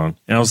dumpsters on,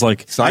 and I was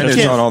like,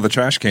 signage on all the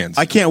trash cans.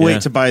 I can't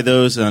wait to buy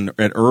those at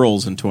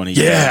Earl's in 20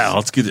 years. Yeah,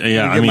 let's get.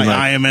 Yeah, I mean,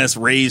 my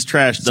IMS raised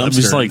trash dumpster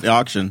just like at the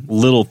auction.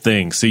 Little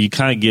things. So you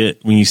kind of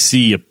get when you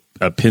see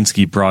a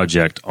Penske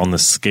project on the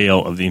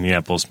scale of the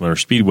Indianapolis Motor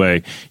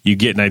Speedway, you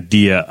get an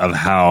idea of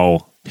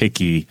how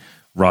picky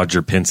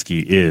Roger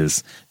Penske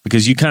is,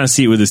 because you kind of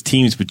see it with his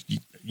teams, but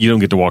you don't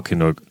get to walk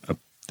into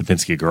the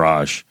Penske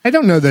garage. I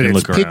don't know that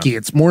it's around. picky.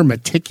 It's more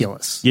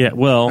meticulous. Yeah,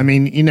 well, I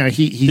mean,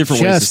 he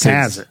just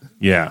has it.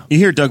 Yeah. You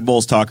hear Doug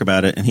Bowles talk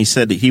about it, and he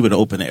said that he would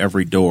open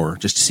every door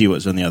just to see what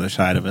was on the other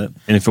side of it.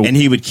 And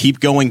he would keep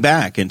going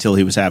back until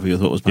he was happy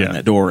with what was behind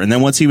that door. And then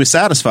once he was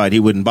satisfied,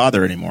 he wouldn't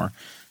bother anymore.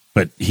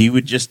 But he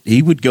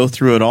would go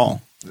through it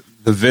all.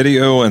 The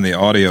video and the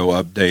audio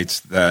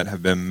updates that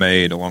have been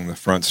made along the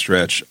front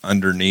stretch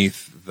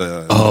underneath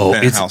the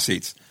penthouse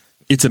seats.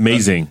 It's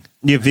amazing.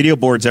 You have video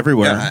boards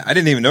everywhere. Yeah, I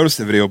didn't even notice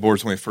the video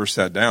boards when we first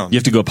sat down. You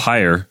have to go up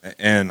higher.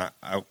 And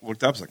I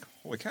looked up, I was like,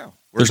 holy cow,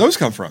 where'd those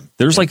come from?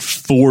 There's like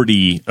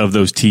 40 of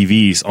those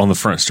TVs on the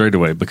front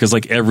straightaway, because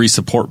like every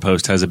support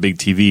post has a big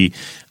TV.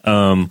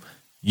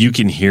 You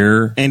can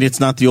hear, and it's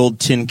not the old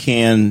tin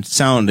can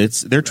sound.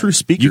 They're true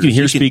speakers. You can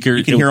hear speakers.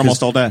 You can hear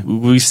almost all day.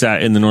 We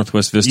sat in the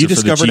Northwest Vista. You for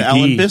discovered the GP.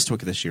 Alan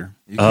Bistwick this year.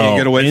 You can't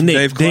get away from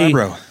Dave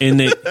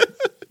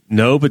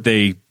Calabro. But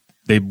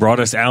they brought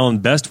us Alan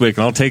Bestwick, and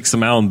I'll take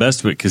some Alan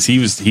Bestwick because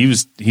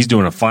he's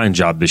doing a fine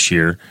job this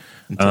year.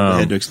 Until they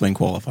had to explain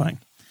qualifying.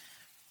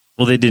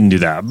 Well, they didn't do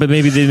that, but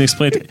maybe they didn't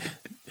explain it.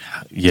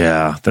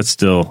 Yeah,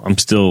 I'm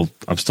still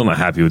not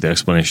happy with the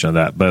explanation of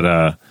that, but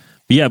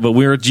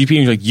we're at GP,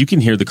 and like you can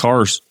hear the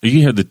cars, you can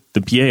hear the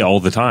PA all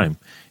the time.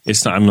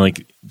 It's not. I'm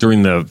like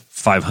during the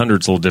 500,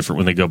 it's a little different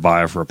when they go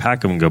by, or for a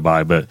pack of them go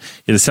by. But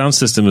the sound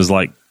system is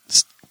like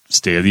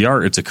state of the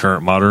art. It's a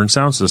current modern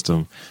sound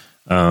system.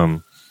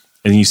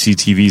 And you see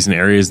TVs in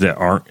areas that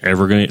they're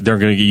going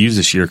to get used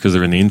this year because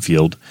they're in the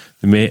infield.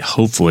 They may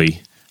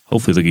hopefully they'll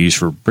get used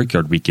for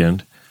Brickyard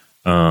weekend.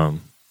 But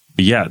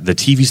yeah, the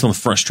TVs on the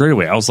front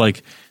straightaway. I was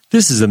like,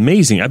 this is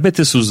amazing. I bet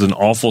this was an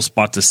awful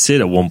spot to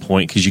sit at one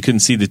point because you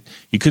couldn't see anything.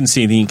 You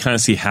kind of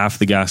see half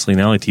the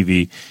Gasoline Alley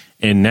TV,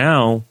 and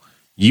now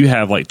you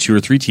have like 2 or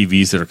 3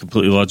 TVs that are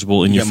completely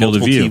legible in your field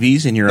of view.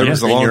 TVs in your there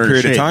was a long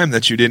period of time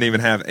that you didn't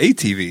even have a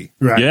TV.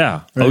 Right.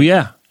 Yeah. Right. Oh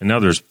yeah. And now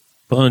there's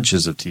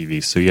bunches of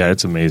TVs. So yeah,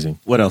 it's amazing.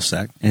 What else,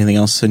 Zach? Anything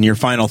else? And your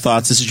final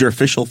thoughts? This is your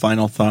official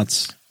final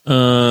thoughts.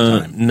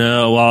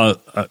 No. Well,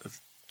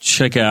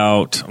 check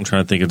out. I'm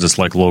trying to think of just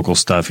like local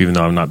stuff, even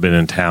though I've not been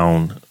in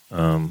town.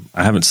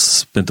 I haven't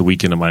spent the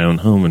weekend at my own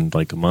home in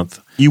like a month.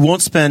 You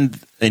won't spend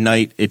a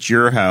night at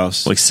your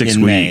house like 6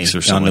 in weeks May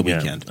or something on the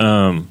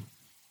weekend.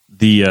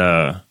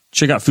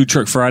 check out Food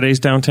Truck Fridays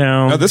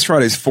downtown. No, this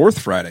Friday's Fourth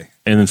Friday.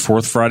 And then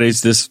Fourth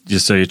Fridays,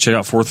 so you check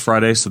out Fourth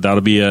Friday. So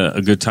that'll be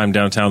a good time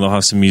downtown. They'll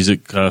have some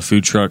music,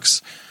 food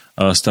trucks,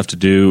 stuff to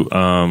do.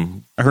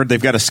 I heard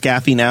they've got a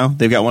Scaffy now.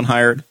 They've got one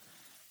hired.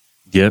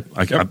 Yep.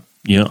 I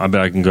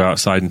bet I can go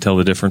outside and tell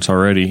the difference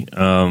already.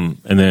 And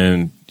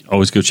then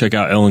always go check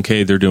out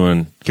L&K. They're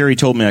doing. Carrie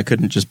told me I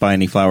couldn't just buy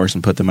any flowers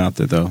and put them out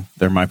there, though.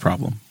 They're my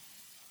problem.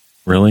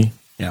 Really?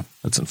 Yeah.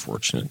 That's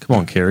unfortunate. Come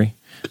on, Carrie.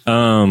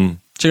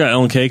 Check out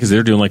L&K because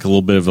they're doing like a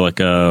little bit of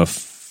like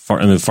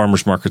and the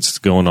farmers markets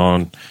going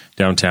on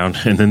downtown,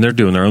 and then they're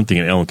doing their own thing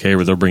at L&K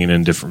where they're bringing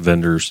in different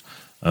vendors.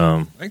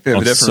 I think they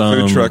have a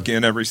different food truck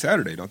in every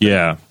Saturday, don't they?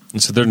 Yeah,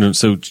 and so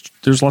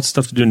there's lots of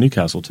stuff to do in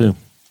Newcastle too.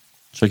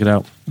 Check it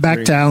out.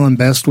 Back to Alan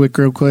Bestwick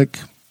real quick.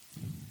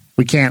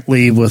 We can't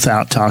leave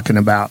without talking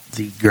about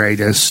the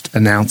greatest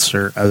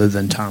announcer other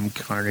than Tom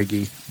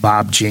Carnegie,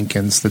 Bob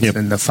Jenkins, that's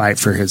in the fight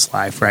for his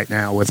life right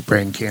now with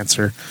brain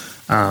cancer.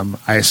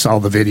 I saw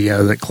the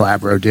video that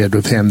Calabro did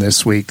with him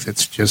this week.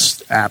 That's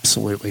just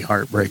absolutely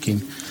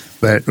heartbreaking.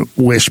 But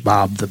wish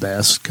Bob the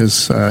best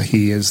because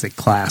he is a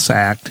class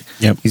act.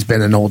 Yep. He's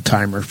been an old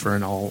timer for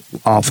an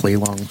awfully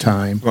long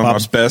time. One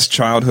of my best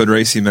childhood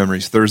racing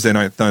memories: Thursday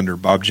Night Thunder,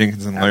 Bob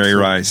Jenkins and Larry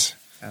Rice.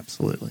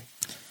 Absolutely.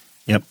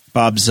 Yep,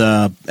 Bob's.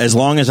 As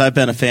long as I've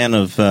been a fan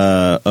of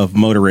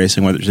motor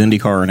racing, whether it's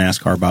IndyCar or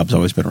NASCAR, Bob's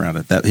always been around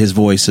it. That his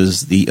voice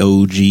is the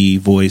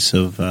OG voice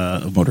of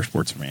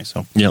motorsports for me.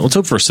 So yeah, let's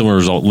hope for a similar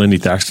result. Lindy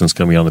Thaxton's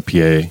going to be on the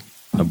PA,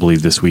 I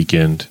believe, this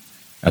weekend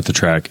at the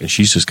track, and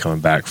she's just coming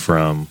back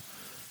from.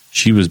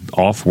 She was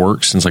off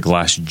work since like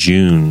last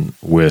June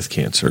with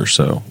cancer.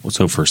 So let's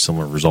hope for a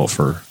similar result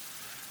for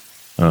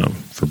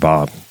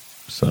Bob.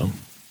 So.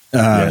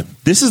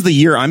 This is the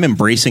year I'm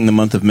embracing the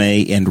month of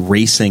May and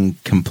racing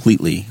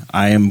completely.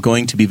 I am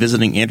going to be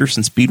visiting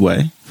Anderson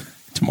Speedway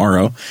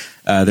tomorrow.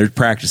 They're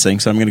practicing,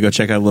 so I'm going to go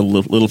check out a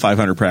little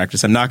 500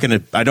 practice.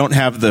 I don't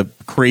have the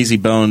crazy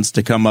bones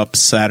to come up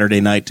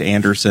Saturday night to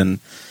Anderson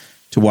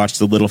to watch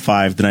the Little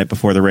 5 the night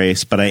before the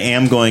race, but I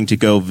am going to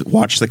go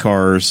watch the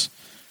cars,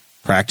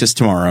 practice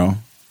tomorrow.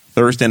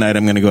 Thursday night,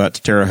 I'm going to go out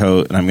to Terre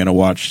Haute and I'm going to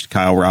watch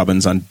Kyle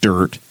Robbins on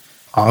dirt.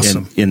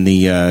 Awesome. In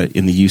the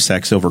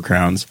USAC Silver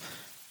Crowns.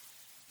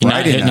 You're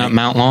not hitting up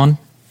Mount Lawn?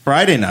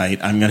 Friday night,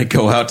 I'm going to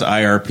go out to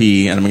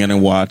IRP and I'm going to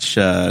watch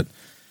the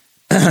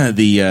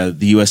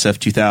USF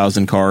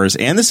 2000 cars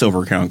and the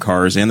Silver Crown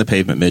cars and the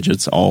Pavement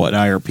Midgets all at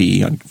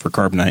IRP for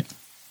Carb Night.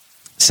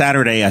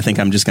 Saturday, I think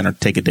I'm just going to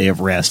take a day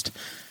of rest.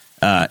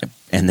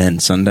 And then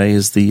Sunday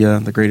is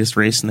the greatest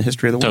race in the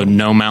history of the world. So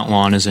no Mount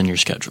Lawn is in your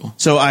schedule.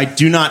 So I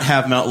do not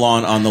have Mount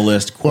Lawn on the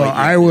list. Well,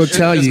 I will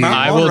tell you.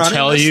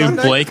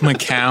 Blake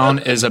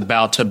McCown is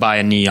about to buy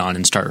a Neon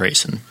and start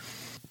racing.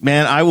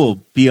 Man, I will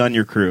be on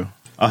your crew.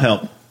 I'll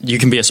help. You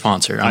can be a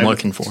sponsor. I'm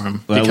looking for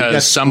him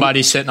because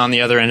somebody sitting on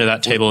the other end of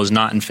that table is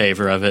not in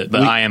favor of it.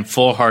 But I am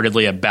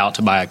full-heartedly about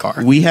to buy a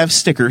car. We have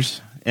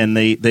stickers, and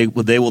they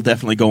will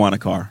definitely go on a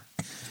car.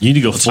 You need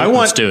to go full.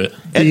 Let's do it.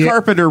 Ed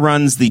Carpenter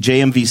runs the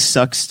JMV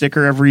Sucks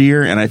sticker every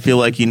year, and I feel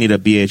like you need a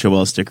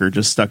BHOL sticker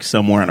just stuck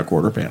somewhere on a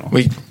quarter panel.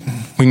 We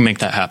can make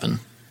that happen.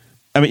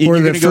 I mean, for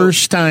the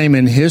first time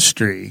in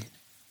history,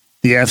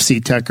 the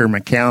FC Tucker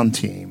McCown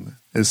team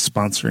is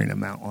sponsoring a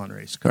Mount Lawn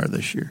race car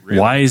this year. Really?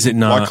 Why is it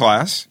not? What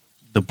class?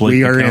 The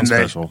Blake McCown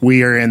special.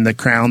 We are in the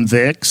Crown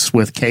Vics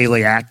with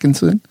Kaylee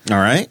Atkinson. All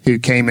right. Who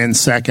came in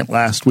second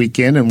last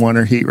weekend and won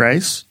her heat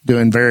race.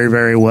 Doing very,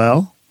 very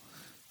well.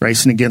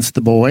 Racing against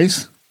the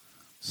boys.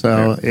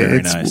 So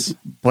very nice.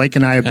 Blake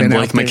and I have been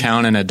Blake out there.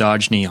 McCown in a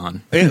Dodge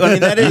Neon. I mean,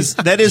 that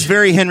is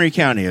very Henry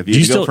County of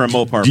you to go for a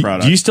Mopar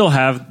product. Do you still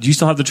have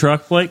the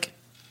truck, Blake?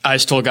 I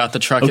still got the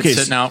truck. It's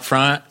sitting out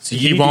front. So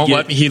he won't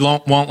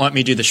let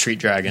me do the street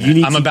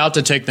dragon. I'm about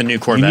to take the new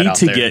Corvette out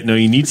there.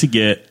 You need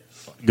to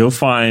go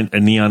find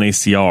a Neon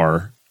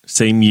ACR,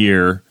 same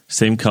year,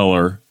 same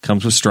color,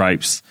 comes with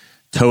stripes.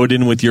 Tow it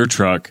in with your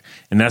truck,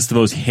 and that's the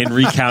most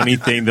Henry County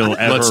thing that'll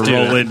ever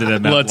roll into the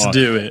Mount Let's Lawn.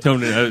 do it.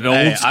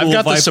 I've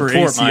got the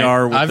support, Mike.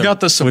 I've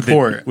got the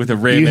support with a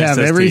Ram You have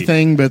SST.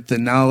 everything but the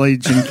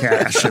knowledge and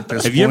cash at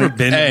this point. Have you ever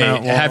been to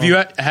Mount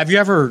Lawn? Have you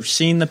ever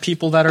seen the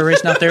people that are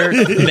racing out there?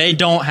 They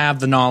don't have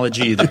the knowledge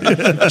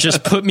either.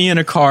 Just put me in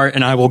a car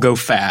and I will go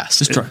fast.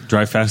 Just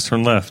drive fast,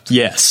 turn left.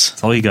 Yes.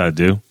 That's all you got to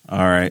do. All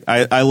right,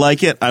 I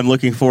like it. I'm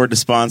looking forward to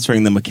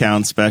sponsoring the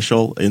McCown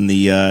special in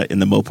the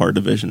Mopar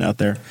division out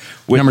there.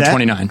 With number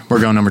 29.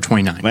 We're going number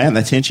 29. Man,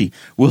 that's hinchy.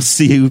 We'll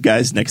see you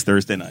guys next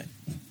Thursday night.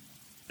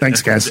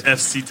 Thanks, guys. The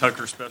FC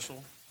Tucker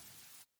special.